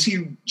lot, or was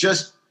he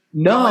just?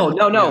 No.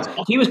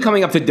 He was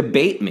coming up to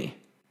debate me.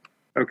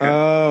 Okay.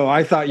 Oh,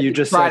 I thought you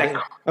just said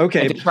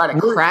okay. To try to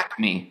crack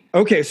me.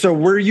 Okay, so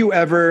were you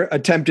ever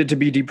attempted to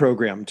be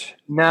deprogrammed?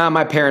 Nah,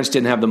 my parents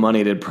didn't have the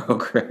money to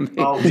program me.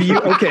 Oh.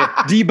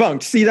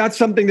 Debunked. See, that's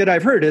something that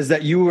I've heard, is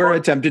that you were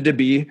attempted to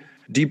be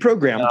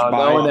deprogrammed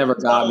by. No one ever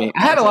got me.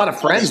 I had a lot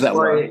of friends that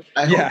were.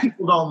 I hope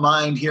people don't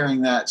mind hearing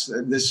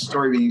this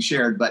story being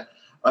shared, but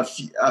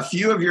a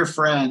few of your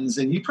friends,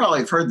 and you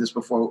probably have heard this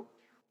before,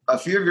 a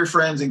few of your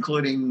friends,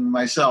 including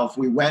myself,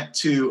 we went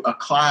to a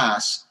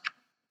class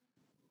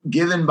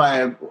given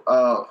by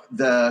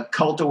the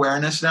Cult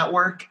Awareness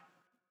Network,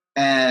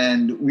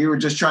 and we were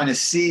just trying to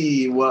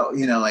see what,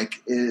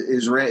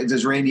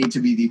 does Ray need to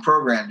be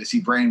deprogrammed? Is he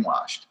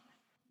brainwashed?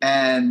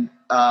 And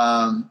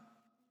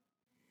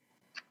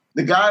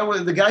the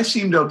guy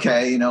seemed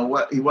okay.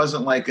 He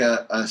wasn't like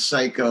a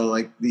psycho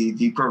like the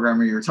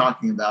deprogrammer you were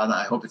talking about. And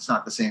I hope it's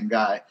not the same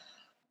guy.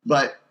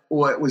 But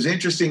what was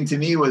interesting to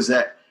me was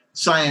that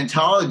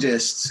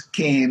Scientologists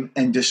came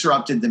and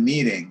disrupted the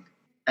meeting,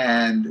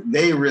 and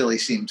they really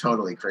seemed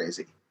totally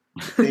crazy.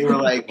 They were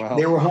like,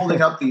 They were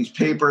holding up these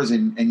papers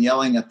and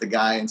yelling at the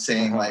guy and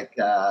saying I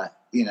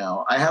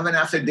have an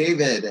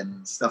affidavit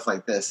and stuff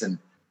like this. And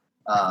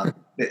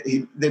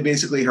they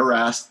basically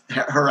harassed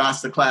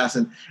the class,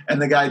 and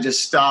the guy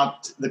just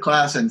stopped the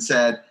class and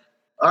said,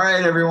 "All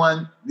right,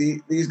 everyone,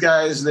 these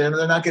guys, they're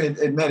not going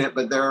to admit it,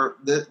 but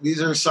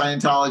these are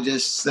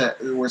Scientologists that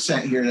were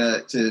sent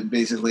here to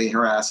basically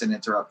harass and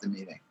interrupt the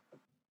meeting."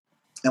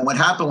 And what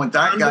happened with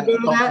that guy, the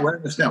Cult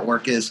Awareness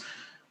Network, is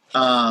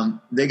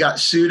they got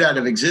sued out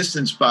of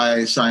existence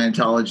by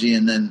Scientology,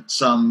 and then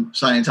some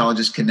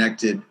Scientologist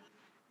connected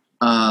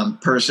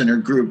person or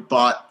group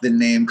bought the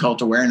name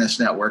Cult Awareness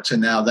Network. So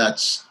now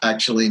that's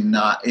actually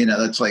not,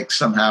 that's like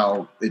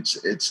somehow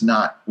it's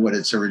not what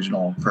its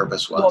original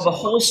purpose was. Well, the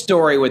whole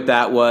story with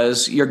that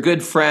was your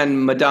good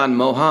friend Madan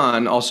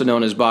Mohan, also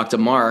known as Bhakta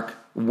Mark,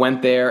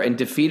 went there and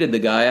defeated the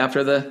guy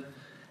after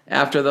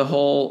the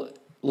whole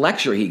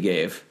lecture he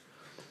gave.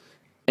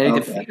 And he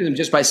defeated him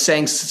just by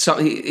saying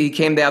something. He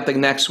came out the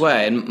next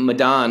way. And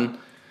Madan,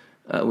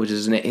 which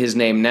is his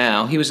name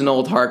now, he was an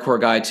old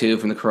hardcore guy too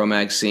from the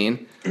Cro-Mag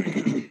scene.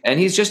 And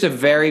he's just a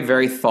very,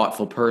 very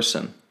thoughtful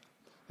person.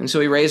 And so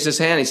he raised his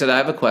hand. He said, "I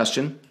have a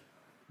question.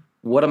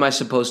 What am I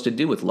supposed to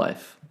do with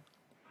life?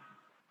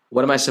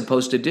 What am I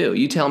supposed to do?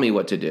 You tell me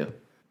what to do.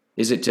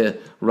 Is it to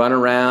run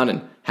around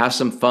and have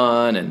some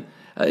fun? And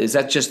is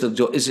that just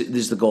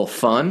is the goal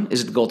fun?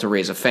 Is it the goal to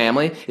raise a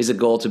family? Is the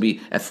goal to be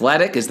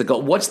athletic? Is the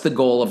goal? What's the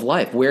goal of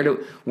life? Where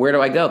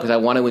do I go? Because I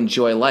want to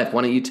enjoy life.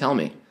 Why don't you tell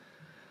me?"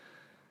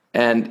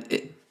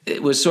 And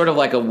it was sort of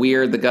like a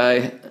weird. The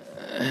guy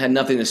had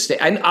nothing to say.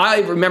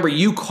 I remember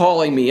you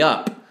calling me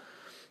up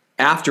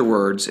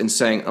afterwards and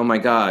saying, "Oh my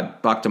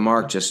God, Bhakta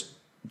Mark just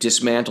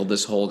dismantled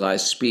this whole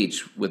guy's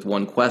speech with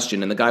one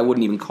question," and the guy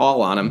wouldn't even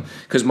call on him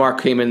because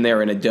Mark came in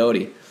there in a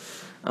doty.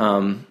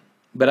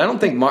 But I don't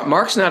think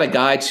Mark's not a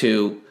guy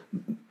to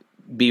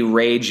be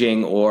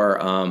raging or.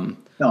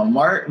 No,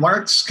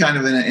 Mark's kind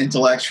of an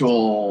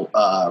intellectual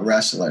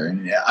wrestler,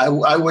 and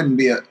I wouldn't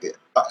be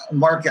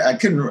Mark. I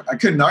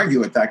couldn't argue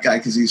with that guy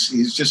because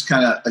he's just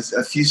kind of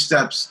a few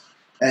steps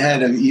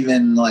ahead of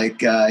even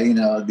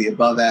the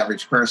above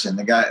average person.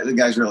 The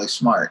guy's really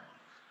smart.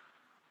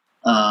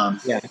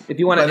 If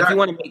you want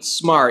to meet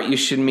smart, you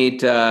should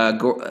meet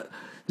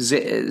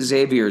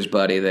Xavier's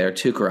buddy there,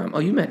 Tukaram. Oh,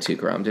 you met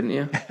Tukaram, didn't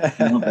you? I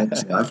don't think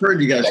so. I've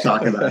heard you guys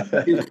talk about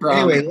it.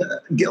 Anyway,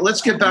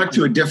 let's get back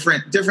to a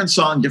different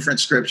song, different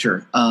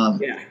scripture.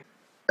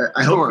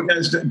 I hope you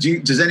guys.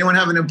 Does anyone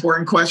have an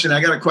important question?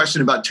 I got a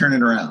question about Turn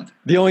It Around.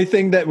 The only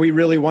thing that we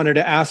really wanted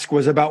to ask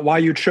was about why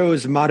you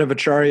chose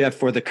Madhavacharya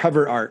for the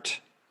cover art.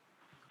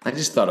 I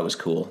just thought it was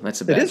cool. It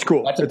is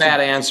cool. That's a bad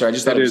answer. I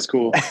just thought it was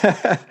cool.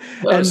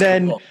 And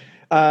then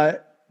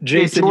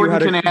Jason,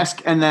 Jordan can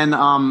ask, and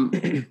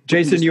then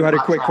Jason, you had a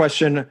quick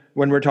question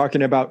when we're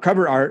talking about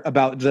cover art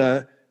about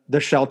the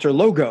shelter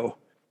logo.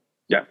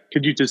 Yeah,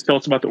 could you just tell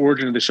us about the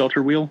origin of the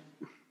shelter wheel?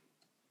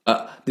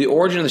 The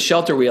origin of the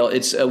shelter wheel,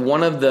 it's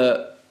one of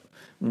the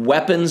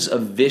weapons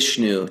of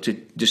Vishnu to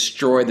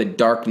destroy the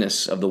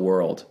darkness of the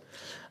world.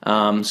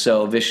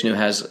 So Vishnu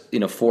has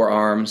 4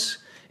 arms,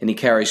 and he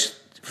carries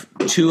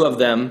 2 of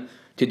them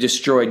to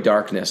destroy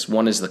darkness.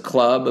 One is the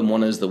club, and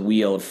one is the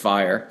wheel of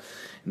fire.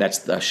 That's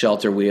the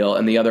shelter wheel.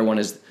 And the other one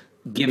is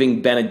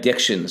giving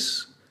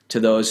benedictions to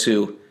those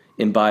who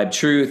imbibe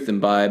truth,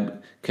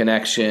 imbibe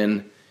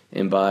connection,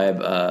 imbibe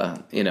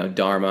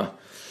dharma.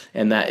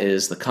 And that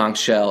is the conch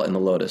shell and the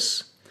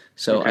lotus.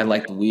 So I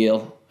like the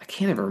wheel. I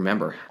can't even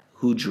remember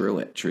who drew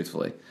it.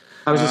 Truthfully,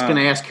 I was just going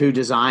to ask who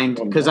designed,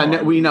 because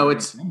we know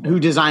it's who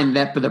designed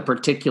that, but the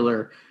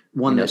particular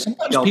one that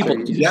sometimes Shelter people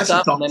uses. do Yes, stuff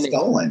it's all and then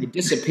stolen. they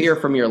disappear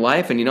from your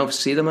life and you don't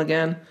see them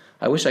again.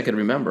 I wish I could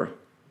remember.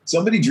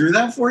 Somebody drew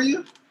that for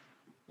you?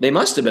 They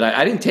must have been.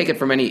 I didn't take it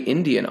from any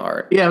Indian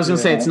art. Yeah, I was going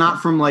to say it's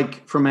not from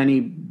any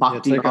bhakti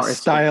It's like a art.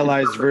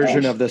 stylized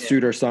version of the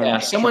Suitor Song. Yeah,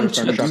 someone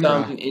Suitor took Song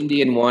some Chakra.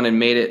 Indian one and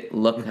made it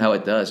look how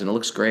it does, and it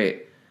looks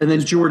great. And then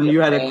Jordan,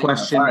 you had a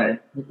question. All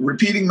right.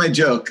 Repeating my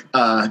joke,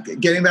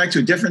 getting back to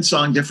a different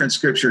song, different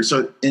scripture.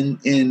 So in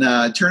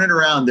Turn It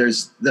Around,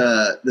 there's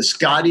the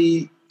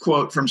Scotty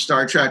quote from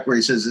Star Trek where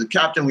he says,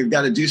 "Captain, we've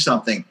got to do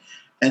something."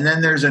 And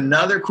then there's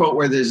another quote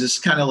where there's this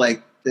kind of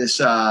like this,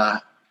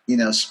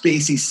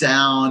 spacey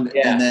sound.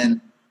 Yeah. And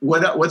then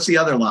what's the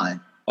other line?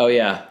 Oh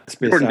yeah,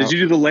 Jordan, did you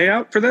do the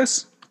layout for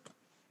this?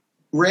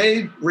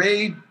 Ray,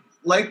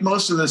 like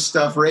most of this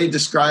stuff, Ray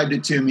described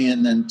it to me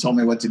and then told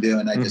me what to do,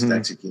 and I just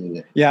executed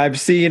it. Yeah, I've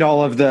seen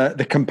all of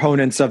the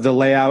components of the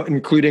layout,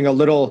 including a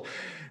little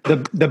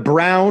the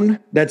brown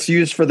that's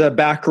used for the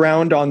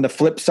background on the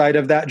flip side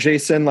of that,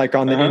 Jason, like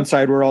on the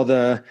inside where all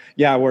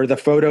where the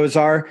photos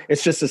are.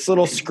 It's just this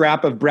little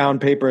scrap of brown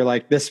paper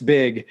like this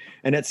big,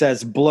 and it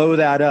says blow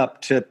that up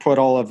to put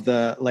all of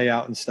the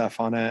layout and stuff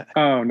on it.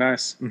 Oh,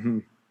 nice.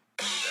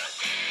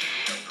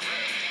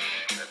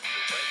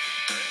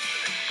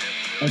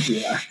 Thank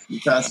you.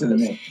 You're faster than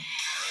me.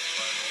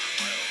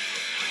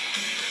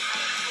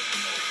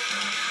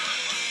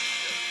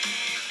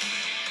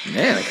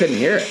 man, I couldn't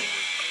hear it.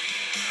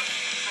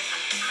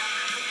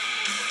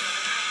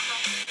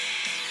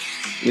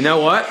 You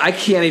know what? I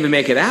can't even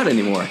make it out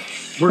anymore.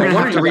 We're going to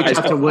One have of to you reach guys-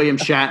 out to William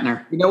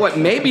Shatner. You know what?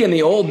 Maybe in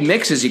the old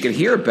mixes you can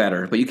hear it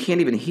better, but you can't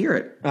even hear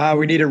it.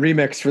 We need a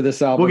remix for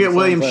this album. We'll get sounds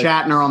William like.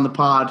 Shatner on the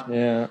pod.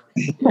 Yeah.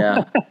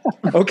 Yeah,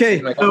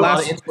 Okay. like a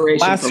lot of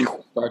inspiration last-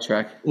 from Star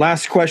Trek.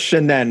 Last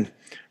question then.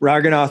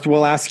 Raghunath,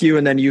 we'll ask you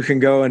and then you can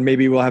go, and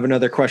maybe we'll have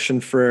another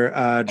question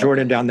for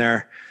Jordan down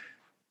there.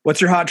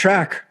 What's your hot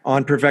track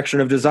on Perfection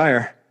of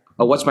Desire?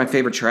 Oh, what's my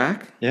favorite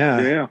track?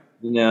 Yeah. Yeah.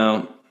 You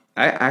know,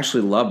 I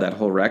actually love that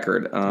whole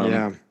record.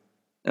 Yeah.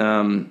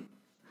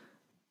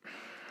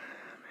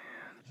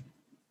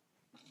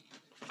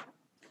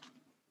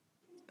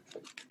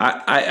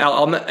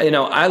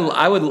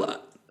 I would.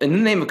 In the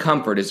Name of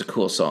Comfort is a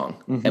cool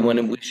song, and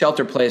when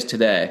Shelter plays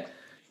today,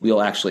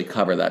 we'll actually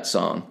cover that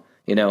song.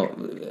 Or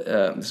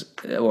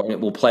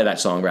we'll play that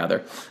song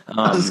rather.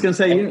 I was just going to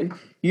say,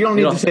 you don't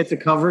need to say it's a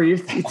cover. You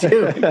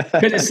do.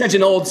 Because it's such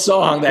an old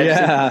song that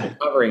Yeah.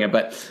 covering it,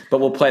 but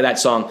we'll play that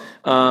song.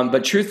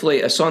 But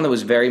truthfully, a song that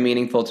was very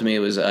meaningful to me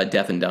was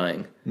 "Death and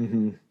Dying."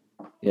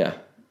 Yeah.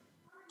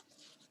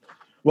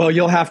 Well,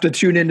 you'll have to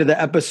tune into the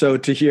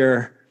episode to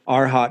hear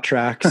our hot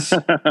tracks.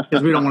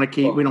 Because we don't want to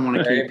keep. We don't want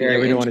to Very, keep.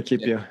 very We don't want to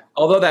keep interesting. you.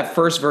 Although that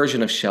first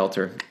version of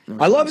 "Shelter,"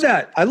 I love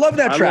that. I love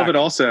that I track. love it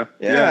also.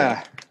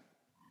 Yeah.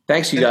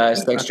 Thanks, you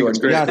guys. Thanks,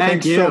 Jordan. great. Yeah. Thank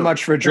Thanks you. so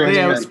much for joining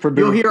us.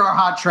 You'll hear our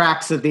hot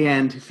tracks at the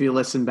end if you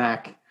listen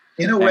back.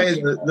 In a way,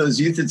 those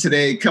Youth of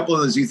Today, a couple of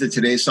those Youth of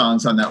Today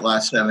songs on that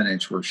last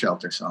 7-inch were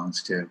Shelter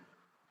songs too.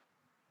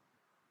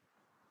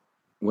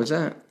 What's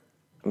that?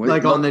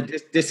 Like on the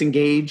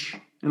Disengage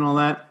and all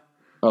that.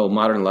 Oh,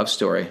 Modern Love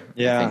Story.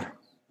 Yeah. I think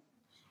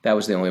that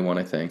was the only one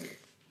I think.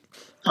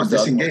 Oh, The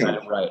other ones Disengage. I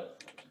didn't write.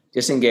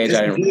 Disengage.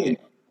 I didn't write.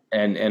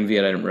 And Envy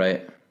I didn't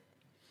write.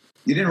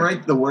 You didn't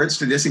write the words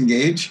to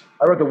Disengage?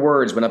 I wrote the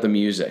words, but not the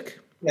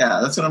music. Yeah,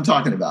 that's what I'm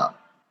talking about.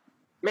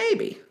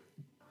 Maybe.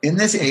 In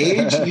this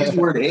age, use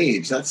the word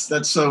age. That's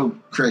so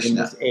In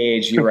Krishna. this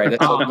age, you're right.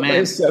 That's Oh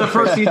man, it's the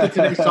first Youth of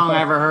Today song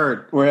I ever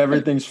heard. Where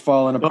everything's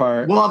falling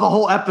apart. We'll have a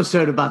whole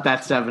episode about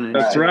that 7-inch.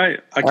 That's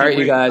right. I All right,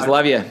 you guys.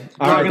 Love you.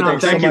 All right.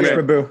 Thanks so Thank you, much,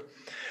 man.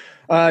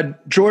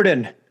 Prabhu.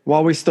 Jordan,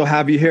 while we still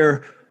have you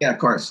here, Yeah, of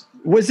course.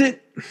 what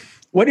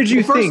did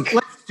you First, think?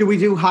 do we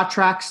do hot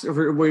tracks?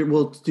 Or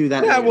we'll do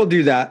that. Yeah, later? we'll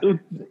do that.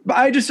 But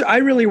I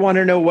really want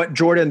to know what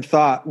Jordan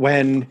thought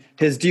when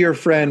his dear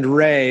friend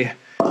Ray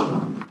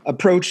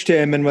approached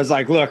him and was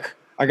like, look,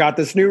 I got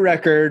this new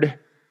record.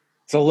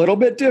 It's a little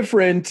bit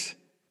different.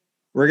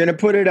 We're going to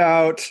put it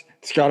out.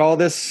 It's got all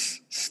this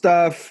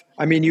stuff.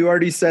 I mean, you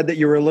already said that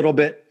you were a little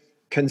bit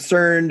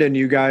concerned and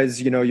you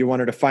guys, you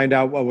wanted to find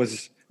out what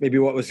was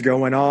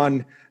going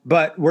on.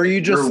 But were you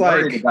just We're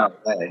worried like, about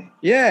Ray.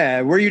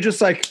 yeah, were you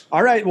just like,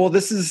 all right, well,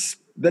 this is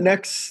the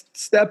next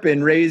step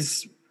in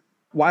Ray's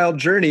wild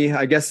journey.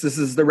 I guess this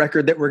is the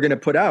record that we're going to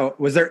put out.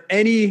 Was there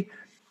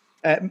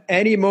at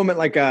any moment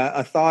like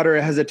a thought or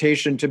a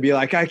hesitation to be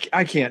like,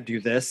 I can't do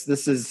this.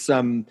 This is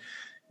some,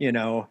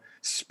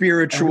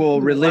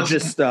 spiritual,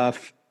 religious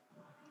stuff.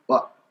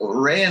 Well,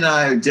 Ray and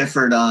I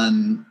differed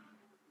on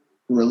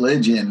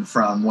religion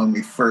from when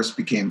we first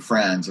became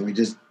friends,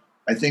 and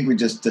I think we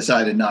just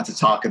decided not to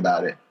talk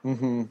about it,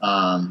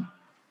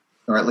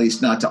 or at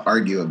least not to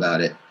argue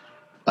about it.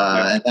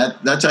 And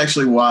that's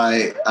actually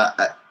why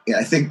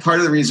I think part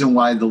of the reason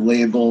why the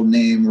label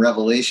name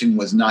Revelation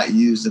was not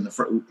used in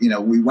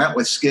we went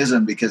with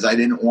Schism because I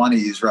didn't want to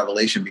use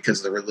Revelation because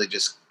of the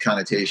religious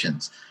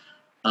connotations.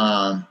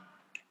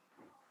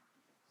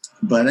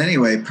 But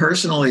anyway,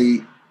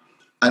 personally,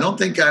 don't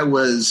think I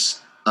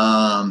was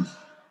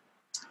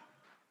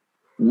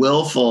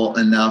willful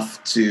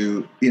enough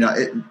to,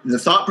 the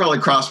thought probably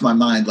crossed my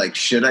mind, like,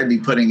 should I be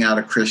putting out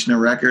a Krishna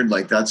record?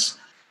 Like, that's,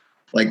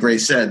 like Ray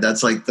said,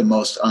 that's like the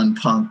most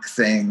unpunk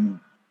thing,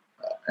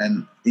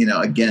 and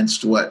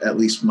against what at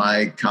least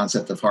my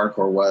concept of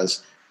hardcore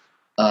was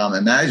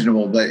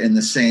imaginable. But in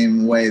the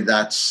same way,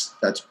 that's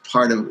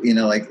part of,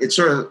 like, it's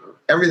sort of,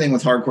 everything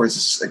with hardcore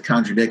is a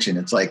contradiction.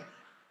 It's like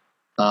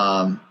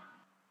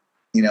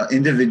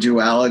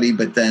individuality,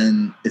 but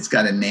then it's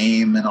got a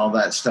name and all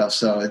that stuff.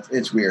 So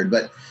it's weird.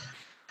 But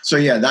so,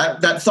 yeah,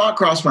 that thought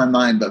crossed my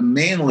mind, but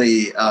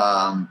mainly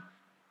at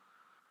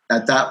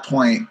that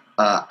point,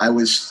 I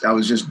was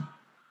just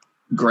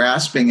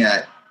grasping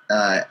at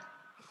the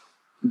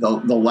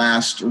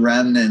last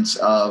remnants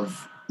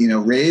of,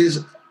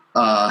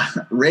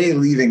 Ray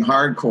leaving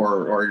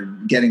hardcore or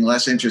getting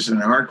less interested in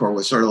hardcore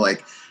was sort of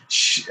like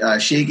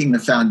shaking the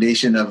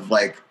foundation of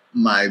like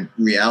my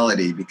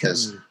reality,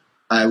 because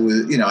I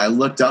was, I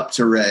looked up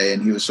to Ray,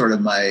 and he was sort of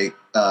my,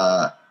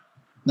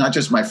 not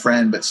just my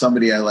friend, but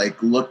somebody I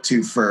like looked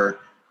to for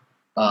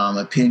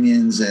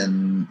opinions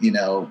and,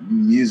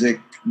 music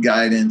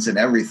guidance and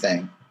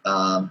everything.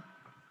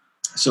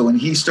 So when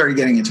he started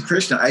getting into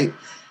Krishna,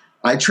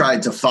 I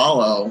tried to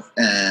follow,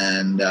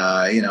 and,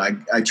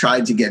 I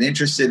tried to get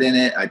interested in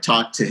it. I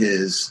talked to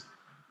his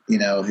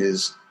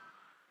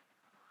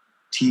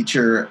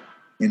teacher.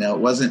 He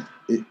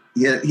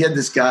had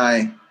this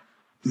guy,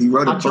 he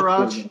wrote a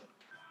book.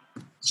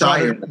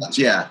 Satyaraj,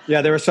 yeah.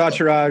 Yeah, there was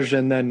Satyaraj,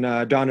 and then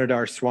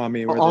Damodar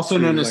Swami. Also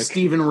known as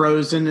Stephen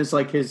Rosen is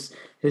like his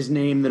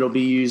name that'll be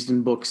used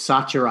in books,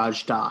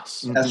 Satyaraj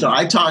Das. Mm-hmm. So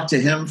I talked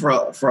to him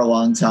for a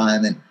long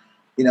time, and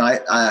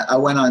I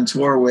went on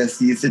tour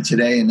with Youth of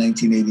Today in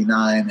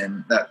 1989,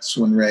 and that's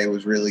when Ray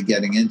was really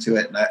getting into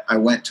it. And I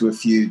went to a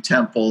few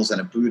temples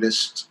and a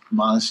Buddhist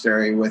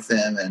monastery with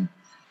him, and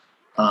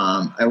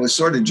I was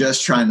sort of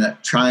just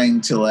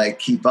trying to like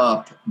keep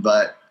up,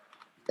 but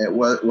it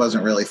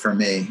wasn't really for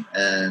me.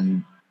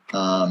 And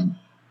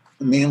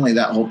mainly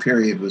that whole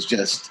period was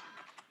just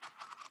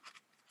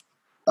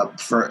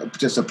for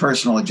just a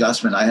personal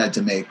adjustment I had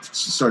to make,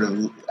 sort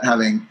of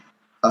having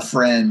a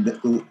friend,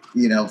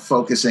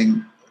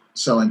 focusing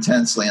so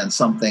intensely on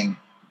something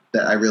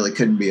that I really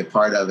couldn't be a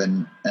part of.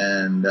 And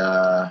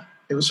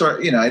it was sort of,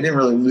 I didn't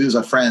really lose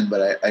a friend,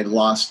 but I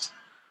lost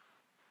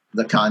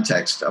the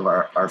context of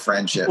our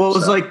friendship. Well, it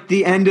was like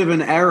the end of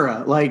an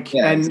era. Like,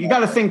 yeah, and exactly. You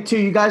got to think too,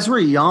 you guys were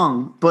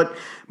young, but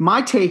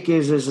my take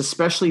is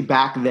especially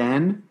back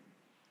then,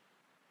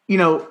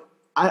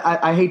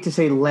 I hate to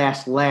say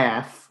last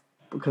laugh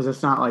because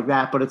it's not like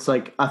that, but it's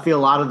like, I feel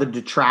a lot of the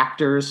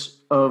detractors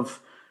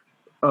of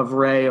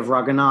Ray, of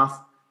Raghunath,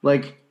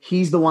 like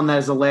he's the one that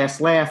has the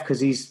last laugh because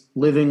he's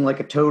living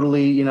like a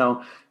totally,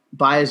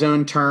 by his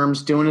own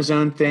terms, doing his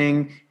own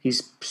thing.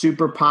 He's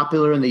super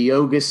popular in the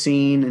yoga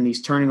scene, and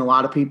he's turning a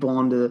lot of people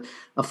onto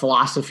a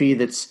philosophy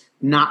that's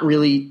not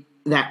really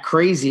that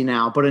crazy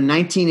now. But in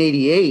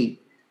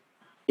 1988,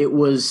 it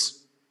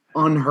was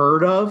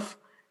unheard of,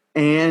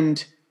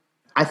 and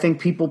I think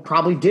people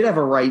probably did have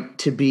a right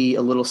to be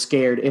a little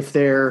scared if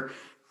their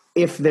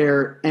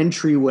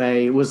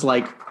entryway was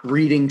like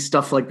reading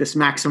stuff like this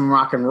Maximum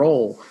Rock and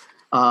Roll,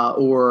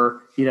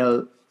 or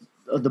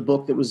the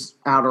book that was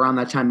out around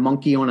that time,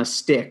 Monkey on a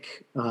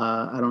Stick.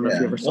 I don't know if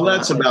you ever saw that. Well,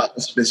 that's about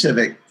a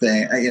specific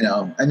thing.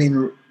 I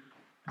mean,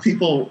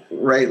 people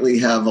rightly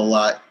have a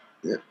lot.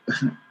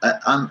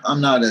 I'm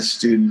not a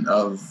student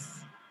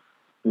of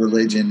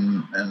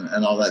religion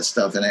and all that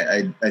stuff.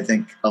 And I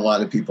think a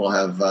lot of people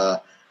have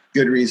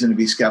good reason to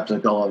be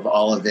skeptical of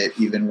all of it,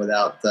 even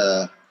without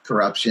the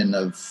corruption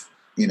of,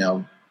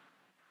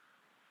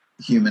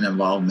 human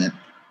involvement.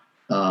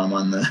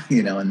 On the,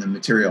 in the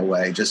material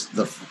way, just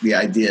the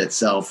idea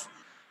itself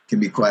can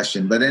be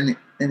questioned. But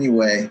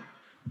anyway,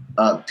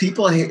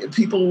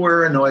 people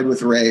were annoyed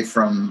with Ray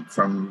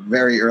from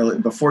very early,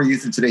 before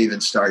Youth of Today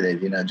even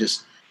started.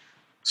 Just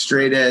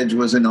straight edge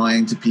was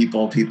annoying to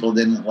people. People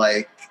didn't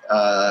like,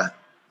 a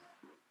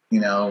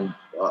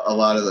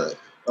lot of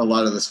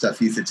the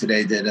stuff Youth of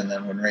Today did. And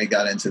then when Ray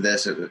got into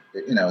this,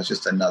 it's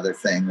just another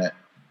thing that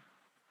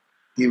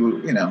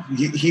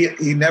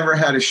he never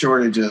had a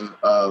shortage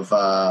of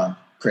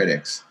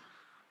critics.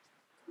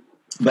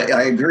 But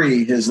I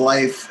agree, his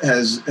life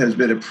has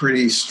been a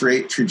pretty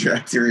straight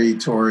trajectory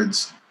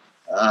towards,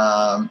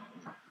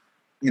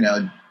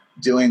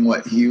 doing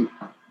what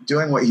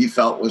he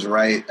felt was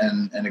right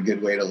and a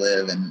good way to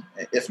live. And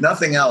if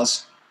nothing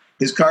else,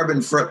 his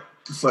carbon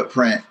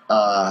footprint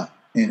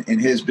in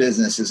his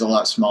business is a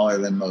lot smaller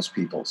than most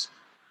people's.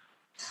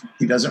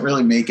 He doesn't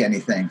really make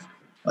anything.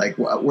 Like,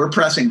 we're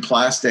pressing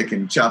plastic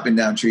and chopping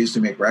down trees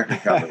to make record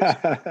covers.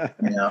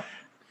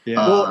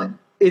 Yeah.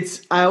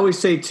 I always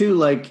say too,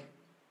 like,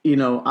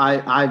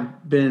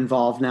 I've been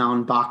involved now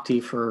in Bhakti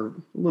for a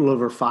little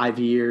over 5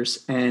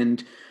 years,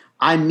 and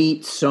I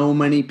meet so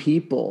many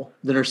people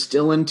that are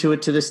still into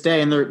it to this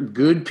day, and they're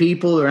good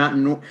people. They're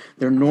not,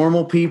 they're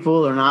normal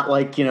people. They're not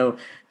like,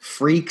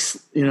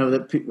 freaks,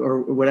 or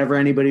whatever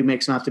anybody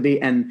makes them out to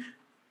be. And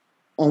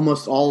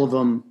almost all of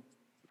them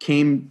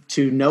came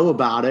to know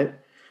about it,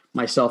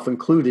 myself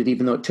included,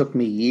 even though it took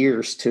me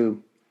years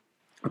to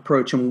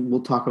approach him.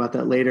 We'll talk about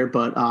that later.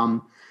 But,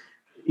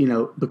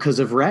 because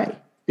of Ray,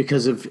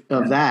 because of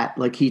that,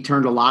 like he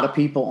turned a lot of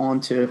people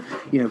onto,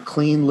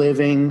 clean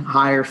living,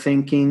 higher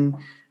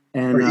thinking,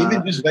 and or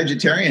even just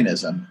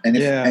vegetarianism. And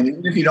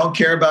even if you don't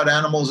care about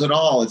animals at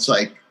all, it's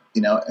like,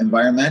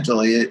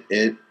 environmentally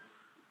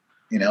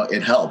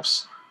it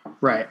helps.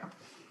 Right.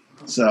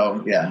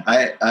 So yeah,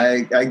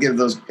 I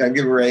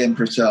give Ray and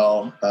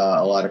Purcell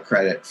a lot of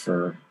credit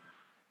for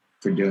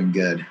doing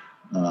good.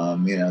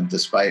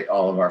 Despite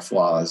all of our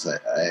flaws,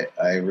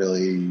 I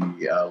really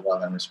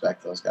love and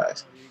respect those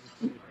guys.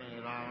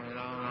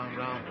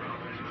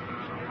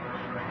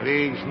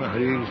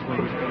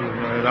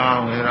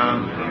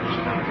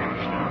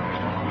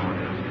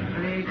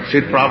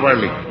 Sit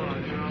properly.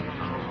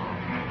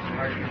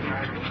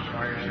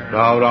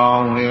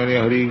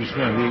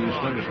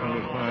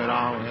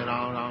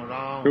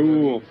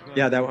 Cool.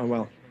 Yeah, that went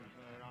well.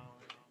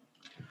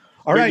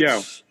 All right.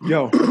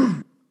 Yo.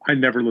 I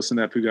never listened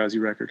to that Fugazi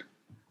record.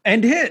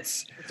 End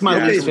hits. It's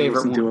my least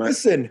favorite favorite one.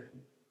 Listen,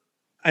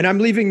 and I'm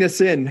leaving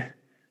this in.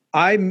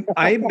 I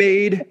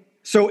made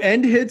so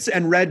End Hits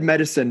and Red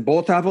Medicine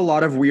both have a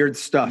lot of weird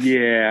stuff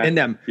in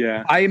them.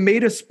 Yeah. I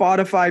made a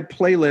Spotify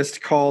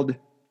playlist called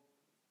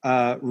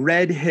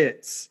Red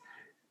Hits.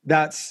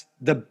 That's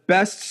the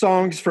best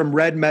songs from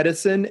Red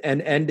Medicine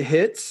and End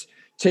Hits,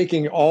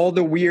 taking all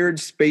the weird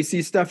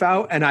spacey stuff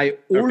out. And I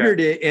ordered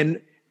it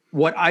in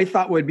what I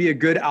thought would be a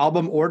good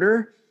album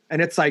order.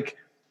 And it's like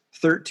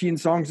 13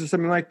 songs or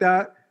something like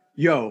that.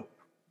 Yo,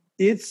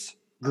 it's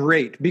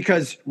great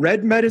because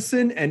Red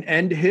Medicine and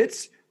End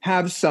Hits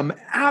have some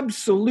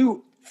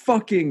absolute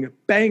fucking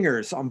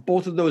bangers on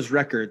both of those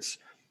records.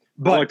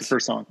 But I like the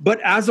first song. But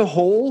as a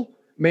whole,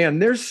 man,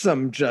 there's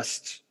some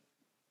just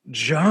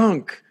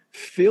junk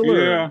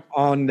filler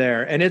on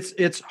there. And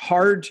it's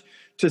hard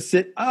to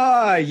sit.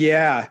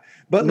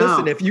 But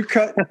listen, if you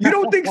cut, you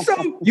don't think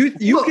so?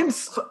 You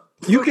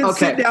can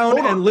sit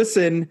down and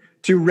listen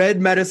to Red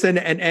Medicine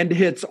and End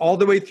Hits all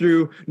the way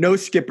through, no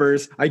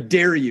skippers. I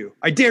dare you.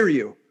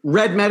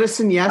 Red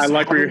Medicine, yes. I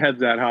like where your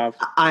head's at, Hoff.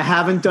 I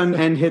haven't done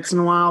End Hits in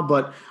a while,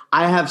 but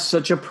I have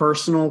such a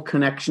personal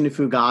connection to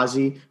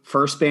Fugazi.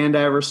 First band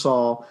I ever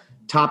saw,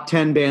 top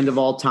 10 band of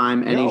all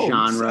time, any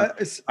genre.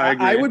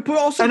 I would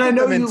put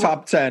them in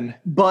top 10.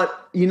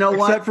 But you know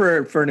what? Except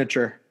for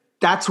furniture.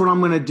 That's what I'm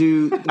going to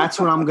do. That's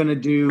what I'm going to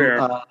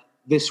do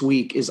this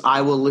week is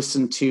I will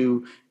listen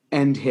to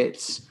End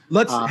Hits.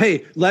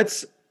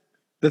 Let's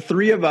the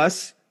three of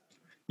us,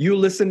 you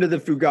listen to the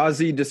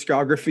Fugazi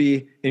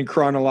discography in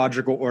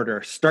chronological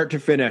order, start to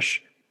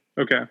finish.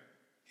 Okay.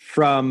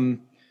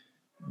 From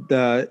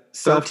the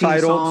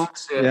self-titled,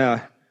 songs,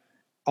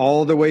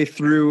 all the way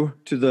through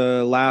to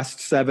the last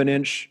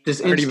 7-inch. Does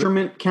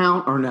instrument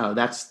count or no?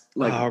 That's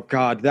like, oh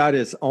God, that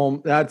is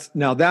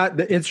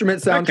the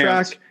instrument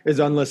soundtrack is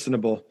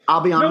unlistenable.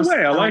 I'll be honest. No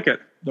way, I like it.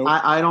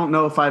 I don't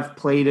know if I've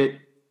played it.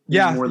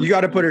 Yeah, you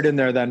got to put it in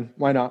there then.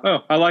 Why not?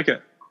 Oh, I like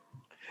it.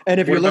 And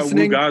if you're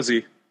listening,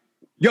 Fugazi?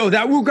 Yo,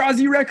 that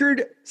Fugazi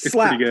record slaps. It's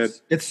pretty good.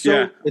 It's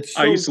so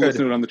I used to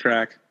listen to it on the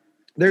track.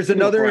 There's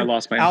another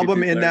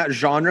album in that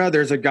genre.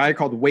 There's a guy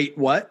called Wait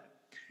What,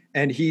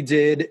 and he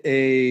did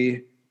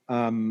a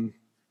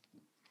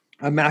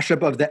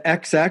mashup of the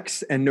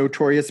XX and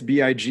Notorious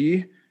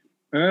B.I.G.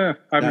 I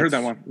haven't heard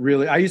that one.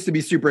 Really, I used to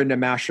be super into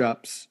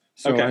mashups,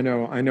 so I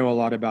know a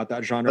lot about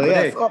that genre.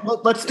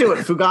 But let's do it.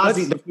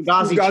 Fugazi, the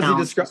Fugazi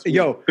challenge.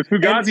 The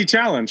Fugazi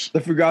challenge.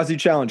 The Fugazi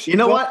challenge. You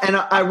know what? And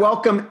I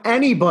welcome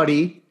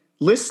anybody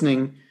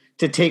listening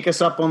to take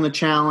us up on the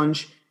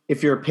challenge.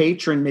 If you're a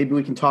patron, maybe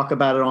we can talk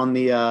about it on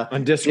the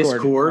on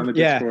Discord. On the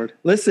Discord.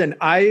 Listen,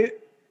 I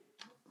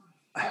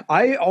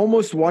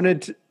almost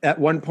wanted at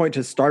one point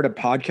to start a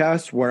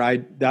podcast where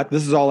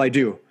this is all I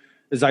do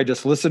is I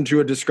just listen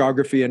to a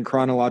discography in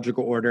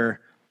chronological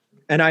order.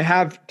 And I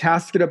have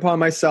tasked it upon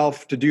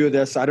myself to do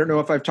this. I don't know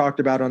if I've talked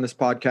about it on this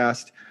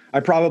podcast.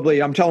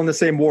 I'm telling the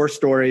same war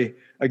story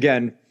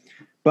again,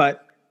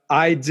 but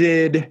I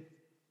did.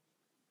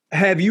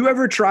 Have you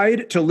ever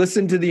tried to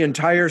listen to the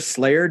entire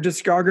Slayer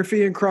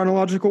discography in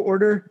chronological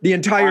order? The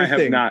entire thing?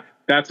 I have not.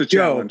 That's a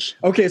challenge.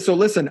 Okay, so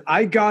listen,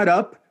 I got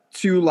up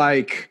to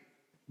like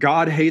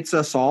God Hates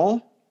Us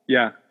All.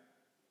 Yeah.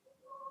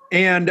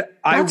 And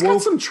That's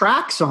got some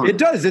tracks on it. It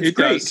does. It's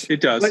great.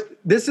 It does. But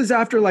this is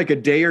after like a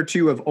day or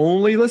two of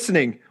only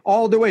listening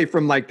all the way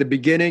from like the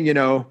beginning,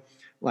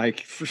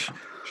 like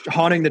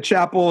Haunting the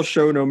Chapel,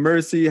 Show No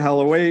Mercy, Hell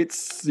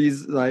Awaits,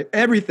 these like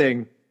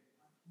everything.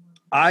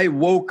 I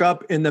woke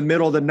up in the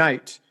middle of the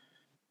night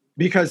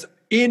because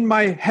in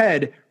my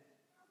head,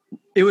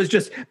 it was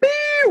just, and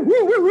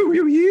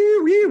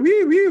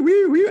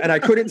I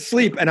couldn't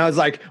sleep. And I was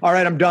like, all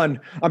right, I'm done.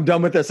 I'm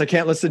done with this. I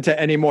can't listen to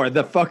any more.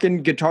 The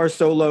fucking guitar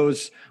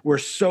solos were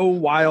so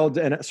wild.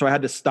 And so I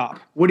had to stop.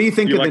 What do you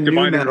think of the new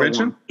metal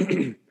one?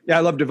 Yeah,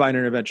 I love Divine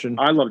Intervention.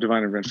 I love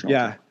Divine Intervention.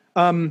 Yeah.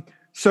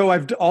 So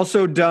I've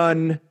also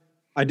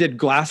I did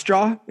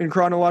Glassjaw in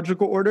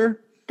chronological order.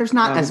 There's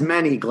not as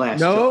many Glass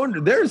No,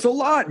 Jaw. there's a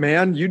lot,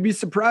 man. You'd be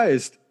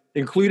surprised,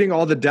 including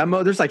all the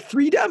demo. There's like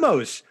 3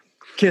 demos.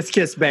 Kiss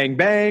Kiss Bang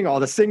Bang, all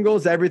the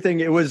singles, everything.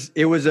 It was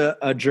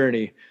a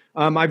journey.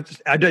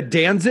 I did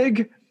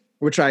Danzig,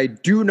 which I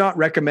do not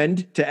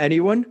recommend to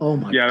anyone. Oh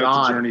my Yeah, God.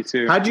 that's a journey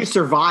too. How'd you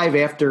survive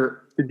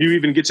after? Did you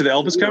even get to the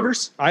Elvis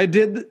covers? I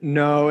did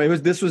no.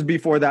 This was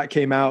before that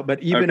came out,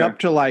 but even Okay. up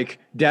to like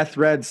Death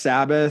Red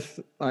Sabbath,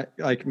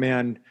 like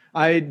man,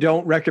 I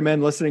don't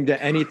recommend listening to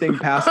anything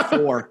past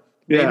 4.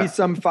 Yeah. Maybe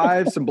some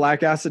 5, some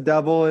Black Acid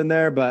Devil in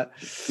there, but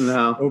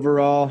No.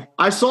 overall,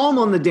 I saw him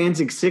on the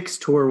Danzig 6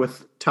 tour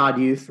with Todd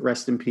Youth,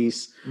 rest in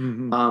peace.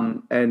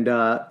 And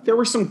there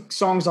were some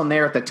songs on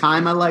there at the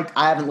time I liked.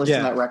 I haven't listened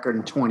Yeah. to that record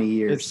in 20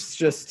 years. it's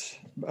just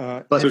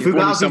But So 20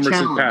 Fugazi summers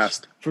have Challenge.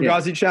 passed.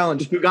 Fugazi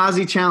Challenge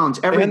Fugazi Challenge.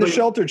 and the Everybody,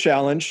 Shelter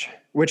Challenge,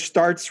 which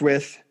starts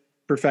with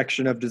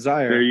Perfection of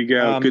Desire. There you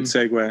go. Um, Good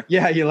segue.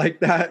 Yeah, you like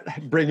that?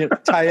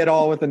 Tie it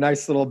all with a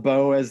nice little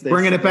bow as they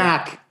bringing it say.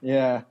 back.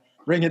 Yeah,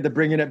 Bringing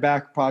It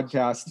Back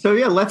podcast. So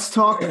yeah, let's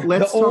talk.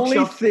 Let's The talk. only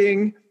Shelter.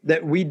 thing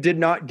that we did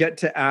not get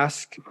to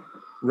ask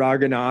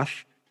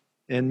Raghunath,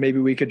 and maybe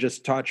we could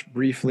just touch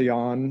briefly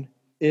on,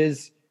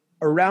 is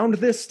around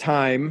this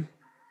time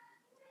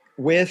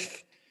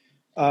with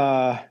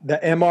the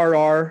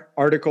MRR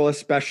article,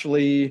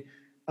 especially,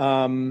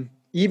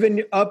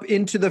 even up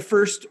into the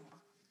first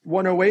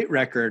 108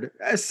 record,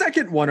 a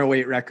second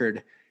 108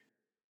 record,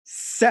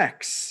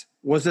 sex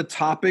was a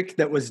topic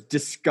that was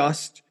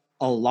discussed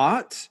a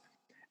lot,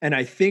 and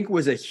I think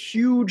was a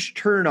huge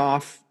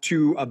turnoff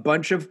to a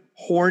bunch of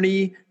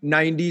horny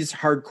 90s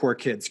hardcore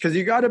kids. Because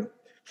you got to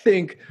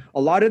think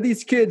a lot of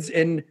these kids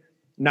in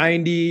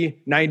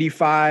 90,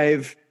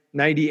 95,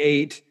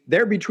 98,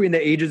 they're between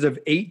the ages of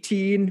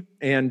 18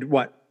 and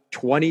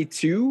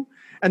 22?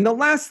 And the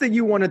last thing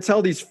you want to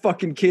tell these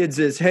fucking kids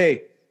is,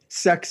 hey,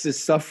 sex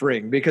is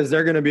suffering, because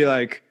they're going to be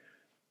like,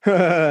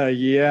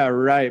 yeah,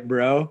 right,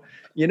 bro.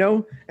 You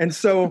know? And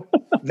so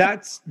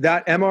that's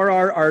that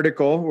MRR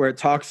article where it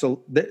talks,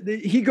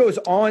 he goes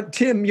on,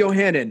 Tim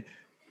Yohannan,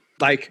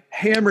 like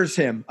hammers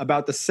him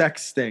about the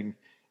sex thing.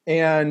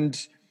 And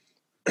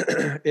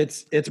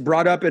it's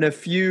brought up in a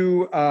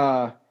few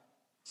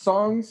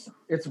songs.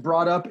 It's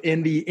brought up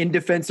in the In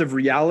Defense of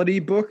Reality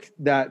book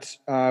that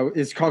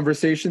is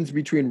conversations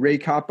between Ray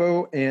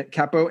Capo and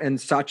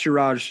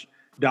Satyaraj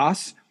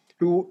Das,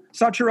 who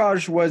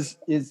Satyaraj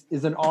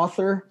is an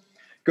author,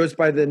 goes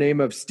by the name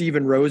of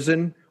Stephen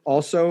Rosen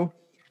also,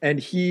 and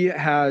he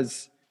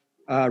has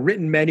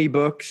written many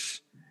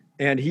books,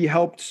 and he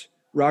helped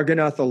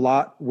Raghunath a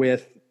lot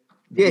with.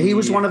 Yeah, he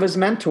was one of his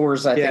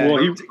mentors. I think. Well,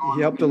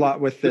 he helped a lot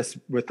with this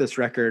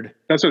record.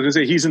 That's what I was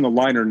going to say. He's in the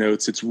liner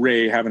notes. It's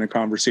Ray having a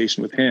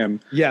conversation with him.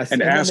 Yes,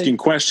 and and then asking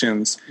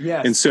questions.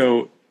 Yes. And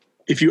so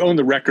if you own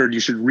the record, you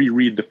should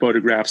reread the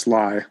Photographs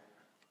Lie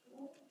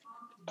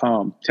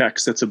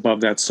text that's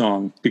above that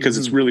song, because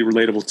it's really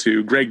relatable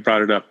to, Greg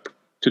brought it up,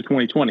 to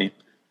 2020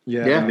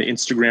 Yeah. Yeah. and the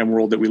Instagram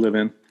world that we live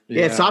in.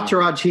 Yeah,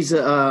 Satyaraj,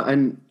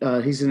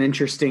 he's an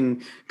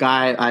interesting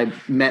guy. I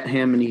met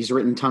him, and he's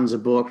written tons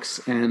of books,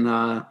 and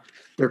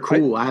they're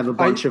cool. I have a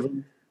bunch of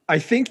them. I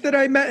think that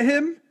I met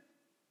him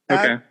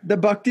at the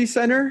Bhakti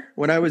Center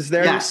when I was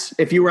there. Yes,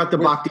 if you were at the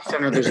Bhakti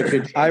Center, there's a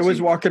good chance. I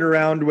was walking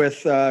around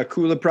with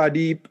Kula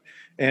Pradeep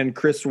and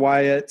Chris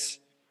Wyatt,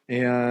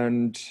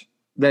 and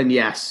Then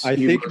yes, I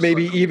think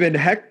maybe even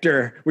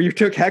Hector. Well, you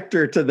took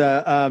Hector to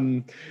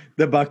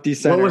the Bhakti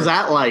Center. What was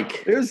that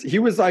like? He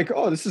was like,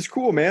 oh, this is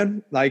cool,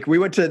 man. Like, we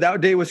went to, that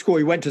day was cool.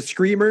 We went to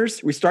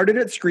Screamers. We started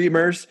at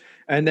Screamers,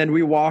 and then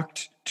we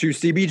walked to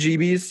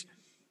CBGB's,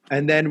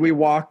 and then we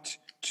walked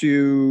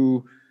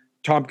to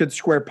Tompkins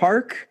Square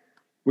Park.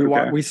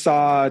 We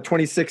saw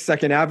 26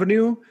 Second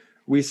Avenue.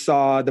 We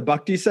saw the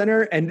Bhakti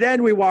Center, and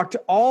then we walked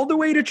all the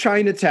way to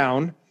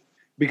Chinatown,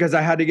 because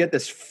I had to get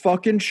this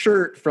fucking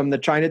shirt from the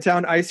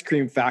Chinatown Ice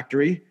Cream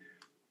Factory,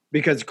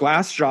 because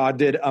Glassjaw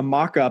did a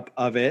mock-up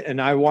of it, and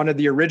I wanted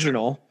the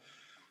original.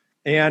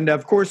 And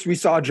of course, we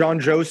saw John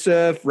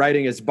Joseph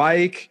riding his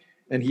bike,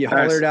 and he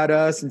hollered at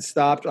us and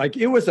stopped. Like,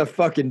 it was a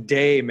fucking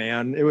day,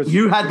 man. It was.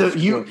 You had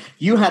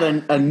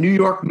a New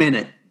York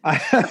minute.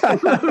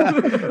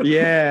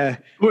 Yeah.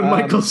 With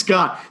Michael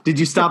Scott. Did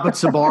you stop at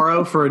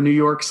Sbarro for a New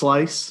York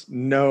slice?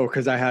 No,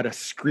 because I had a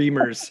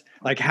Screamers,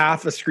 like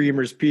half a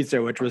Screamers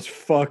pizza, which was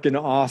fucking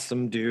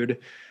awesome, dude.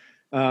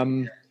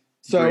 So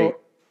Great.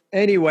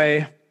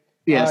 Anyway.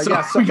 Yeah, so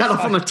we got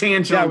off on a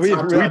tangent. Yeah, on we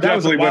Satyaraj. that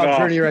was a definitely went wild off.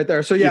 journey right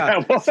there. So yeah,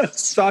 it was.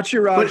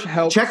 Satyaraj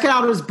helped. Check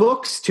out his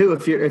books too.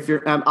 If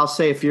you're, I'll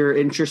say if you're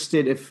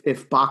interested,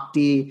 if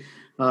Bhakti,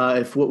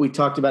 if what we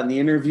talked about in the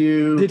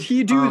interview. Did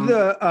he do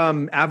the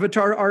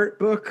Avatar art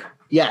book?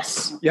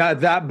 Yes. Yeah,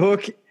 that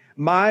book.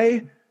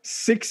 My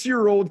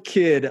 6-year-old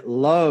kid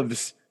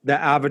loves the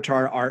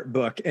Avatar art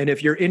book. And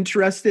if you're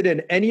interested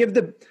in any of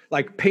the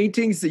like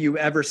paintings that you've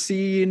ever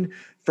seen,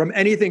 from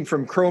anything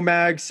from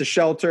Cro-Mags to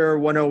Shelter,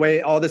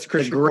 108, all this A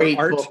Christian great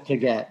art. book to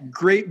get.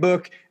 Great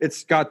book.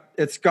 It's got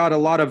a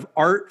lot of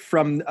art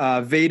from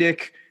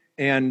Vedic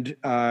and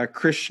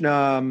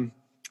Krishna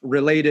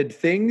related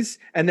things,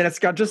 and then it's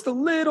got just a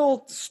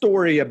little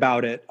story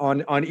about it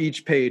on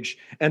each page.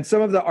 And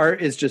some of the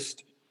art is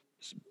just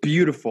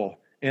beautiful.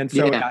 And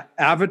so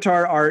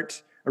Avatar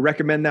art, I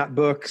recommend that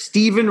book.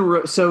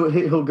 So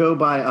he'll go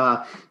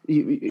by,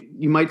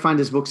 you might find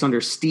his books under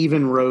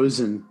Steven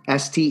Rosen,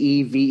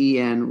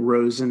 Steven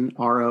Rosen,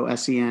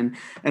 Rosen.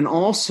 And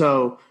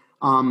also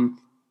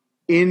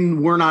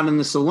in We're Not in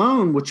This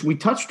Alone, which we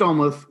touched on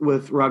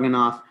with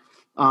Raghunath,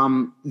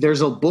 there's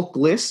a book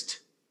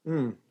list.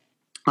 And,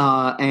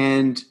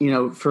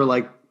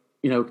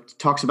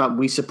 talks about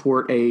we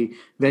support a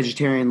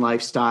vegetarian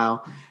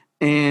lifestyle.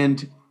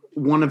 And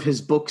one of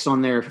his books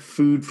on there,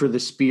 Food for the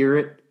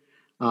Spirit,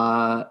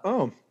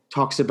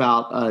 talks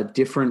about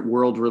different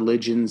world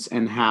religions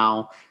and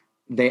how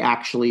they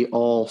actually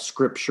all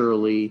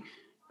scripturally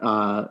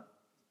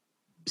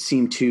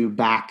seem to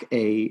back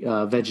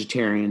a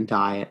vegetarian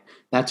diet.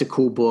 That's a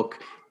cool book.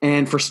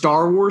 And for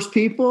Star Wars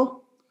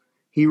people,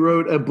 he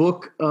wrote a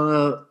book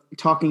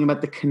talking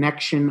about the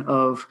connection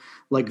of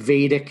like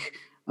Vedic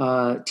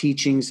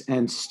teachings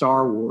and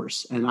Star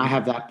Wars. And I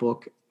have that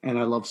book, and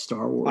I love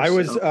Star Wars. I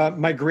was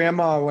my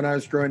grandma, when I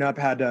was growing up,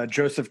 had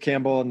Joseph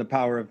Campbell and the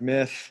Power of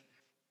Myth.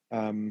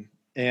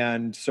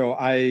 And so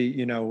I,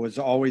 was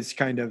always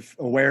kind of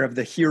aware of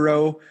the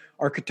hero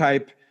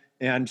archetype.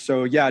 And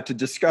so, to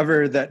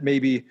discover that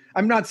maybe,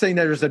 I'm not saying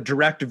that there's a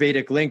direct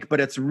Vedic link, but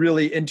it's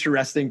really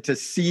interesting to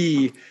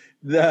see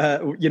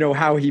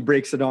how he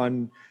breaks it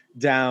on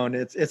down.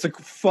 It's a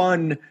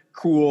fun,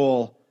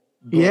 cool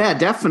book. Yeah,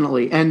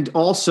 definitely. And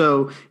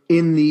also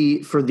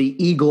for the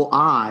Eagle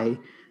Eye,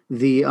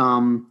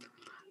 in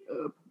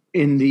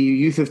the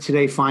Youth of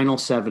Today final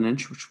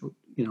 7-inch, which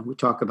we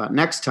talk about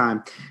next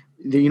time,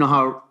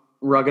 how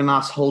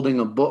Raghunath's holding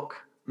a book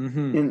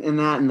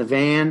in the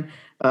van.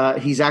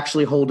 He's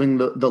actually holding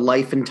the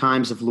Life and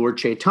Times of Lord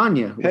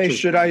Chaitanya. Hey,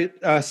 should I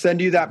send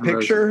you that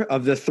picture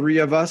of the three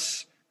of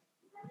us?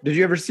 Did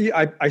you ever see?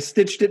 I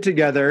stitched it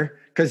together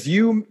because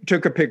you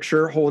took a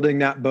picture holding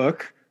that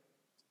book,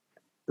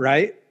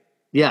 right?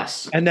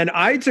 Yes. And then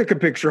I took a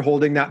picture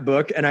holding that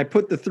book, and I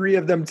put the three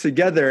of them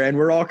together, and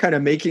we're all kind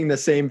of making the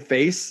same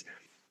face.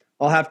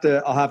 I'll have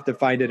to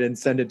find it and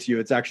send it to you.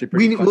 It's actually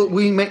pretty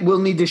funny. We'll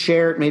need to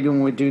share it maybe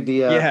when we do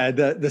the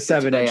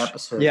 7-inch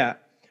episode. Yeah.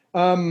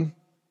 I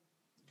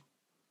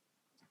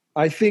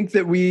think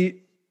that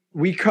we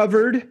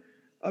covered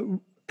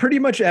pretty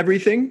much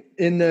everything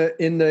in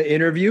the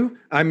interview.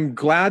 I'm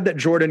glad that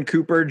Jordan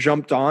Cooper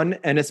jumped on,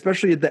 and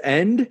especially at the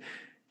end,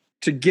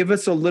 to give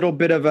us a little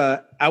bit of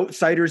a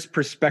outsider's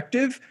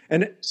perspective.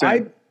 And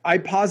I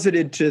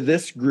posited to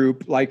this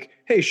group, like,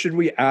 hey, should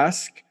we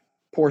ask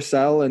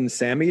Porcell and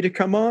Sammy to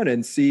come on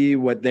and see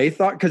what they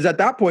thought? Because at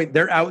that point,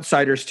 they're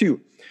outsiders too.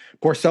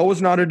 Porcell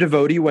was not a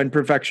devotee when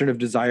Perfection of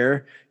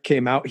Desire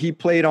came out. He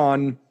played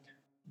on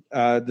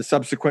the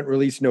subsequent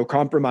release, No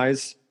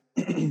Compromise.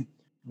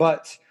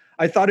 But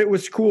I thought it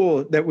was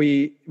cool that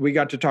we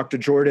got to talk to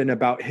Jordan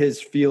about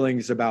his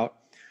feelings about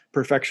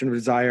Perfection of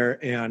Desire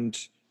and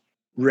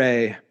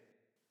Ray.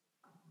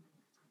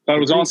 That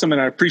was awesome,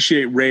 and I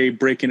appreciate Ray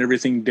breaking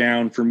everything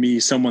down for me,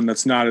 someone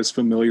that's not as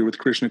familiar with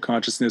Krishna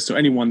consciousness. So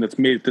anyone that's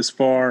made it this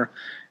far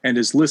and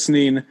is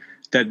listening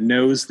that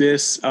knows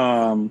this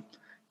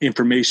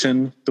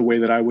information the way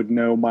that I would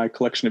know my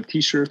collection of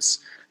T-shirts,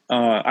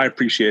 I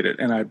appreciate it,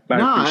 and I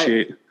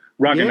appreciate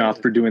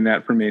Raghunath for doing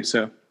that for me.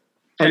 So,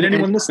 and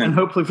anyone listening, and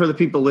hopefully for the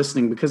people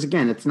listening, because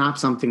again, it's not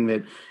something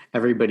that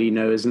everybody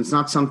knows, and it's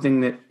not something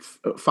that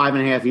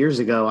 5.5 years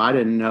ago I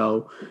didn't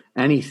know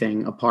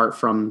anything apart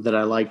from that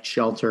I liked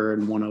Shelter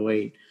and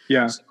 108.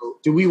 Yeah. So,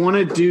 do we want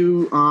to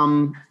do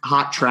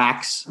hot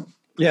tracks?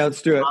 Yeah,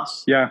 let's do it.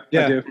 Yeah.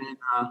 I do.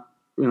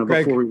 And,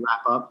 Greg, before we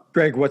wrap up,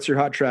 Greg, what's your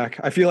hot track?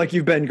 I feel like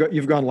you've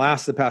gone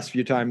last the past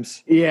few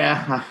times.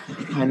 Yeah,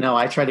 I know.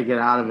 I try to get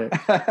out of it.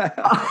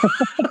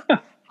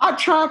 Hot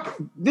track.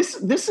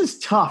 This is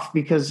tough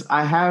because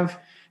I have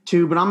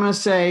two, but I'm going to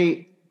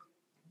say,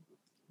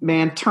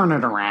 man, Turn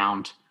It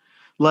Around.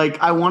 Like,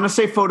 I want to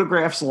say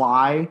Photographs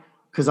Lie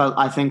because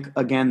I think,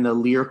 again, the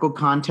lyrical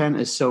content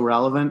is so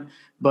relevant.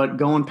 But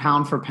going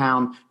pound for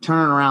pound, Turn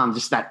It Around,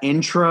 just that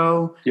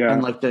intro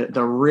and like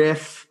the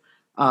riff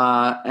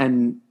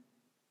and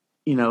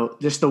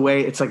just the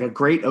way it's like a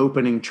great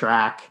opening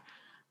track.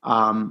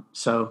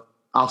 So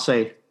I'll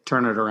say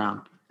Turn It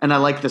Around. And I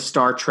like the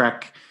Star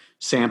Trek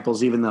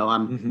samples, even though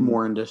I'm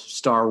more into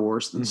Star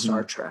Wars than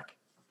Star Trek.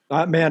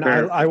 Man,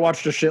 I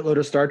watched a shitload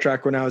of Star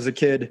Trek when I was a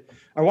kid.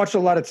 I watched a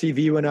lot of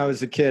TV when I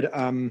was a kid.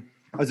 I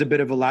was a bit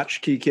of a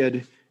latchkey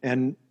kid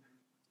and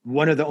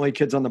one of the only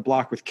kids on the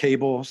block with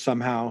cable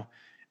somehow.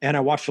 And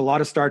I watched a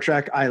lot of Star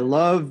Trek. I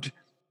loved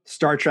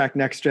Star Trek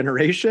Next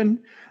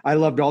Generation. I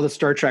loved all the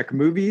Star Trek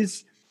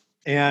movies.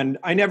 And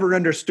I never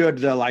understood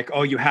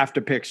the you have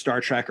to pick Star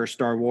Trek or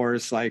Star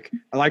Wars. Like,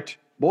 I liked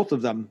both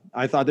of them.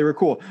 I thought they were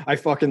cool. I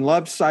fucking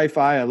loved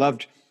sci-fi. I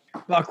loved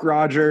Buck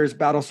Rogers,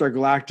 Battlestar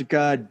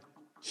Galactica.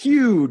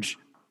 Huge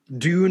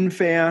Dune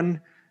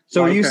fan.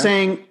 So are you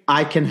saying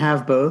I can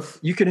have both?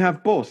 You can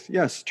have both.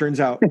 Yes, turns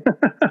out.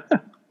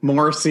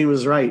 Morrissey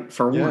was right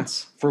for Yeah,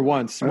 once. for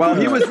once. Well,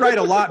 he was right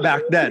a lot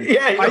back then.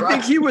 Yeah, you're I right.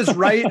 think he was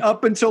right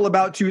up until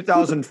about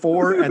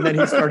 2004, and then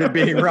he started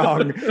being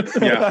wrong.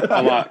 Yeah,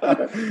 a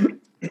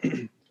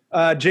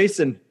lot.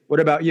 Jason, what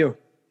about you?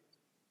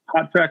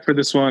 Hot track for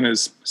this one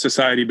is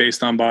Society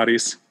Based on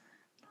Bodies.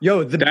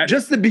 Yo,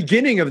 just the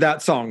beginning of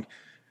that song.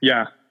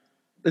 Yeah.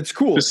 It's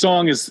cool. The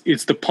song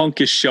it's the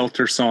punkest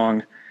Shelter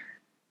song.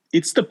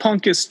 It's the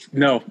punkest,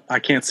 no, I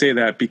can't say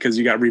that because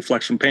you got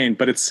Reflex from Pain,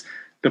 but it's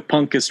the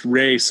punkest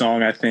Ray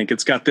song, I think.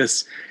 It's got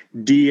this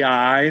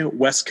DI,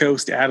 West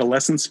Coast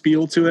adolescence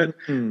feel to it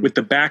with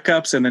the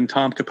backups, and then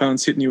Tom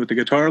Capone's hitting you with the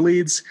guitar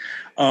leads.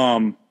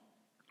 I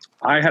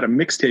had a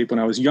mixtape when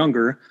I was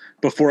younger,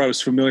 before I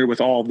was familiar with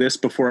all of this,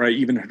 before I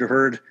even had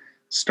heard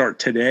Start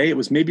Today. It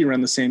was maybe around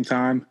the same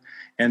time.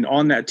 And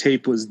on that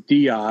tape was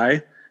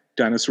DI,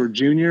 Dinosaur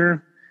Jr.,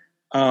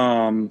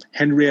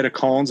 Henrietta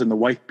Collins and the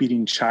Wife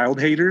Beating Child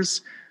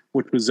Haters,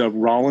 which was a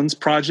Rollins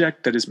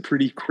project that is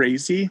pretty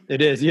crazy.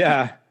 It is,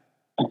 yeah.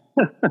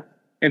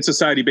 And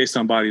Society Based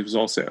on Bodies was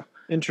also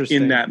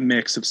Interesting. in that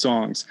mix of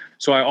songs.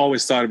 So I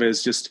always thought of it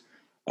as just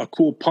a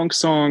cool punk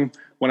song.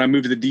 When I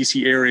moved to the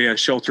DC area,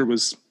 Shelter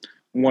was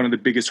one of the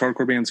biggest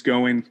hardcore bands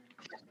going.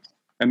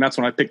 And that's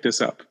when I picked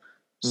this up.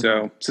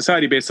 So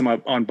Society Based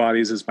on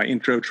Bodies is my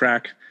intro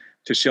track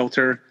to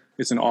Shelter.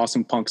 It's an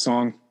awesome punk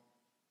song.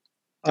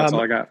 That's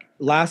all I got.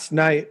 Last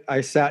night,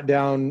 I sat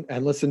down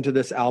and listened to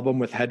this album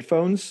with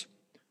headphones,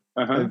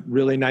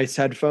 really nice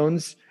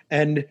headphones.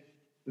 And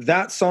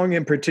that song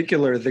in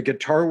particular, the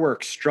guitar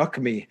work struck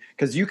me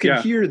because you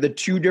can hear the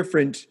two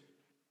different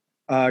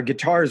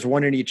guitars,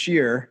 one in each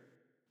ear.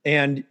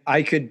 And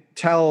I could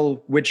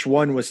tell which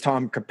one was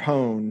Tom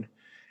Capone.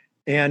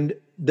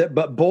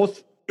 But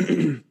both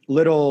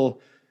little,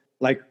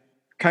 like,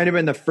 kind of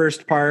in the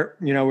first part,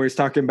 where he's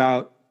talking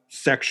about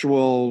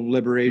sexual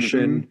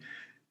liberation,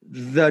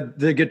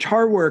 the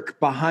guitar work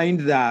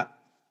behind that,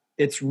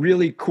 it's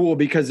really cool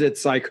because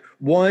it's like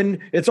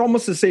it's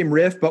almost the same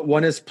riff, but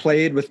one is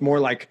played with more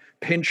like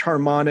pinch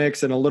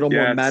harmonics and a little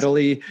more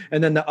metally.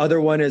 And then the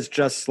other one is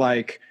just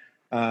like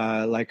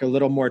a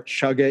little more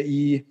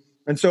chugga-y.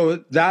 And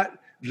so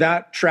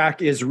that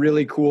track is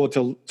really cool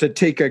to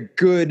take a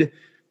good,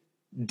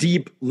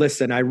 deep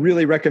listen. I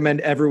really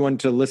recommend everyone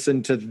to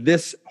listen to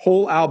this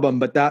whole album,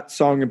 but that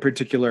song in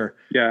particular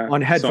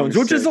on headphones,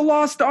 which is a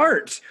lost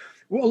art.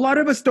 Well, a lot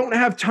of us don't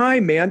have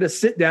time, man, to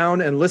sit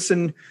down and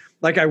listen.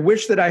 Like, I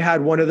wish that I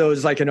had one of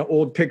those, like an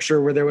old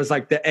picture where there was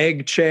like the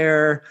egg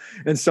chair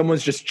and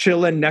someone's just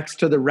chilling next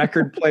to the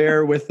record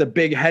player with the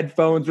big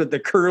headphones with the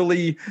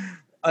curly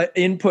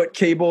input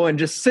cable and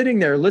just sitting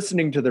there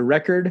listening to the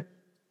record.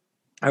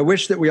 I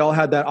wish that we all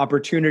had that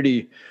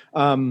opportunity.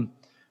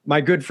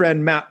 My good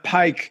friend Matt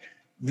Pike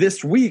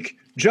this week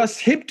just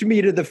hipped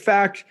me to the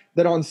fact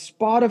that on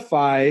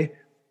Spotify,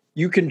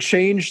 you can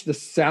change the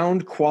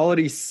sound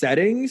quality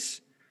settings.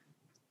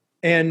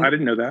 And I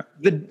didn't know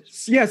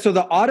that. So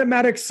the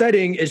automatic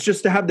setting is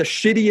just to have the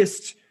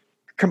shittiest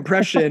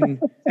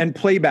compression and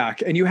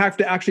playback. And you have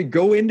to actually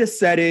go into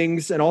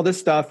settings and all this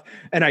stuff.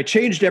 And I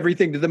changed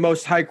everything to the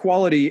most high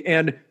quality.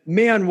 And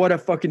man, what a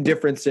fucking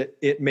difference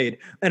it made.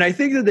 And I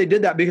think that they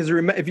did that because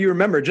if you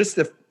remember, just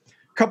a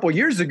couple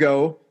years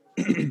ago,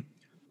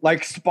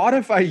 like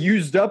Spotify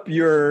used up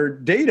your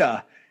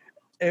data.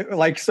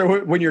 Like,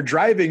 so when you're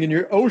driving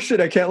and oh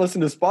shit, I can't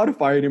listen to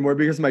Spotify anymore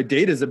because my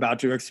data is about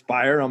to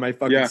expire on my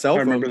fucking cell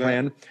phone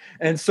plan.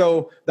 And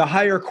so the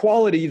higher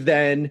quality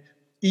then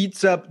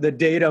eats up the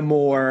data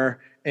more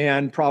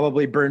and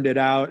probably burned it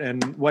out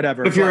and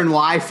whatever. If you're in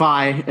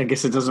Wi-Fi, I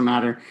guess it doesn't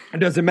matter. It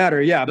doesn't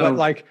matter. Yeah. So, but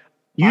like,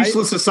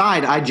 useless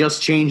aside, I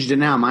just changed it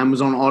now. Mine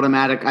was on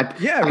automatic. I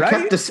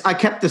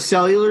kept the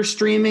cellular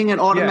streaming at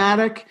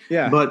automatic.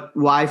 Yeah. But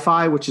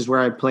Wi-Fi, which is where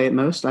I play it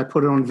most, I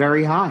put it on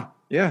very high.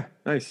 Yeah,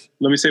 nice.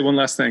 Let me say one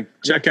last thing.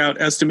 Check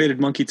out Estimated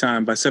Monkey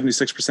Time by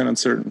 76%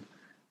 Uncertain.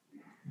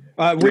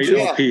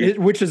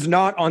 Which is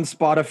not on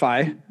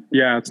Spotify.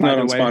 Yeah, it's not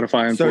on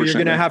Spotify, unfortunately. So you're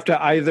going to have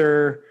to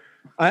either...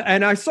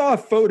 and I saw a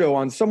photo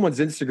on someone's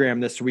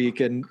Instagram this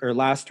week or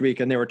last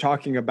week, and they were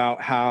talking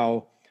about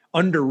how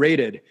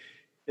underrated.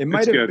 It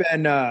might have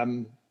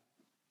been,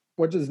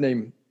 what's his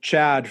name?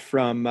 Chad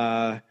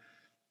from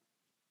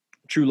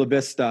Chula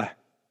Vista.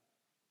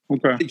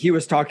 Okay. I think he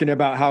was talking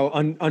about how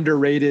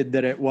underrated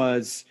that it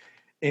was.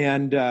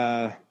 And it's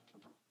a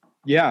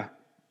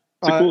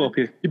cool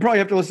LP. You probably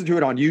have to listen to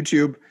it on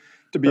YouTube,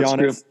 to be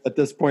honest, at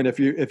this point, if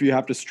you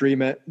have to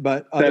stream it.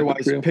 But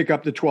otherwise, pick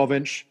up the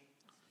 12-inch.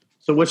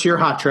 So what's your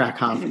hot track,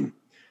 Hoff?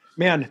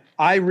 Man,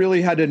 I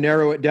really had to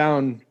narrow it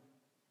down.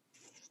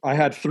 I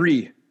had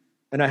 3,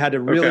 and I had to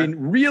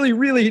really,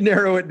 really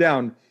narrow it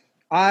down.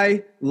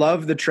 I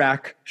love the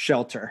track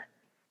Shelter.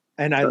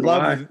 And I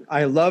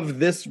love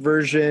this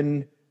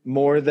version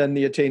more than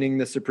the Attaining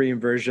the Supreme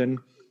version.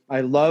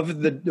 I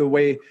love the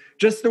way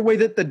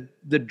that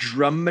the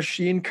drum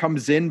machine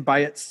comes in by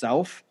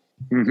itself.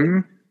 Mm-hmm.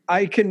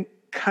 I can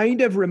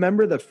kind of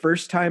remember the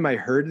first time I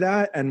heard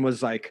that and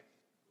was like,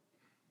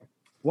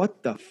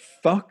 what the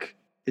fuck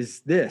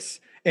is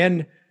this?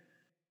 And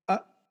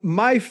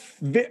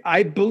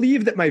I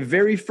believe that my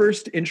very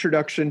first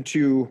introduction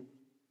to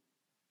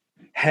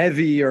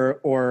heavy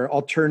or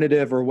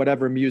alternative or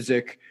whatever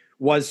music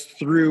was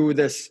through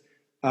this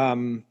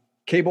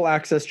cable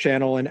access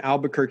channel in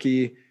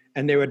Albuquerque,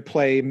 and they would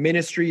play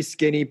Ministry,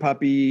 Skinny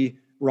Puppy,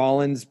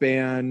 Rollins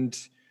Band,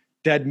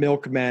 Dead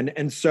Milkmen.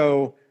 And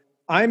so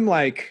I'm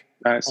like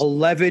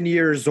 11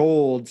 years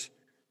old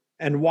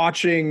and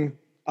watching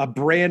the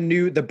brand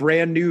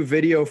new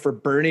video for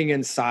Burning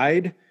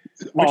Inside.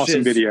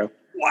 Awesome video.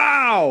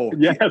 Wow.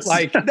 Yes.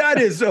 Like that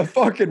is a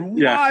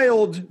fucking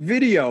wild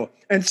video.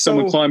 And so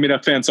someone climbing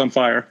up fence on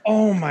fire.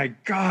 Oh my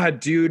God,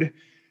 dude.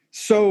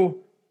 So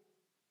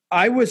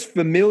I was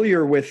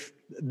familiar with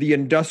the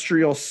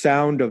industrial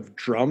sound of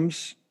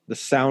drums, the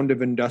sound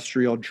of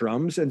industrial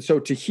drums. And so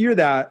to hear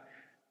that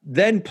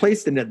then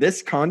placed into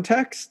this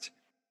context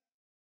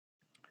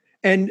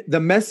and the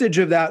message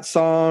of that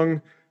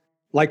song,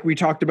 like we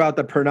talked about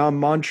the Pranam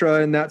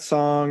mantra in that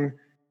song,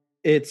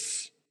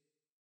 it's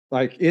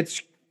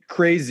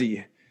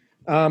crazy.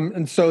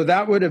 And so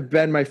that would have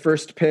been my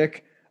first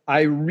pick.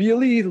 I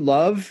really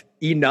love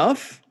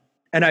Enough,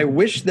 and I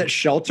wish that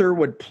Shelter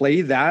would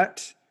play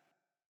that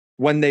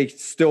when they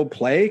still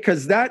play,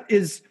 because that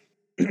is,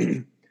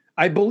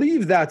 I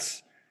believe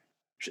that's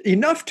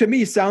Enough to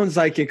me sounds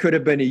like it could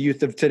have been a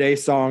Youth of Today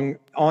song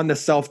on the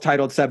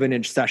self-titled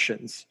 7-inch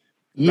sessions.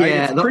 Yeah,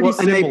 right? It's pretty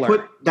similar. And they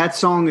put that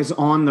song is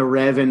on the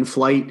Rev in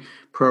Flight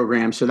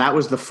program, so that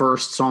was the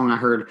first song I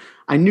heard.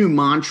 I knew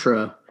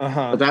Mantra,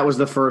 but that was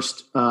the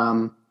first.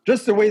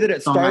 Just the way that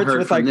it starts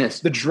with like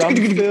the drum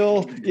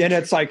fill, and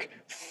it's like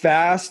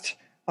fast.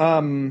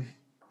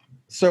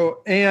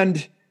 So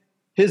and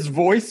his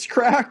voice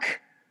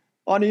crack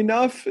on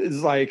Enough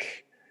is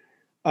like,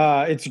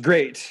 it's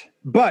great.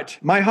 But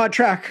my hot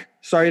track,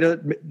 sorry to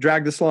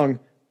drag this long,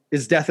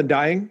 is Death and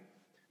Dying.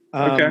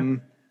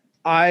 Okay.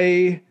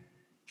 I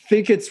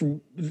think it's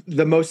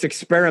the most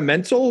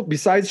experimental,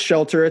 besides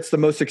Shelter, it's the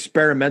most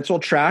experimental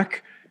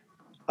track.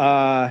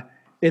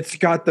 It's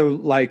got the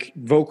like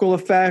vocal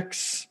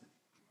effects.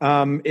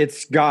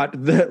 It's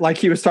got the, like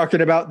he was talking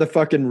about, the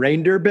fucking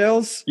reindeer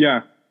bells.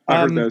 Yeah,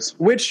 I heard those.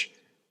 Which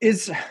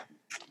is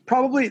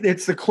probably,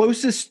 it's the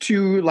closest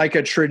to like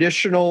a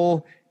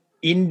traditional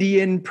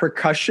Indian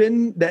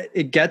percussion that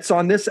it gets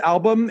on this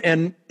album.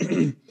 And,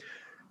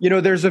 you know,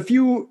 there's a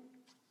few,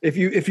 if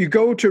you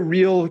go to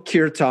real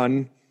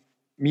kirtan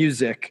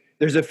music,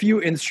 there's a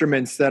few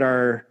instruments that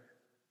are,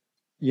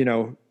 you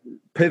know,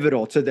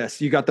 pivotal to this.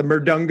 You got the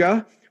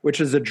mridanga,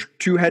 which is a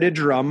two-headed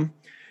drum.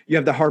 You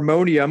have the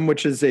harmonium,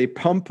 which is a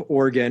pump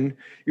organ.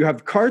 You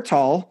have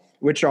kartal,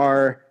 which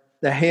are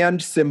the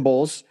hand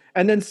cymbals.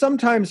 And then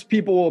sometimes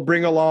people will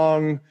bring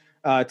along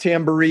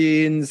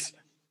tambourines,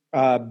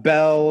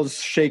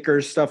 bells,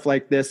 shakers, stuff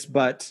like this.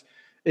 But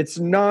it's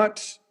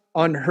not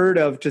unheard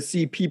of to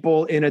see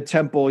people in a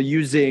temple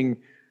using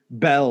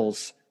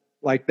bells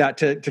like that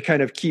to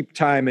kind of keep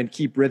time and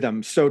keep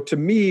rhythm. So to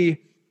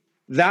me,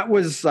 that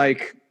was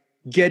like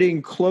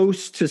getting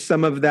close to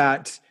some of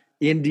that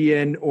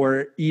Indian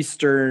or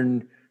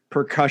Eastern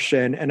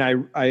percussion, and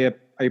I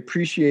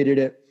appreciated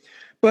it.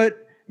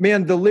 But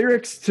man, the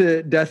lyrics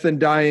to Death and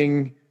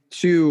Dying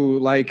too,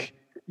 like,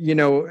 you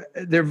know,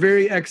 they're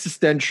very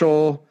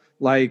existential,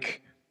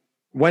 like,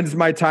 when's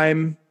my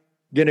time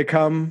gonna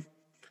come?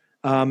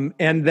 And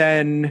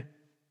then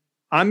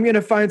I'm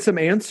gonna find some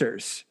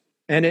answers.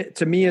 And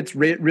to me, it's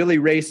really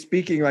Ray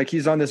speaking, like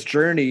he's on this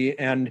journey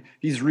and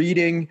he's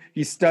reading,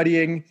 he's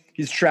studying,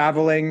 he's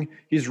traveling,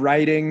 he's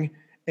writing,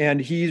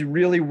 and he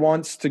really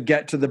wants to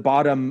get to the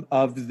bottom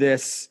of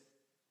this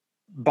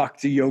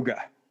bhakti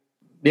yoga.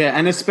 Yeah,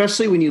 and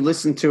especially when you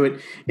listen to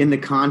it in the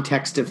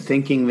context of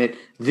thinking that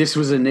this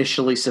was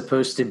initially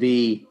supposed to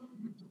be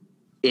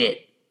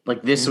it.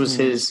 Like this was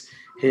his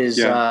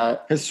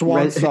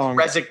swan song,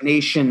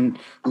 resignation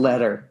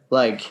letter.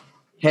 Like,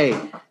 hey,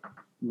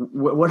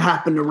 what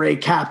happened to Ray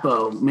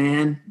Capo,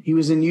 man? He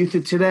was in Youth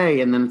of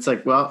Today. And then it's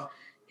like, well,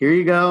 here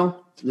you go.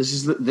 This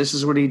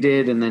is what he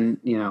did. And then,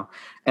 you know,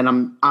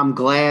 and I'm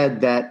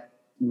glad that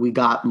we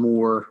got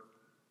more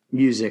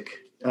music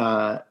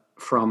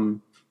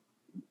from,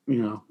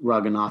 you know,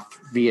 Raghunath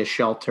via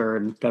Shelter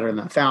and Better Than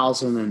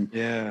 1,000 and,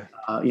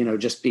 you know,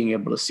 just being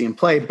able to see him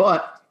play.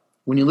 But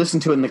when you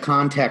listen to it in the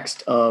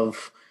context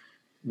of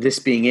this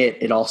being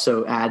it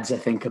also adds, I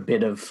think,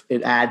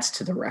 it adds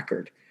to the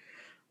record.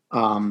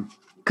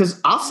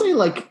 Because I'll say,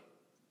 like,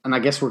 and I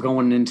guess we're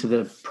going into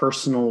the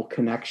personal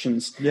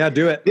connections. Yeah,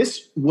 do it.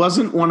 This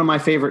wasn't one of my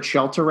favorite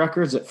Shelter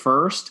records at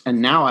first,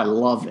 and now I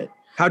love it.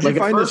 How'd you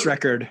find this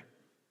record?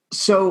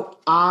 So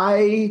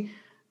I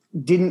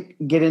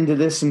didn't get into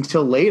this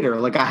until later.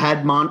 Like I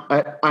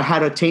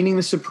had Attaining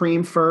the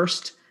Supreme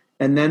first,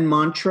 and then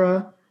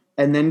Mantra,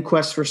 and then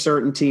Quest for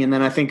Certainty, and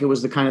then I think it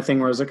was the kind of thing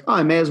where I was like, oh,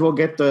 I may as well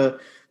get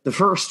the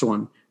first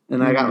one.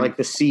 And I got like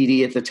the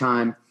CD at the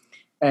time.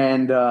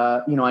 And,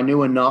 you know, I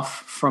knew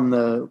enough from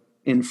the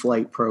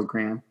in-flight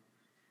program.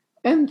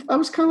 And I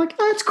was kind of like,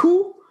 that's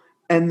cool.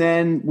 And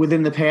then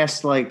within the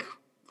past, like,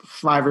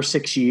 5 or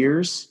 6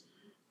 years,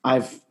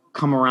 I've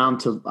come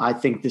around to, I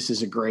think this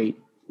is a great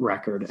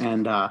record,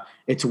 and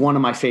it's one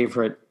of my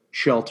favorite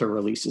Shelter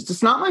releases.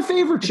 It's not my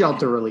favorite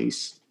Shelter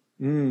release.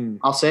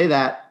 I'll say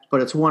that,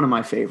 but it's one of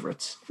my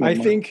favorites. I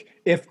think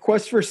if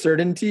Quest for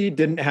Certainty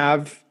didn't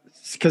have,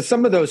 because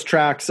some of those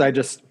tracks I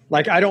just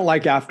like, I don't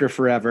like After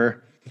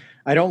Forever.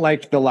 I don't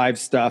like the live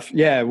stuff.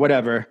 Yeah,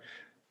 whatever.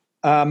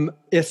 Do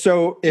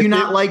you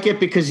not like it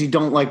because you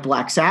don't like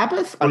Black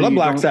Sabbath? I love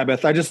Black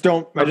Sabbath. I just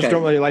don't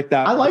really like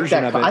that. I like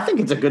that. Of it. I think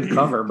it's a good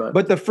cover,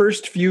 but the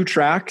first few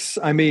tracks,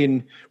 I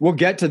mean, we'll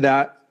get to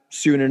that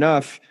soon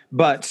enough.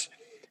 But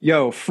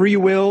Free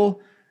Will,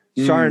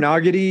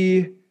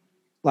 Saranagati,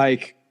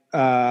 like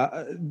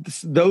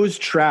those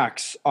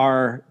tracks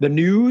are the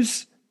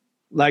news.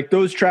 Like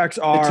those tracks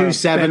are the 2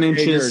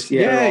 7-inches.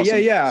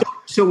 Yeah.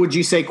 So would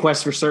you say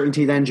Quest for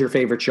Certainty then's your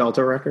favorite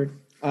Shelter record?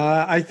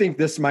 I think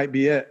this might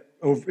be it.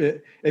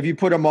 If you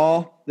put them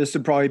all, this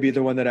would probably be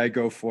the one that I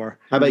go for.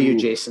 How about you,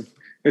 Jason?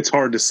 It's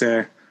hard to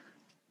say.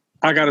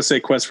 I got to say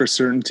Quest for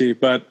Certainty,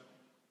 but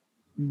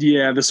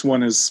yeah, this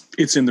one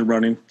it's in the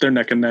running. They're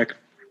neck and neck.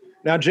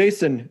 Now,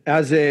 Jason,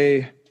 as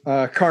a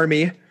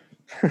Karmi,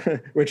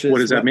 which is what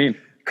does that mean?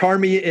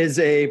 Karmi is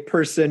a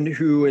person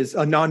who is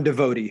a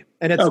non-devotee,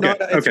 and it's not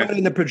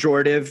in the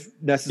pejorative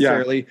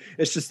necessarily. Yeah.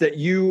 It's just that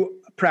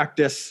you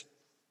practice.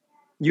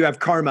 You have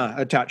karma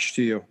attached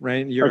to you,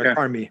 right? You're a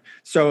Karmi.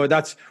 So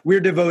we're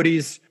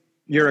devotees.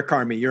 You're a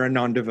Karmi. You're a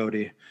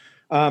non-devotee.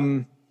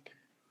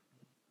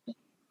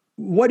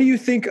 What do you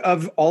think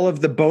of all of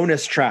the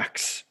bonus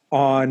tracks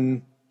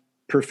on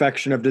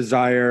Perfection of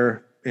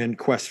Desire and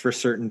Quest for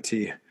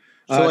Certainty?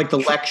 So like the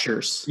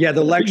lectures. Yeah,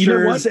 the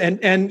lectures.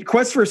 And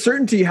Quest for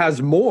Certainty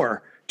has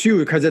more too,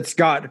 because it's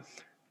got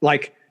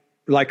like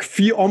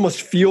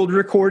almost field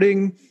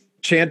recording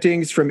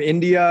chantings from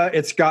India.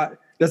 It's got...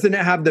 Doesn't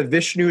it have the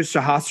Vishnu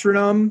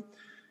Sahasranam?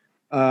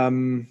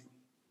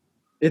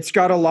 It's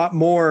got a lot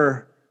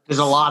more. There's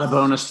a lot of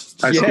bonus.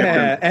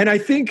 And I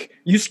think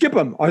you skip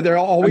them. Are there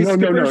always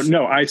skippers?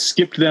 No. I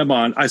skipped them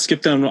on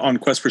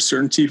Quest for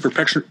Certainty.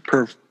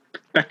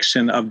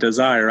 Perfection of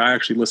Desire. I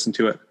actually listened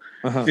to it,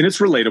 and it's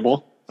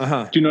relatable.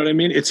 Do you know what I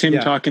mean? It's him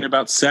talking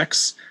about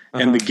sex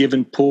and the give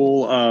and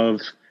pull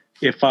of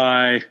if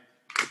I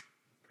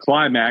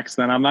climax,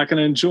 then I'm not going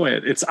to enjoy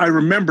it. I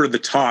remember the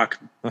talk,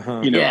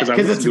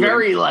 because it's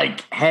very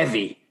like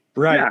heavy,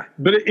 right? Yeah,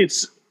 but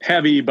it's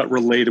heavy but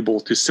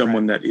relatable to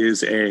someone that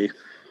is a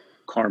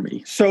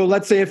Karmi. So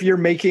let's say if you're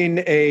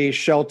making a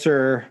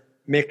Shelter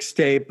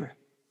mixtape,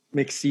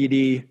 mix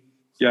CD,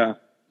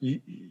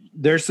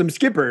 there's some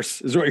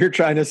skippers, is what you're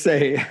trying to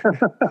say.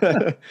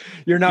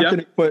 You're not going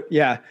to put,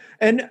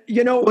 and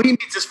what he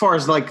means as far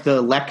as like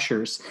the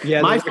lectures.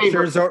 Yeah, my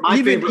favorite,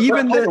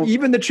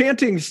 even the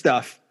chanting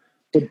stuff.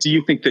 But do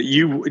you think that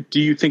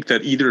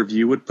either of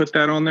you would put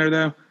that on there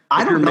though?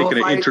 I don't know.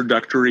 Making an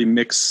introductory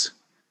mix.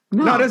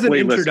 No. Not as an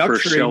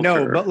introductory,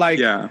 no, but like,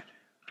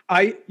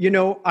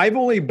 I've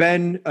only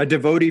been a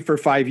devotee for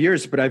 5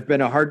 years, but I've been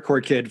a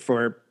hardcore kid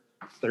for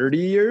 30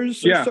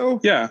 years or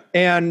so. Yeah.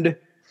 And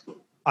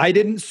I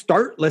didn't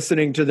start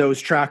listening to those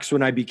tracks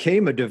when I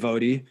became a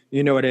devotee.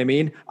 You know what I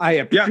mean? I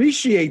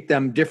appreciate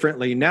them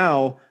differently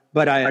now,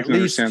 but I at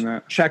least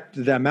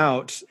checked them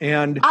out.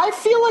 And I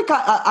feel like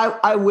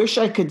I wish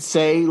I could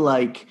say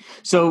like,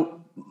 so,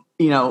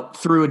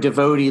 through a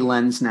devotee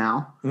lens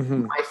now,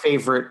 my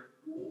favorite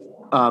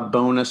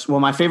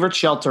my favorite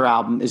Shelter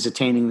album is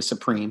Attaining the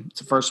Supreme. It's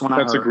the first one I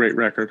heard. That's a great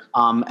record.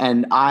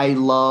 And I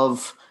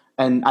love,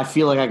 and I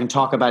feel like I can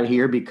talk about it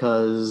here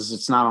because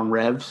it's not on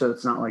Rev, so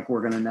it's not like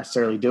we're going to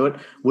necessarily do it.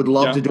 Would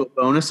love to do a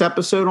bonus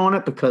episode on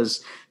it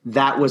because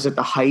that was at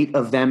the height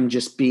of them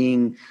just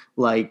being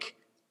like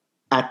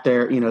at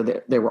their,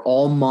 they were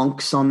all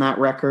monks on that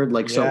record.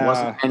 Like, so it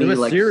wasn't any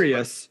like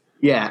serious.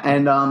 Yeah.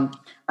 And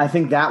I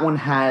think that one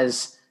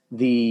has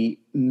the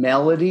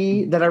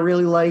melody that I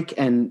really like,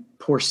 and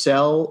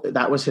Porcell,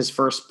 that was his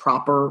first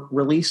proper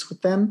release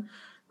with them.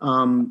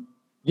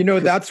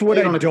 That's what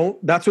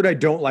I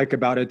don't like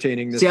about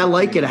Attaining this. See, I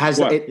like it. It has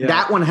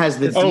that one has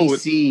the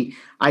DC.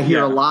 I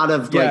hear a lot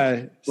of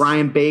like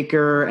Brian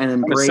Baker and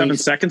Embrace. 7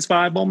 Seconds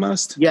vibe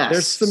almost. Yes.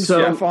 There's some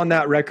stuff on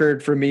that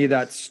record for me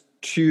that's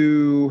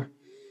too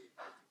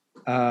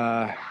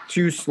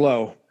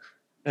slow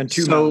and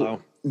too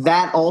mellow.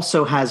 That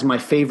also has my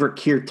favorite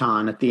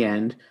kirtan at the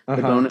end, the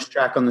bonus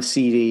track on the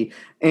CD.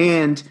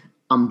 And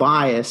I'm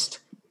biased,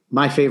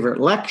 my favorite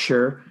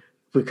lecture,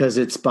 because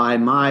it's by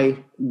my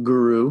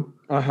guru,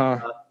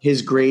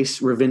 His Grace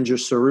Ravindra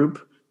Sarup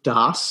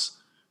Das,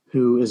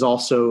 who is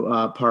also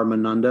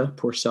Paramananda,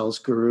 Porcell's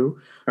guru.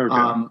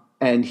 Okay.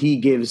 And he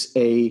gives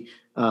he's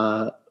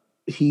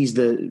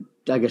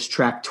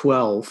track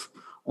 12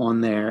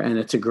 on there, and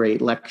it's a great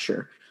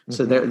lecture.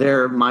 So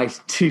they're my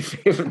two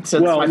favorites.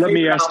 Well, let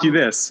me ask you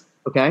this.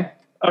 Okay.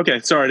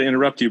 Sorry to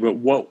interrupt you, but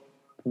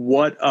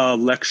what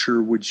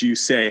lecture would you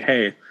say,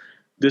 hey,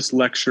 this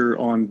lecture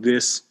on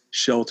this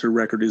Shelter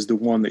record is the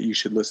one that you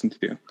should listen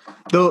to?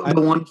 The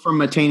one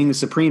from Attaining the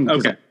Supreme.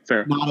 Okay,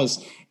 fair.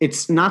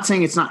 It's not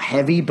saying it's not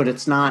heavy, but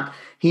it's not.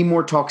 He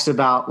more talks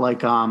about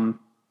like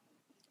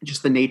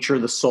just the nature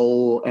of the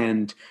soul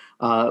and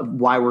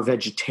why we're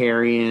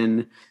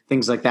vegetarian,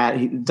 things like that.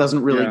 He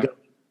doesn't really go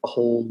the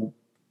whole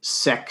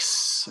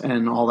sex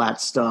and all that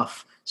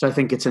stuff. So I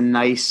think it's a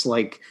nice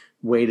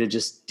way to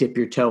just dip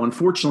your toe.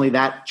 Unfortunately,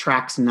 that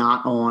track's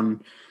not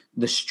on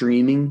the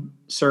streaming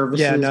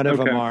services. Yeah, none of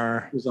them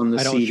are. It was on the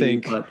I don't CD,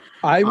 think. but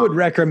I would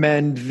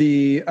recommend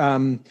the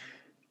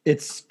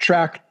it's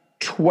track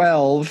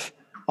 12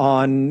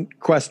 on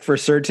Quest for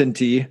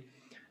Certainty.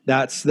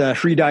 That's the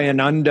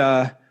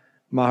Hridayananda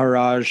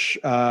Maharaj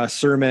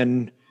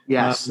sermon.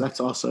 Yes, that's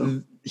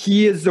awesome.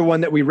 He is the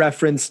one that we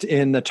referenced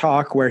in the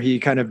talk where he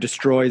kind of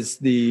destroys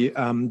the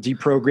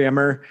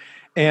deprogrammer.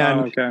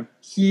 And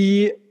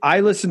I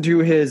listen to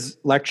his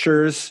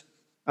lectures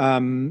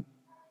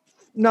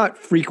not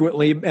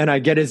frequently, and I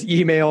get his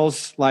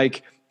emails.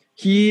 Like,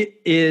 he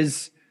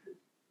is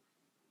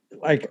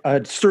like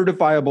a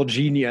certifiable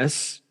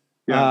genius.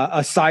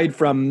 Aside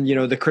from,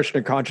 the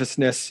Krishna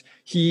consciousness,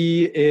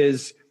 he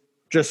is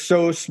just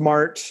so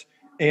smart.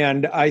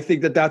 And I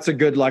think that that's a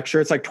good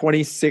lecture. It's like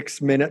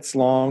 26 minutes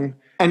long.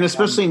 And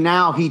especially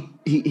now,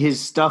 his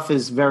stuff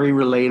is very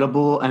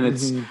relatable, and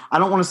it's I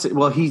don't want to say.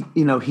 Well,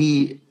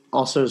 he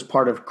also is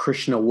part of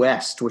Krishna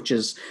West, which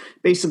is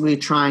basically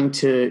trying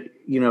to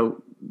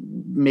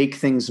make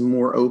things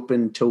more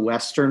open to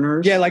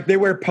Westerners. Yeah, like they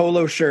wear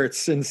polo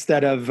shirts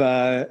instead of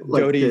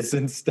dhotis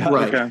and stuff.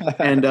 Right,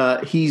 and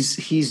he is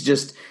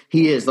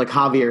like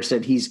Javier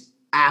said, he's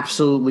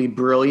absolutely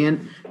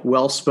brilliant,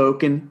 well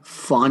spoken,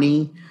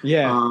 funny.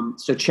 Yeah.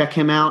 So check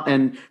him out.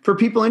 And for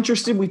people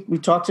interested, we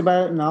talked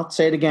about it, and I'll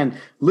say it again.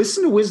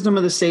 Listen to Wisdom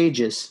of the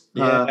Sages.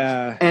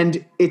 Yeah.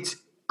 And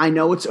I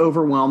know it's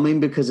overwhelming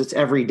because it's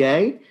every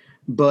day,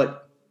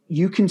 but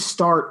you can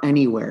start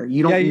anywhere.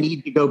 You don't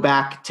need to go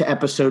back to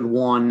episode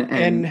 1.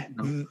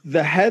 And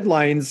the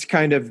headlines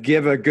kind of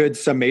give a good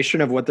summation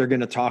of what they're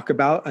going to talk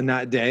about on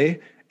that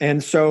day.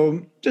 And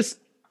so just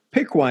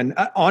pick one.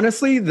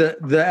 Honestly,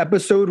 the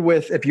episode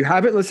with, if you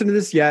haven't listened to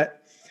this yet,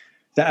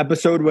 the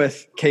episode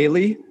with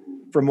Kaylee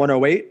from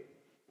 108,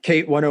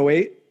 Kate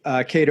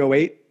 108, Kate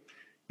 08,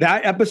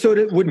 that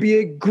episode would be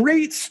a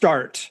great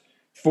start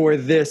for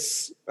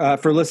this,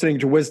 for listening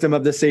to Wisdom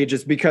of the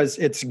Sages, because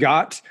it's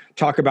got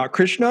talk about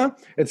Krishna.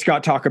 It's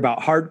got talk about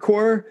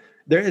hardcore.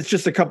 It's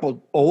just a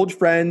couple old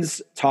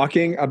friends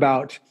talking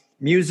about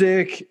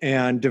music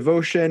and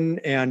devotion,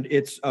 and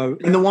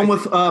and the one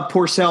with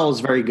Porcel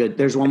is very good.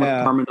 There's one with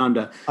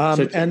Parmananda.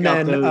 So and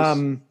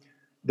then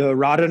the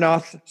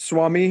Radhanath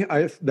Swami,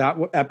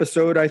 that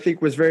episode I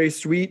think was very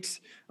sweet.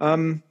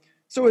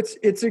 So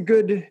it's a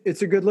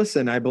good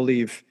listen, I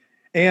believe.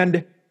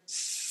 And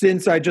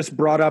since I just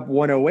brought up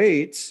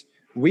 108,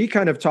 we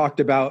kind of talked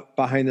about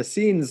behind the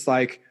scenes,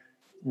 like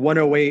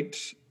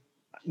 108,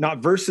 not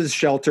versus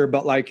Shelter,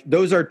 but like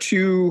those are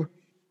two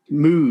different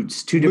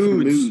moods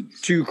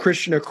to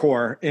Krishna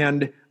core.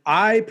 And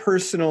I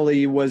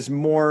personally was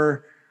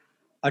more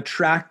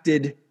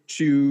attracted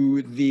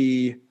to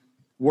the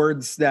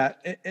words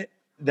that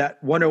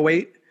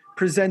 108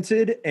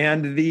 presented,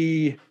 and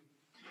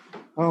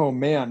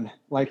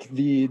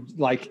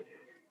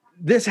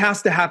this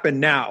has to happen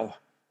now.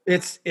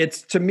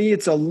 It's to me,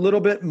 it's a little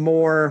bit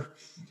more,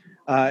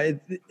 I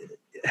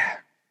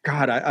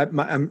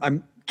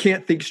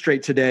can't think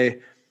straight today.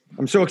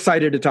 I'm so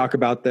excited to talk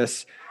about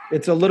this.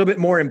 It's a little bit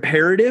more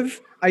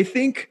imperative, I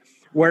think,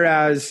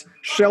 whereas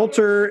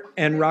Shelter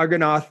and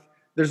Raghunath,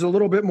 there's a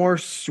little bit more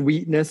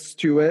sweetness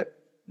to it.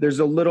 There's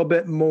a little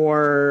bit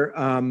more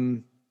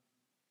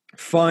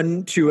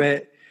fun to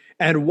it.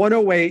 And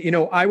 108,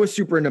 I was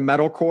super into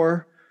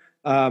metalcore.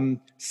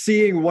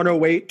 Seeing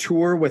 108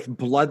 tour with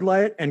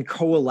Bloodlet and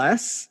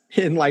Coalesce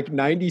in like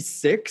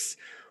 96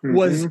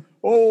 was,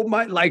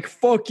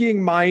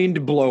 fucking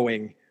mind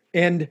blowing.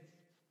 And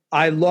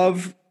I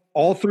love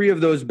all three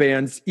of those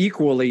bands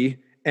equally.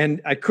 And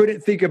I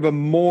couldn't think of a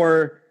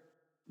more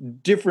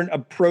different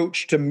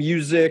approach to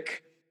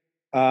music,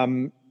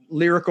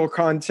 lyrical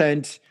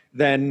content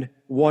than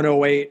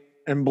 108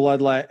 and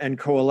Bloodlet and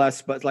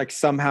Coalesce. But like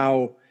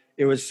somehow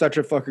it was such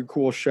a fucking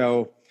cool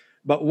show.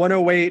 But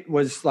 108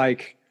 was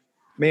like,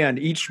 man,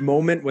 each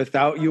moment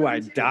without you, I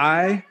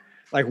die.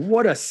 Like,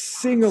 what a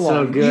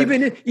sing-along. So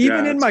even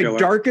in my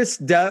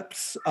darkest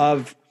depths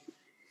of,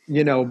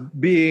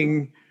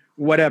 being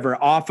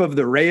whatever, off of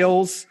the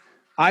rails,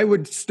 I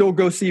would still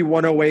go see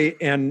 108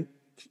 and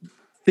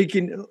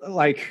thinking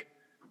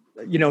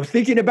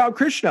about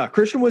Krishna.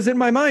 Krishna was in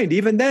my mind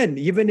even then,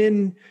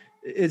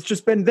 it's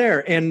just been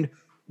there. And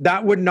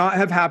that would not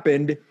have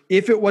happened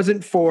if it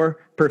wasn't for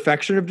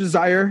Perfection of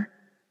Desire,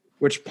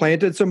 which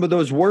planted some of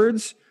those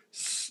words,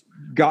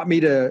 got me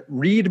to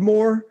read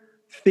more,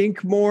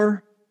 think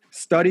more,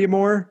 study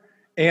more.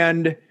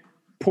 And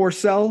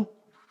Porcel,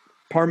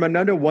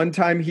 Parmananda, one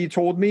time he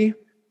told me,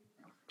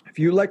 if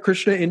you let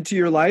Krishna into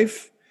your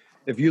life,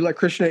 if you let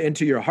Krishna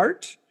into your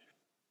heart,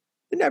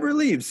 it never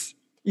leaves.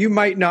 You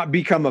might not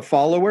become a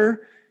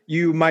follower.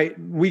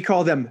 We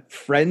call them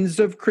friends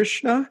of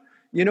Krishna.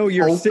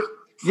 You're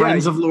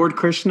friends of Lord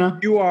Krishna.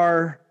 You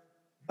are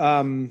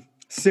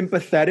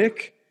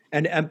sympathetic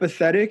and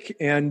empathetic,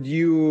 and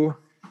you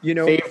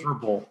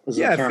favorable. Is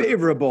the term.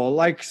 Favorable.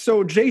 Like,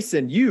 so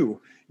Jason, you're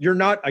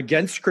not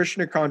against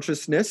Krishna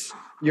consciousness.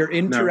 You're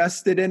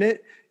interested in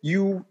it.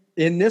 You,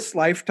 in this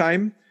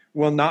lifetime,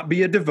 will not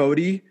be a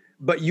devotee,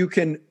 but you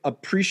can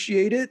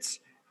appreciate it,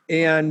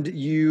 and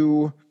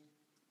you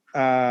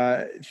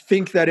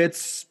think that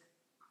it's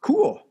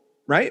cool,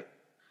 right?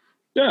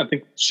 Yeah, I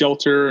think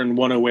Shelter and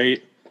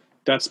 108,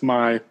 that's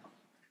my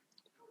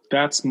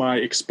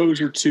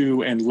exposure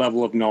to and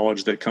level of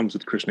knowledge that comes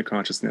with Krishna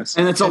consciousness.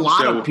 And it's a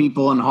lot of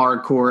people in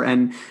hardcore.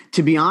 And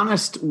to be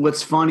honest,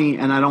 what's funny,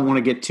 and I don't want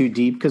to get too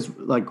deep because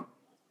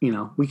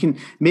we can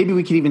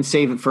even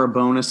save it for a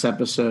bonus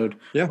episode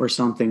or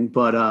something.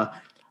 But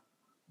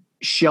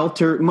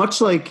Shelter,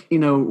 much like,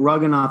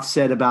 Raghunath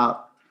said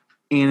about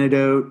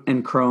Antidote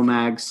and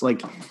Cro-Mags,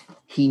 like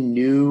he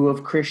knew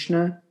of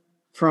Krishna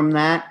from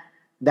that.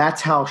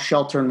 That's how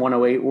Shelter and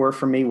 108 were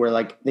for me, where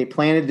like they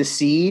planted the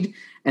seed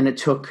and it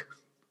took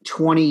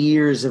 20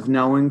 years of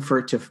knowing for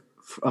it to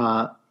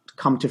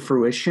come to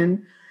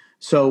fruition.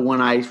 So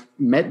when I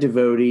met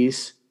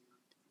devotees,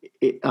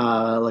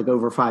 like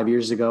over 5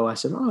 years ago, I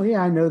said, "Oh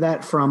yeah, I know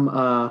that from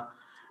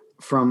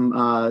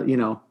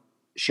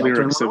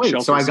Shelter and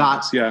 108." So I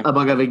got a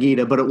Bhagavad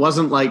Gita, but it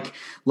wasn't like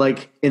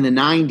in the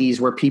 90s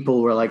where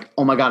people were like,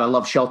 "Oh my God, I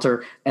love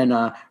Shelter," and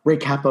Ray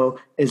Capo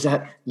is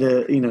at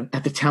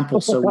at the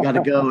temple, so we got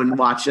to go and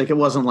watch. Like it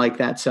wasn't like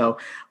that. So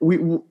we,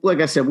 like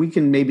I said, we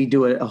can maybe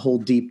do a whole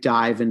deep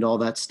dive into all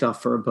that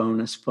stuff for a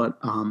bonus. But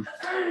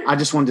I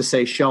just wanted to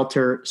say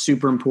Shelter,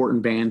 super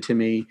important band to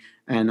me,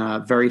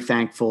 and very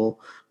thankful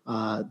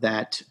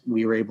that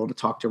we were able to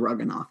talk to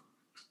Raghunath.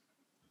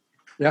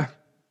 Yeah.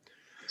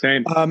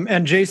 Same.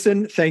 And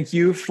Jason, thank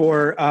you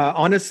for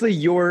honestly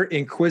your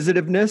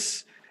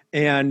inquisitiveness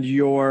and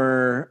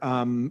your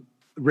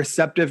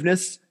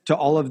receptiveness to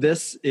all of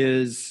this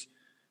is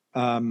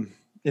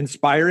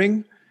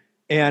inspiring.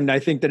 And I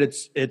think that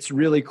it's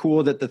really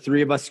cool that the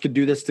three of us could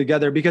do this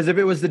together, because if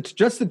it was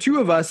just the two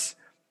of us,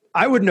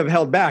 I wouldn't have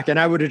held back, and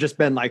I would have just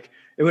been like,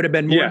 it would have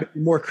been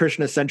more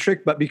Krishna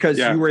centric, but because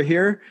you were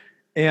here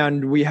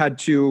and we had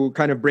to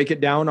kind of break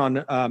it down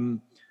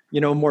on,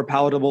 more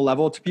palatable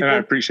level to people. And I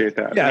appreciate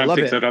that. Yeah, and I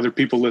think that other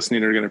people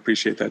listening are going to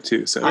appreciate that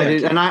too. So I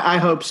do, and I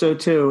hope so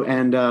too.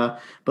 And but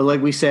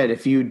like we said,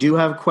 if you do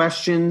have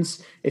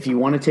questions, if you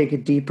want to take a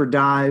deeper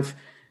dive,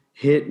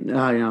 hit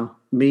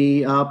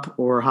me up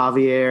or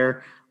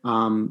Javier.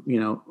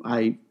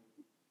 My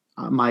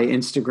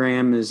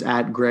Instagram is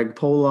at Greg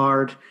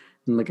Pollard,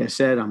 and like I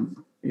said,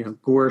 I'm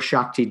Gaur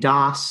Shakti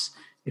Das.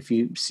 If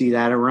you see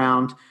that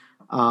around,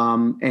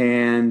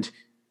 and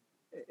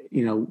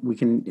we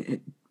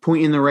can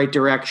point in the right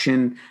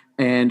direction.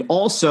 And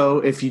also,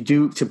 if you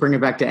do, to bring it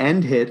back to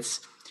end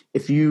hits,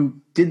 if you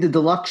did the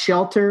deluxe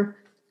Shelter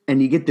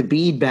and you get the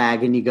bead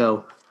bag and you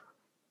go,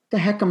 the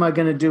heck am I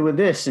going to do with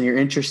this? And you're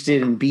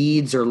interested in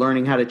beads or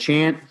learning how to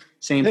chant,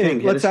 same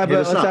thing. Let's have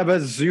a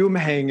Zoom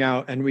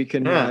hangout and we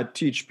can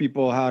teach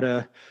people how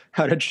to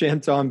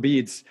chant on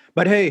beads.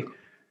 But hey,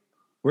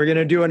 we're going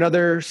to do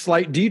another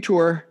slight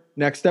detour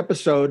next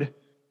episode,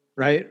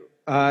 right?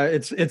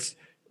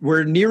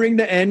 We're nearing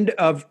the end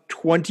of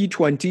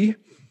 2020,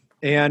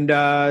 and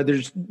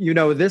there's,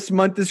 this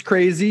month is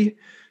crazy.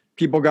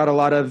 People got a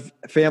lot of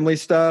family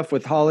stuff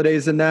with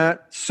holidays and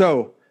that.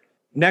 So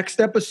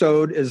next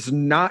episode is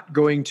not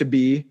going to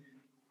be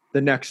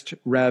the next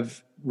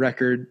Rev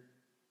record.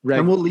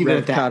 And we'll leave it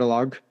at that.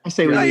 Catalog. I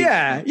say we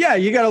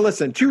you got to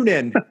listen. Tune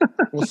in.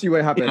 We'll see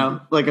what happens.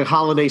 Like a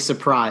holiday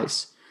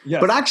surprise. Yes.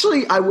 But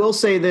actually, I will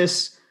say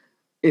this: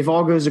 if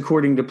all goes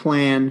according to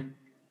plan,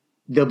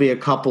 there'll be a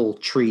couple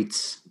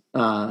treats.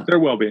 There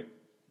will be.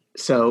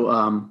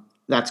 So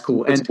that's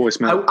cool. It's and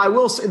voicemail. I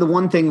will say the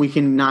one thing we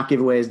can not give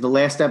away is the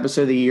last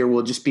episode of the year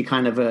will just be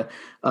kind of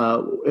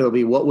it'll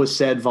be What Was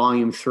Said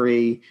Volume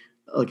 3,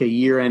 like a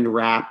year-end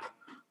wrap.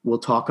 We'll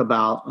talk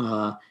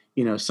about,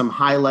 some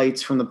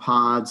highlights from the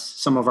pods,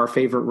 some of our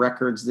favorite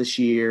records this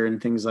year and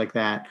things like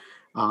that.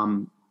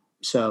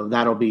 So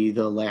that'll be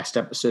the last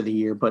episode of the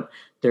year, but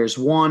there's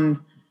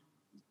one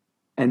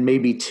and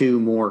maybe two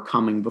more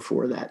coming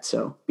before that.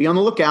 So be on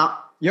the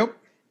lookout. Yep.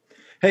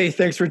 Hey,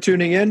 thanks for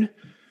tuning in.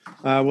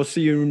 We'll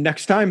see you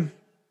next time.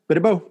 Bit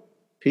of Bo.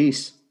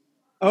 Peace.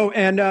 Oh,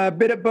 and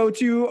bit of Bo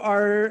to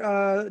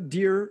our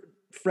dear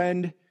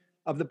friend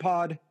of the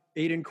pod,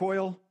 Aiden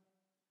Coyle.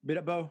 Bit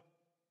of Bo.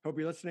 Hope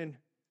you're listening.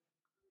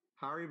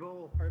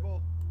 Haribol.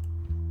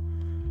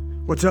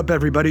 What's up,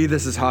 everybody?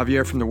 This is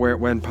Javier from the Where It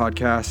Went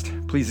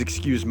podcast. Please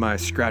excuse my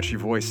scratchy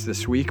voice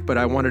this week, but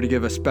I wanted to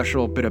give a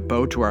special bit of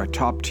Bo to our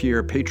top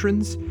tier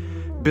patrons: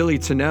 Billy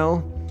Tennell,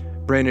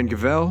 Brandon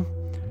Gavell,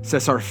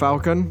 Cesar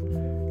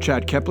Falcon,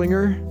 Chad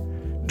Keplinger,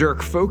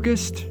 Dirk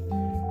Focused,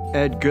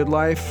 Ed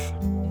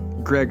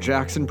Goodlife, Greg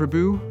Jackson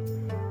Prabhu,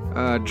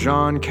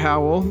 John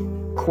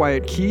Cowell,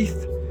 Quiet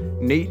Keith,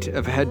 Nate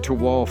of Head to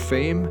Wall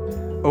fame,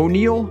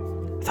 O'Neill,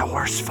 the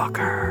worst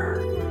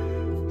fucker,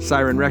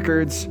 Siren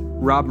Records,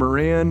 Rob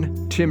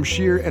Moran, Tim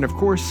Shear, and of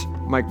course,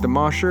 Mike the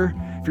Mosher.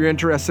 If you're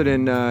interested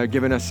in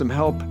giving us some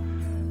help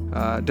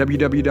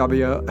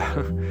www.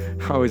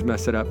 I always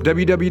mess it up.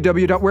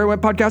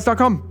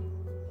 www.whereitwentpodcast.com.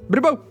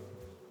 Bidabo.